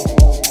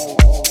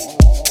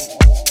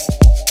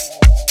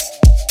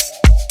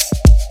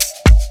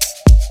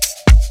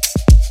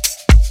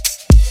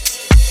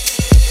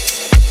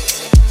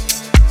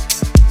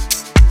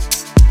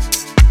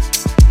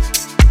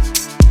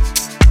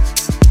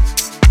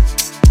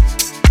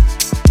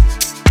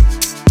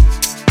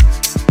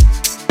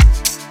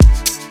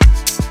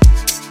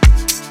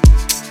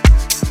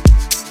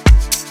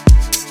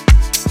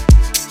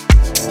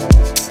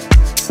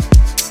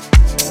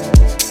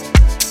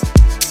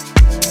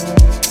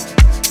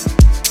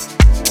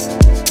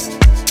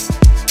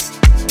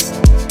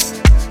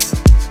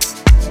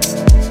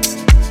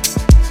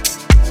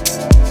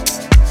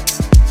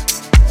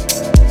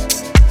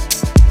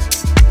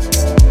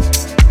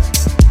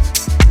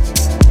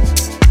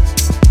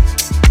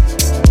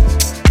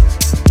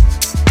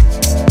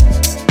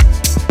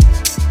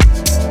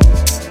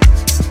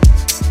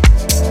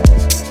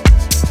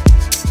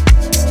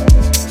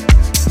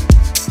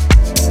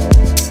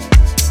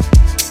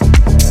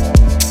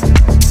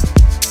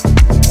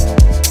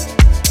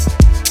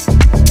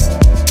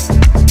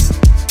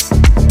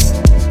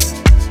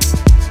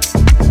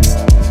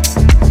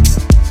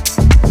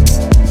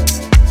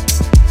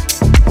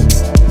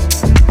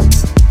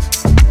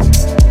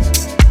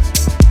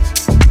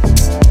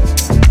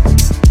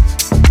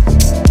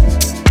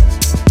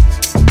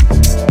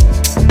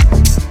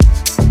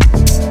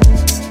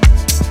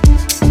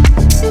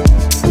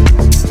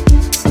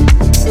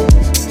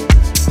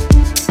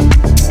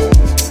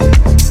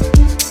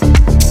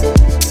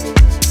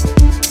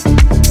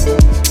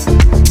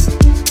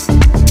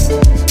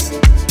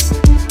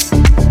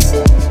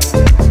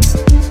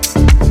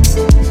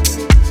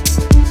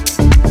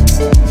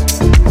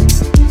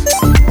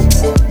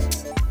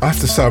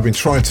 say, I've been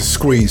trying to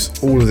squeeze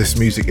all of this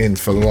music in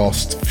for the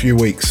last few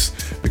weeks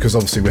because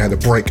obviously we had a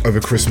break over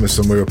Christmas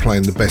and we were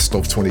playing the best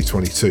of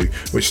 2022,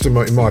 which in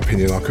my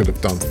opinion I could have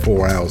done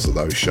 4 hours of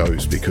those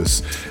shows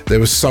because there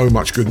was so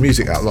much good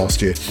music out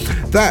last year.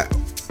 That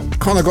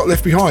kind of got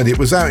left behind. It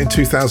was out in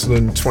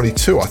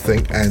 2022, I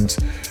think, and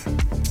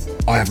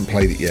I haven't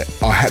played it yet.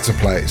 I had to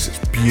play it. It's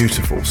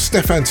beautiful.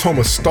 Stefan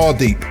Thomas, Star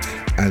Deep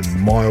and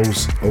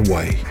Miles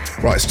Away.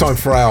 Right, it's time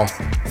for our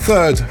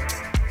third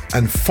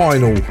and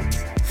final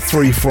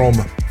 3 from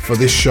for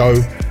this show,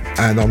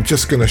 and I'm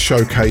just going to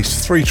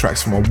showcase 3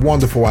 tracks from a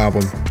wonderful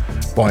album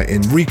by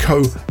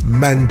Enrico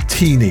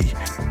Mantini.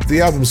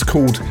 The album's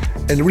called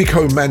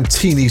Enrico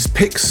Mantini's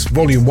Picks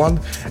Volume 1,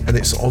 and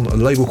it's on a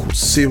label called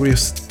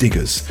Serious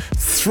Diggers.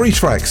 3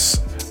 tracks,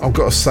 I've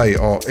got to say,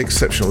 are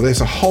exceptional.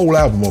 There's a whole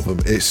album of them.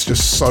 It's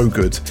just so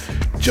good.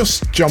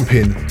 Just jump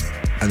in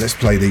and let's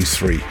play these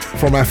 3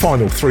 from our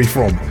final 3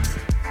 from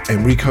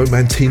Enrico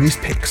Mantini's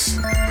Picks.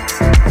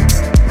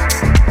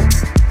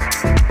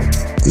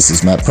 This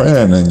is Matt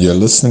Pran, and you're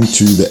listening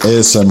to the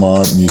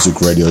ASMR Music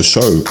Radio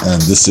Show,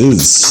 and this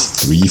is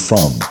 3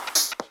 from.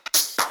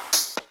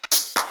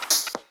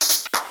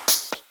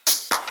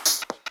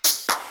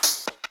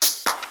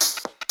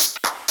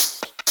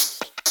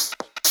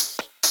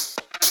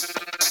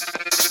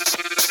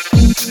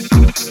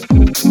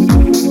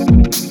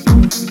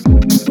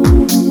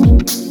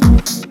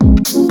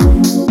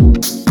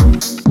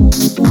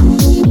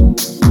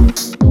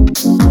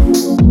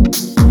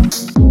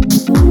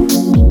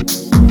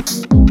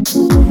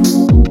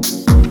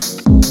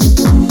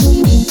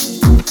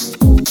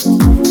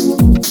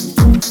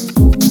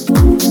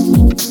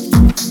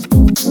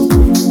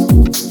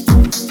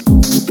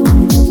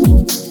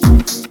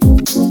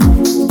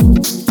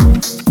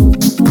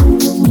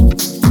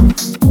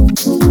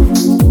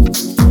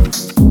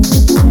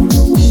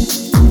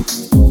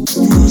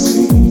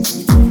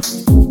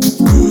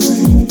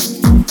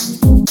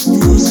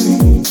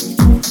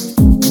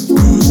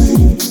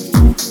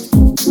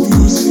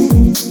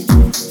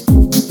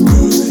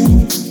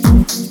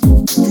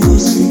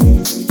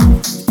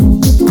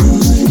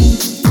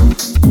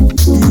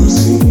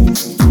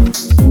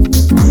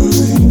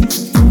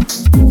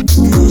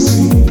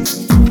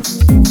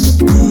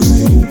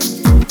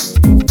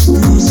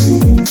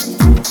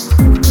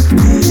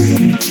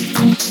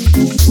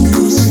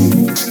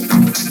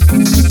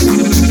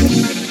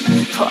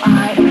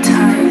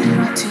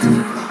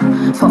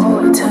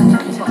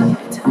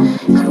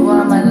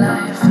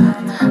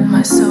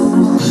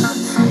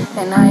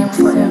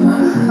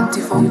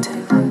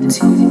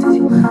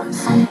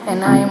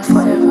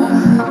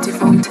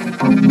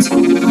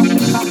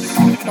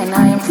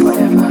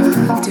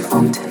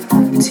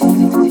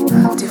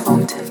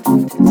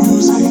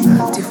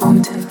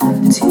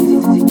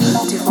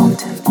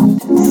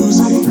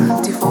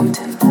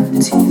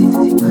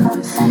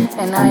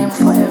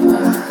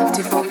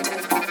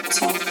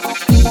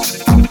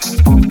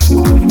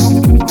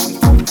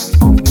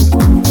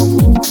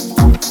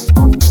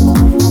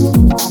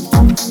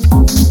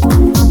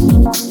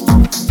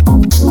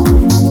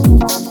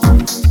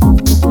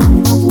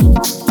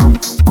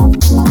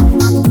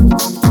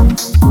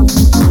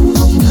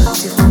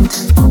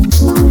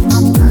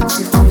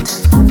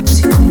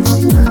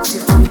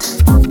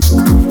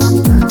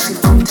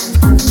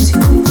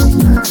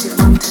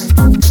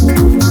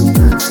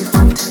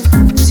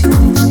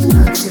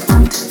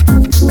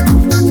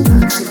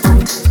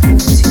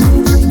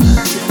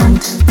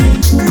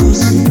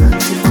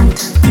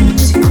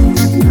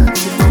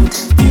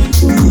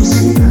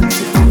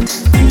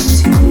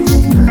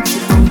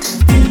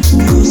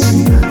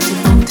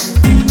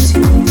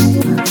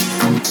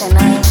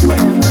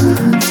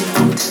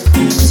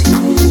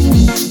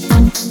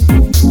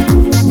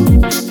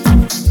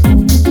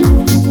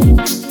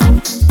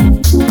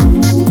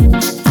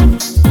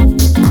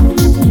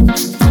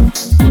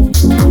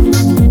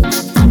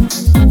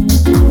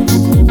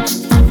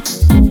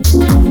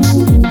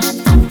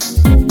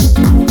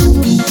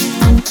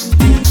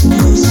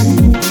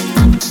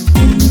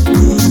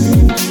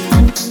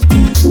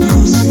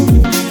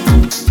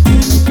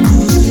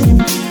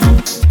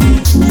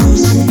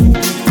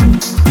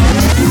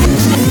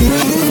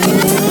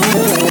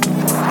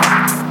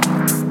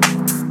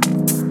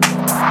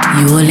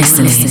 You're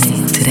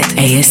listening to the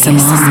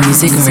ASMR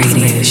Music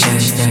Radio Show.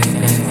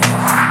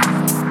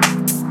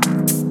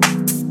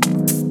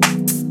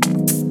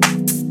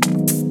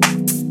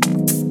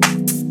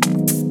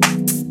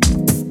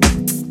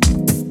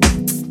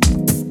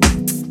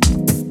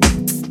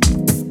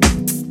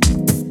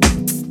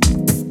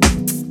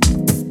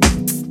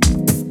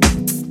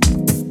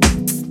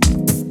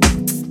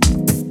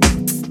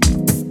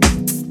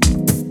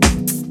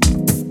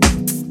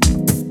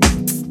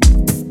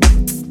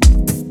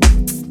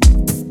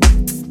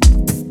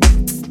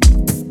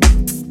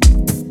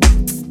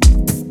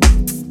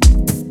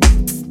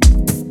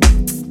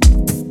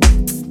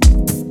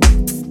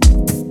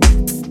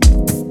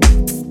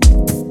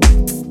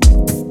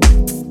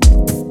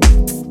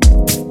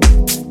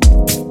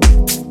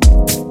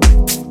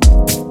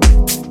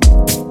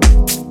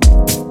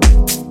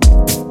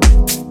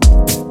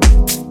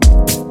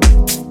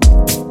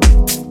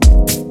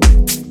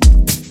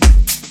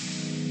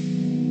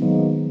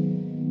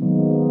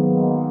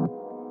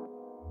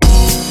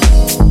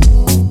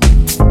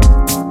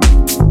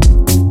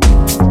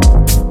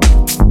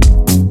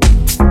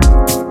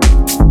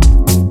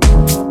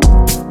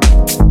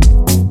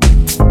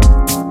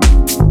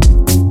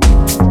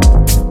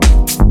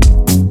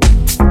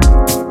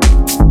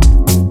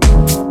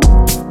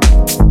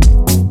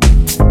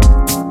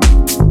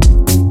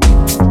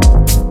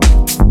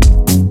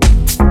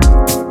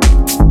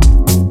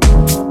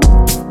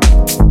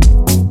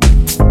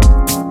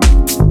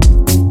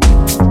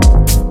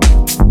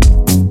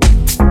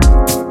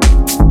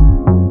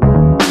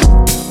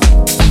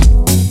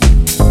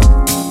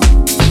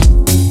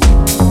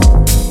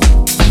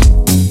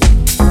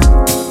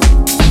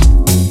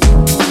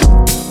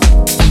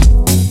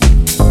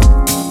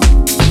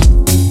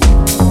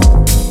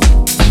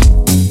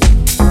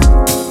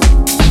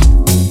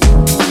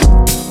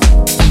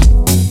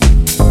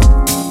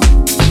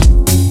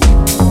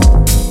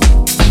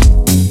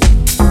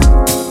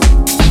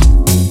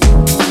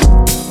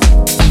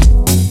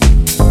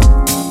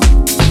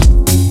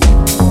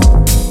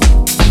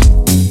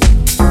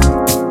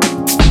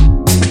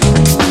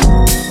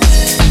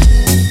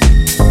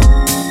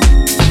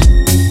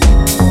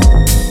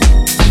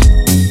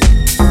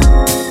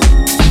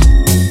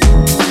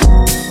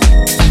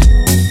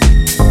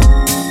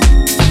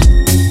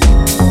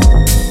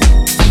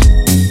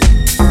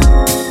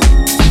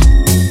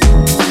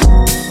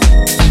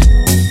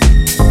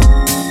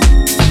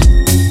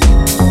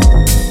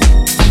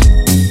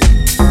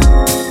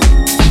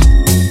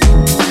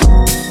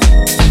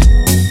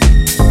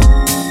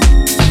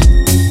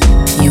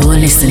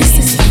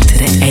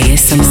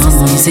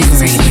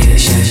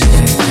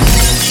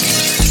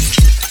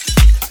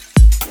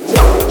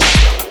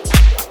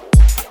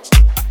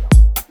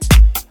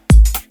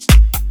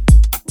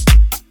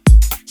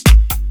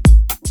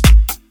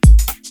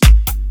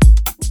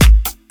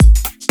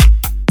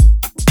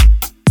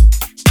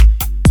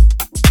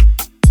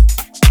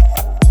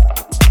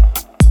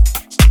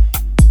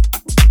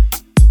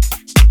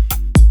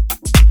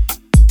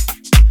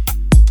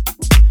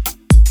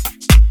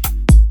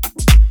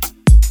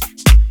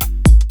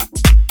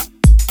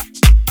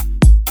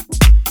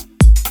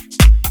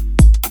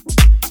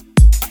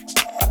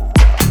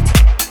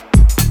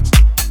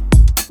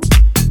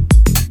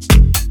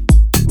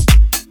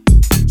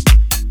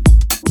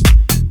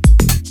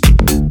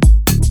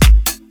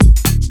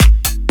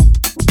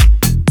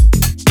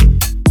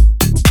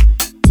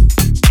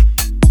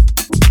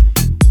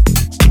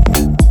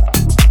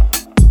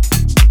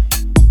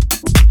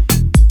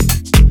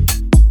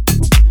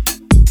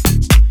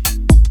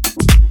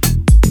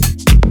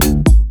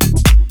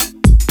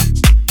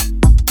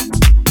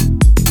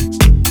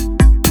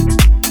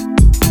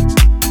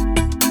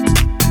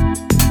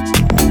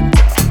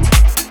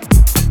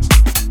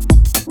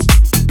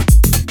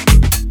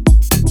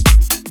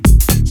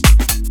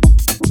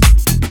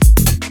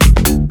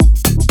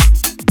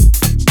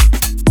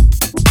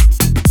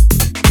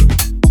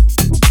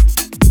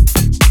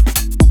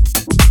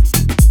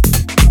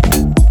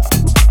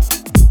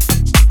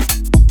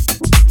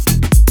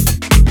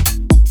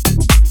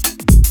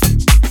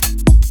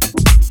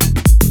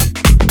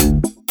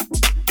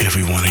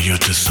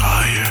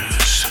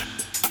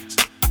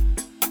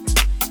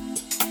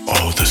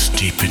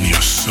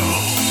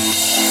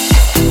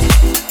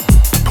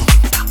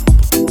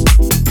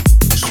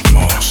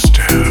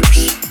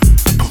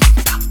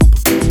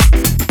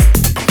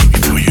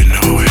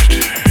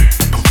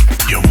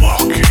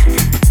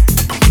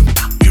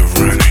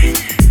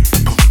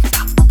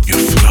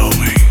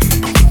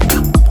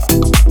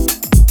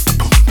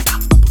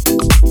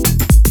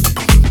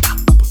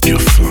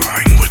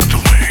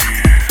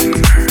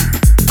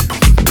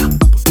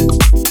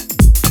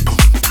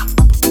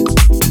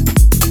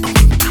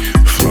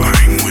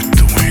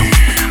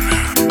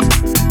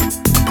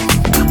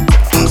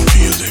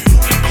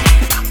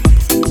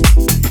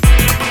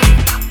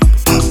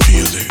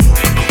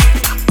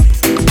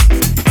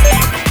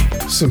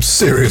 Some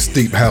serious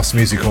deep house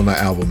music on that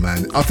album,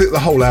 man. I think the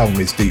whole album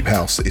is deep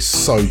house. It's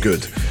so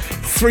good.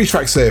 3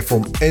 tracks there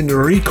from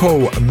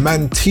Enrico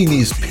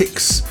Mantini's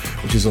Picks,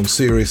 which is on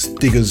Serious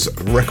Diggers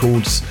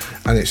Records,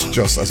 and it's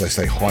just, as I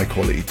say, high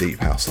quality deep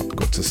house. I've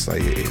got to say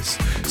it is.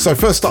 So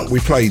first up,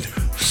 we played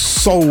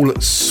Soul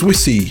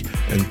Swissy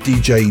and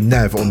DJ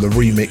Nav on the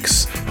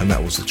remix, and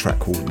that was a track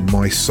called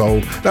My Soul.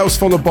 That was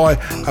followed by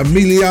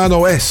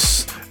Emiliano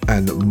S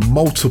and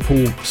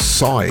Multiple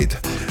Side,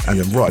 and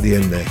then right at the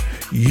end there,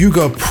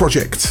 Yuga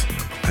Project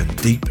and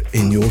Deep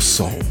in Your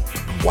Soul.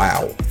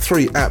 Wow,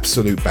 3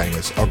 absolute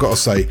bangers. I've got to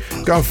say,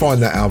 go and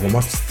find that album.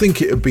 I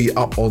think it'll be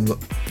up on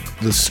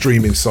the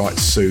streaming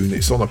sites soon.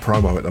 It's on a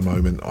promo at the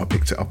moment. I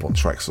picked it up on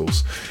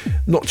Traxsource.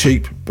 Not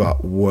cheap,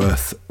 but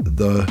worth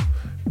the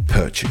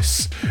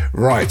purchase.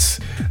 Right,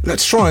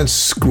 let's try and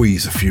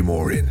squeeze a few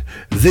more in.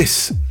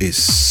 This is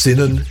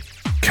Sinan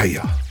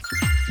Kaya.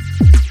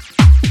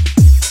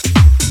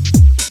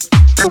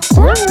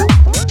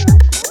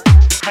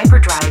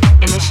 Hyperdrive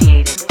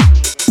initiated.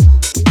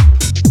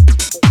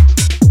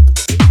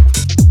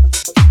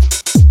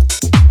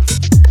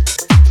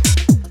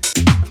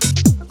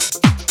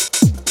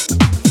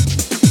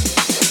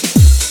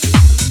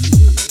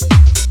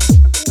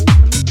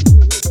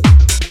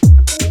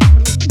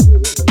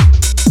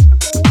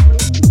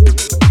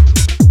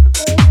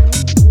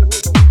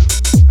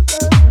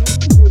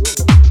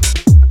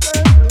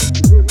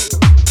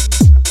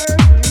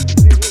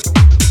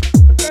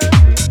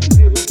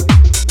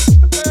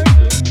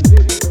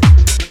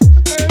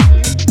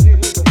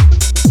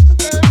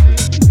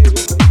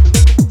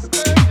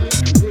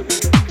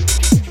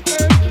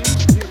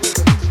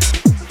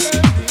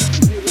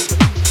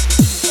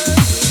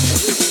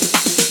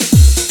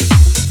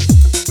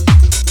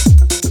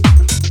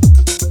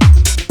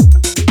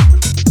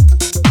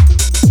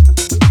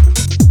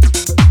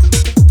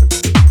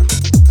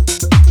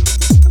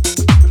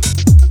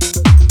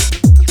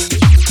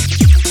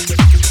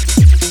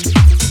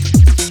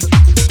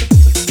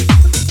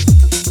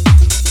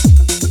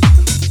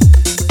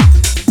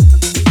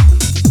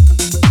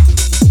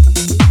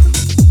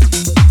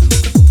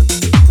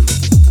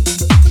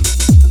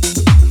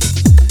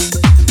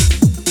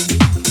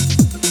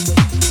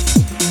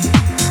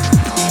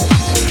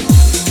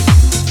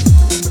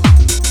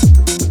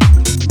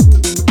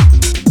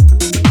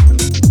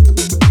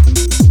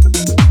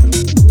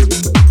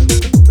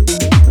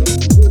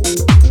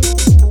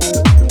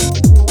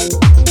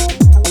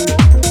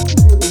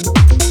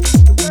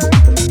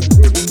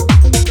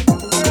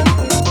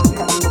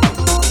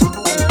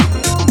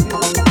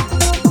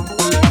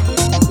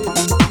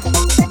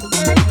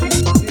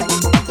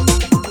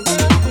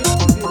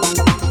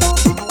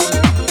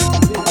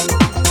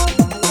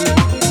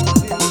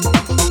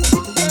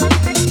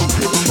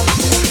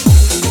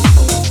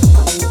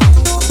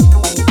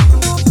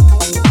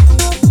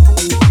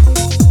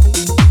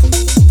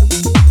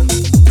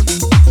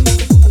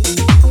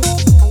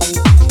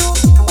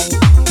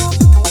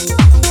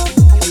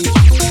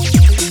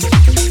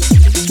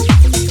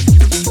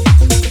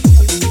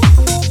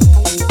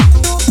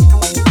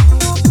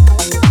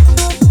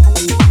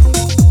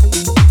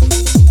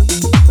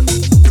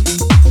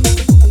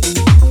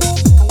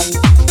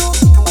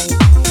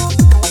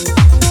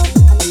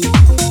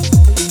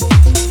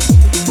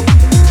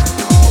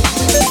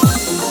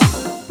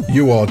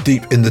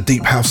 Deep in the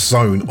deep house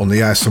zone on the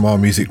ASMR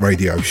Music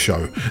Radio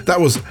Show. That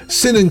was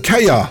Sinan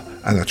Kaya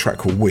and a track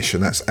called Wish,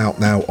 and that's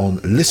out now on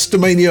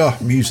Listomania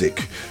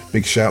Music.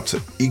 Big shout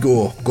to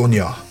Igor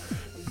Gonya.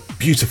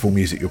 Beautiful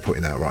music you're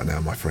putting out right now,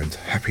 my friend.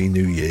 Happy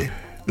New Year.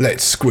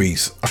 Let's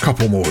squeeze a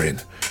couple more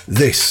in.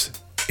 This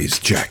is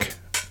Jack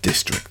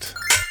District.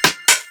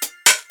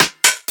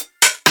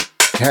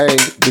 Hey,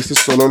 this is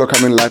Sololo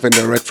coming live and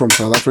direct from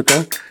South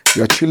Africa.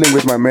 You are chilling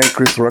with my man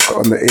Chris Rock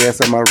on the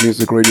ASMR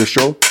Music Radio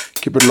Show.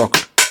 Keep it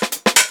locked.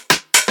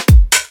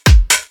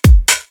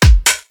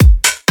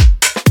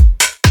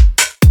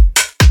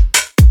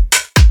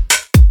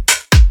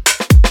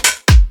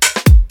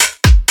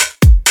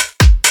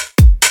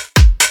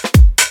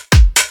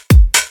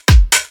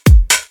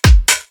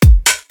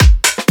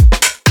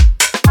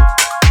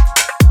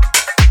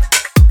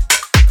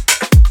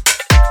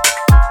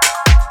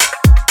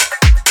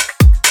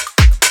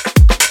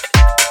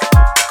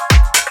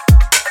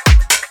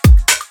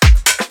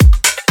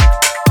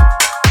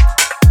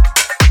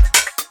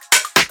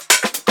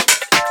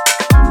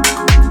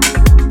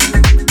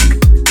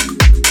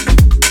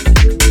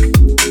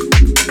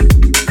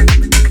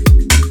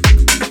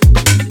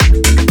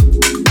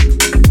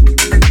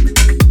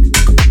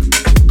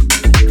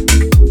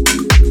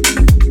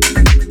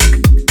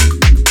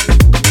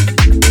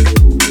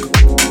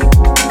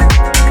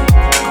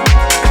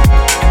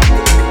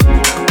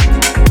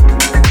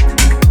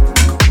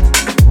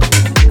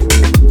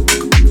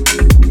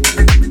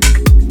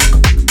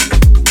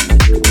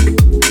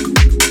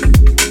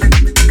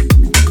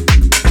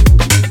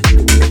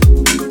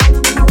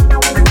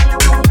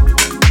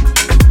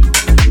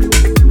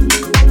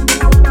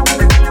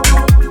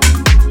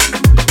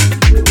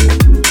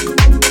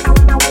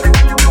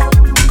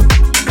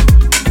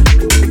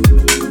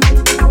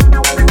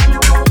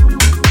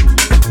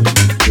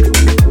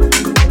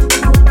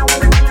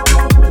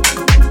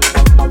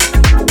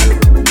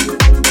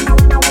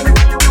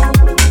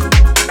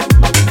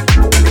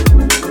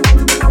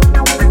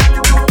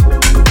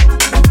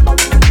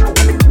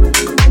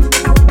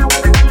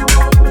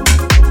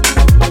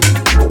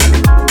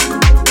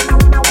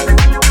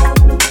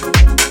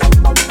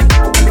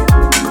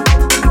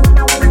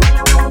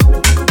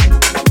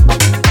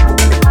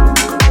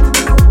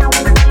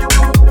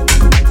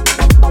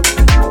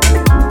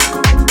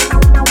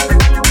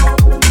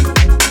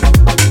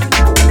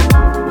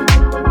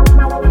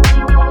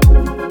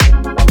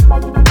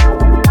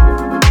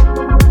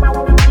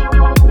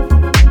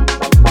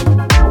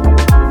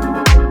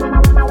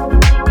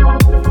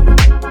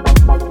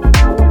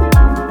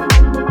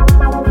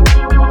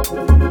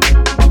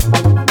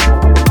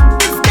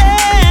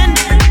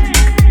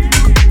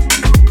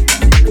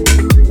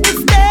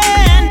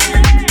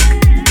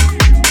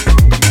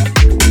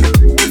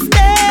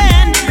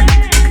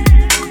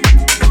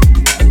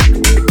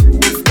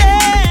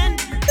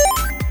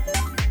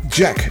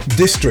 Jack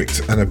District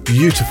and a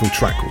beautiful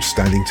track called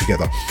Standing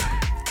Together.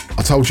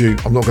 I told you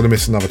I'm not going to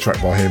miss another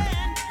track by him.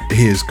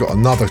 He has got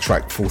another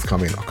track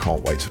forthcoming. I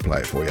can't wait to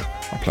play it for you.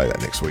 I'll play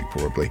that next week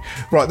probably.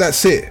 Right,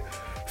 that's it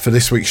for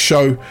this week's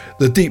show.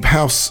 The Deep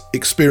House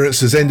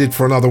experience has ended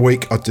for another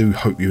week. I do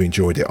hope you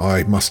enjoyed it.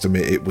 I must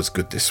admit it was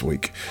good this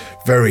week.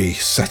 Very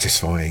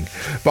satisfying.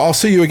 But I'll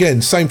see you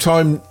again, same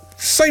time,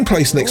 same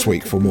place next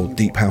week for more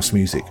Deep House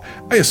music,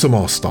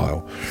 ASMR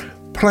style.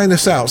 Playing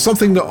this out,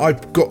 something that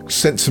I've got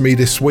sent to me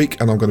this week,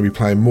 and I'm going to be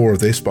playing more of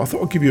this, but I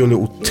thought I'd give you a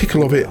little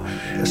tickle of it.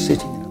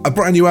 A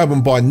brand new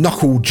album by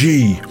Knuckle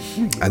G,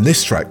 and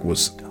this track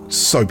was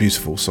so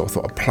beautiful, so I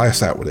thought I'd play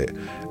us out with it.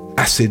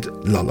 Acid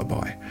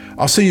Lullaby.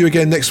 I'll see you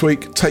again next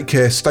week. Take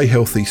care, stay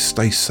healthy,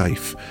 stay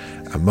safe,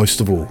 and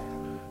most of all,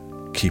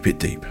 keep it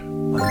deep. I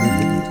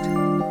live in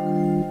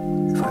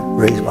it. If I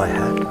raise my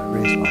hand, but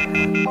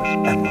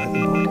am I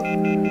the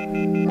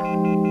body?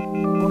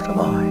 What am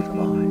I?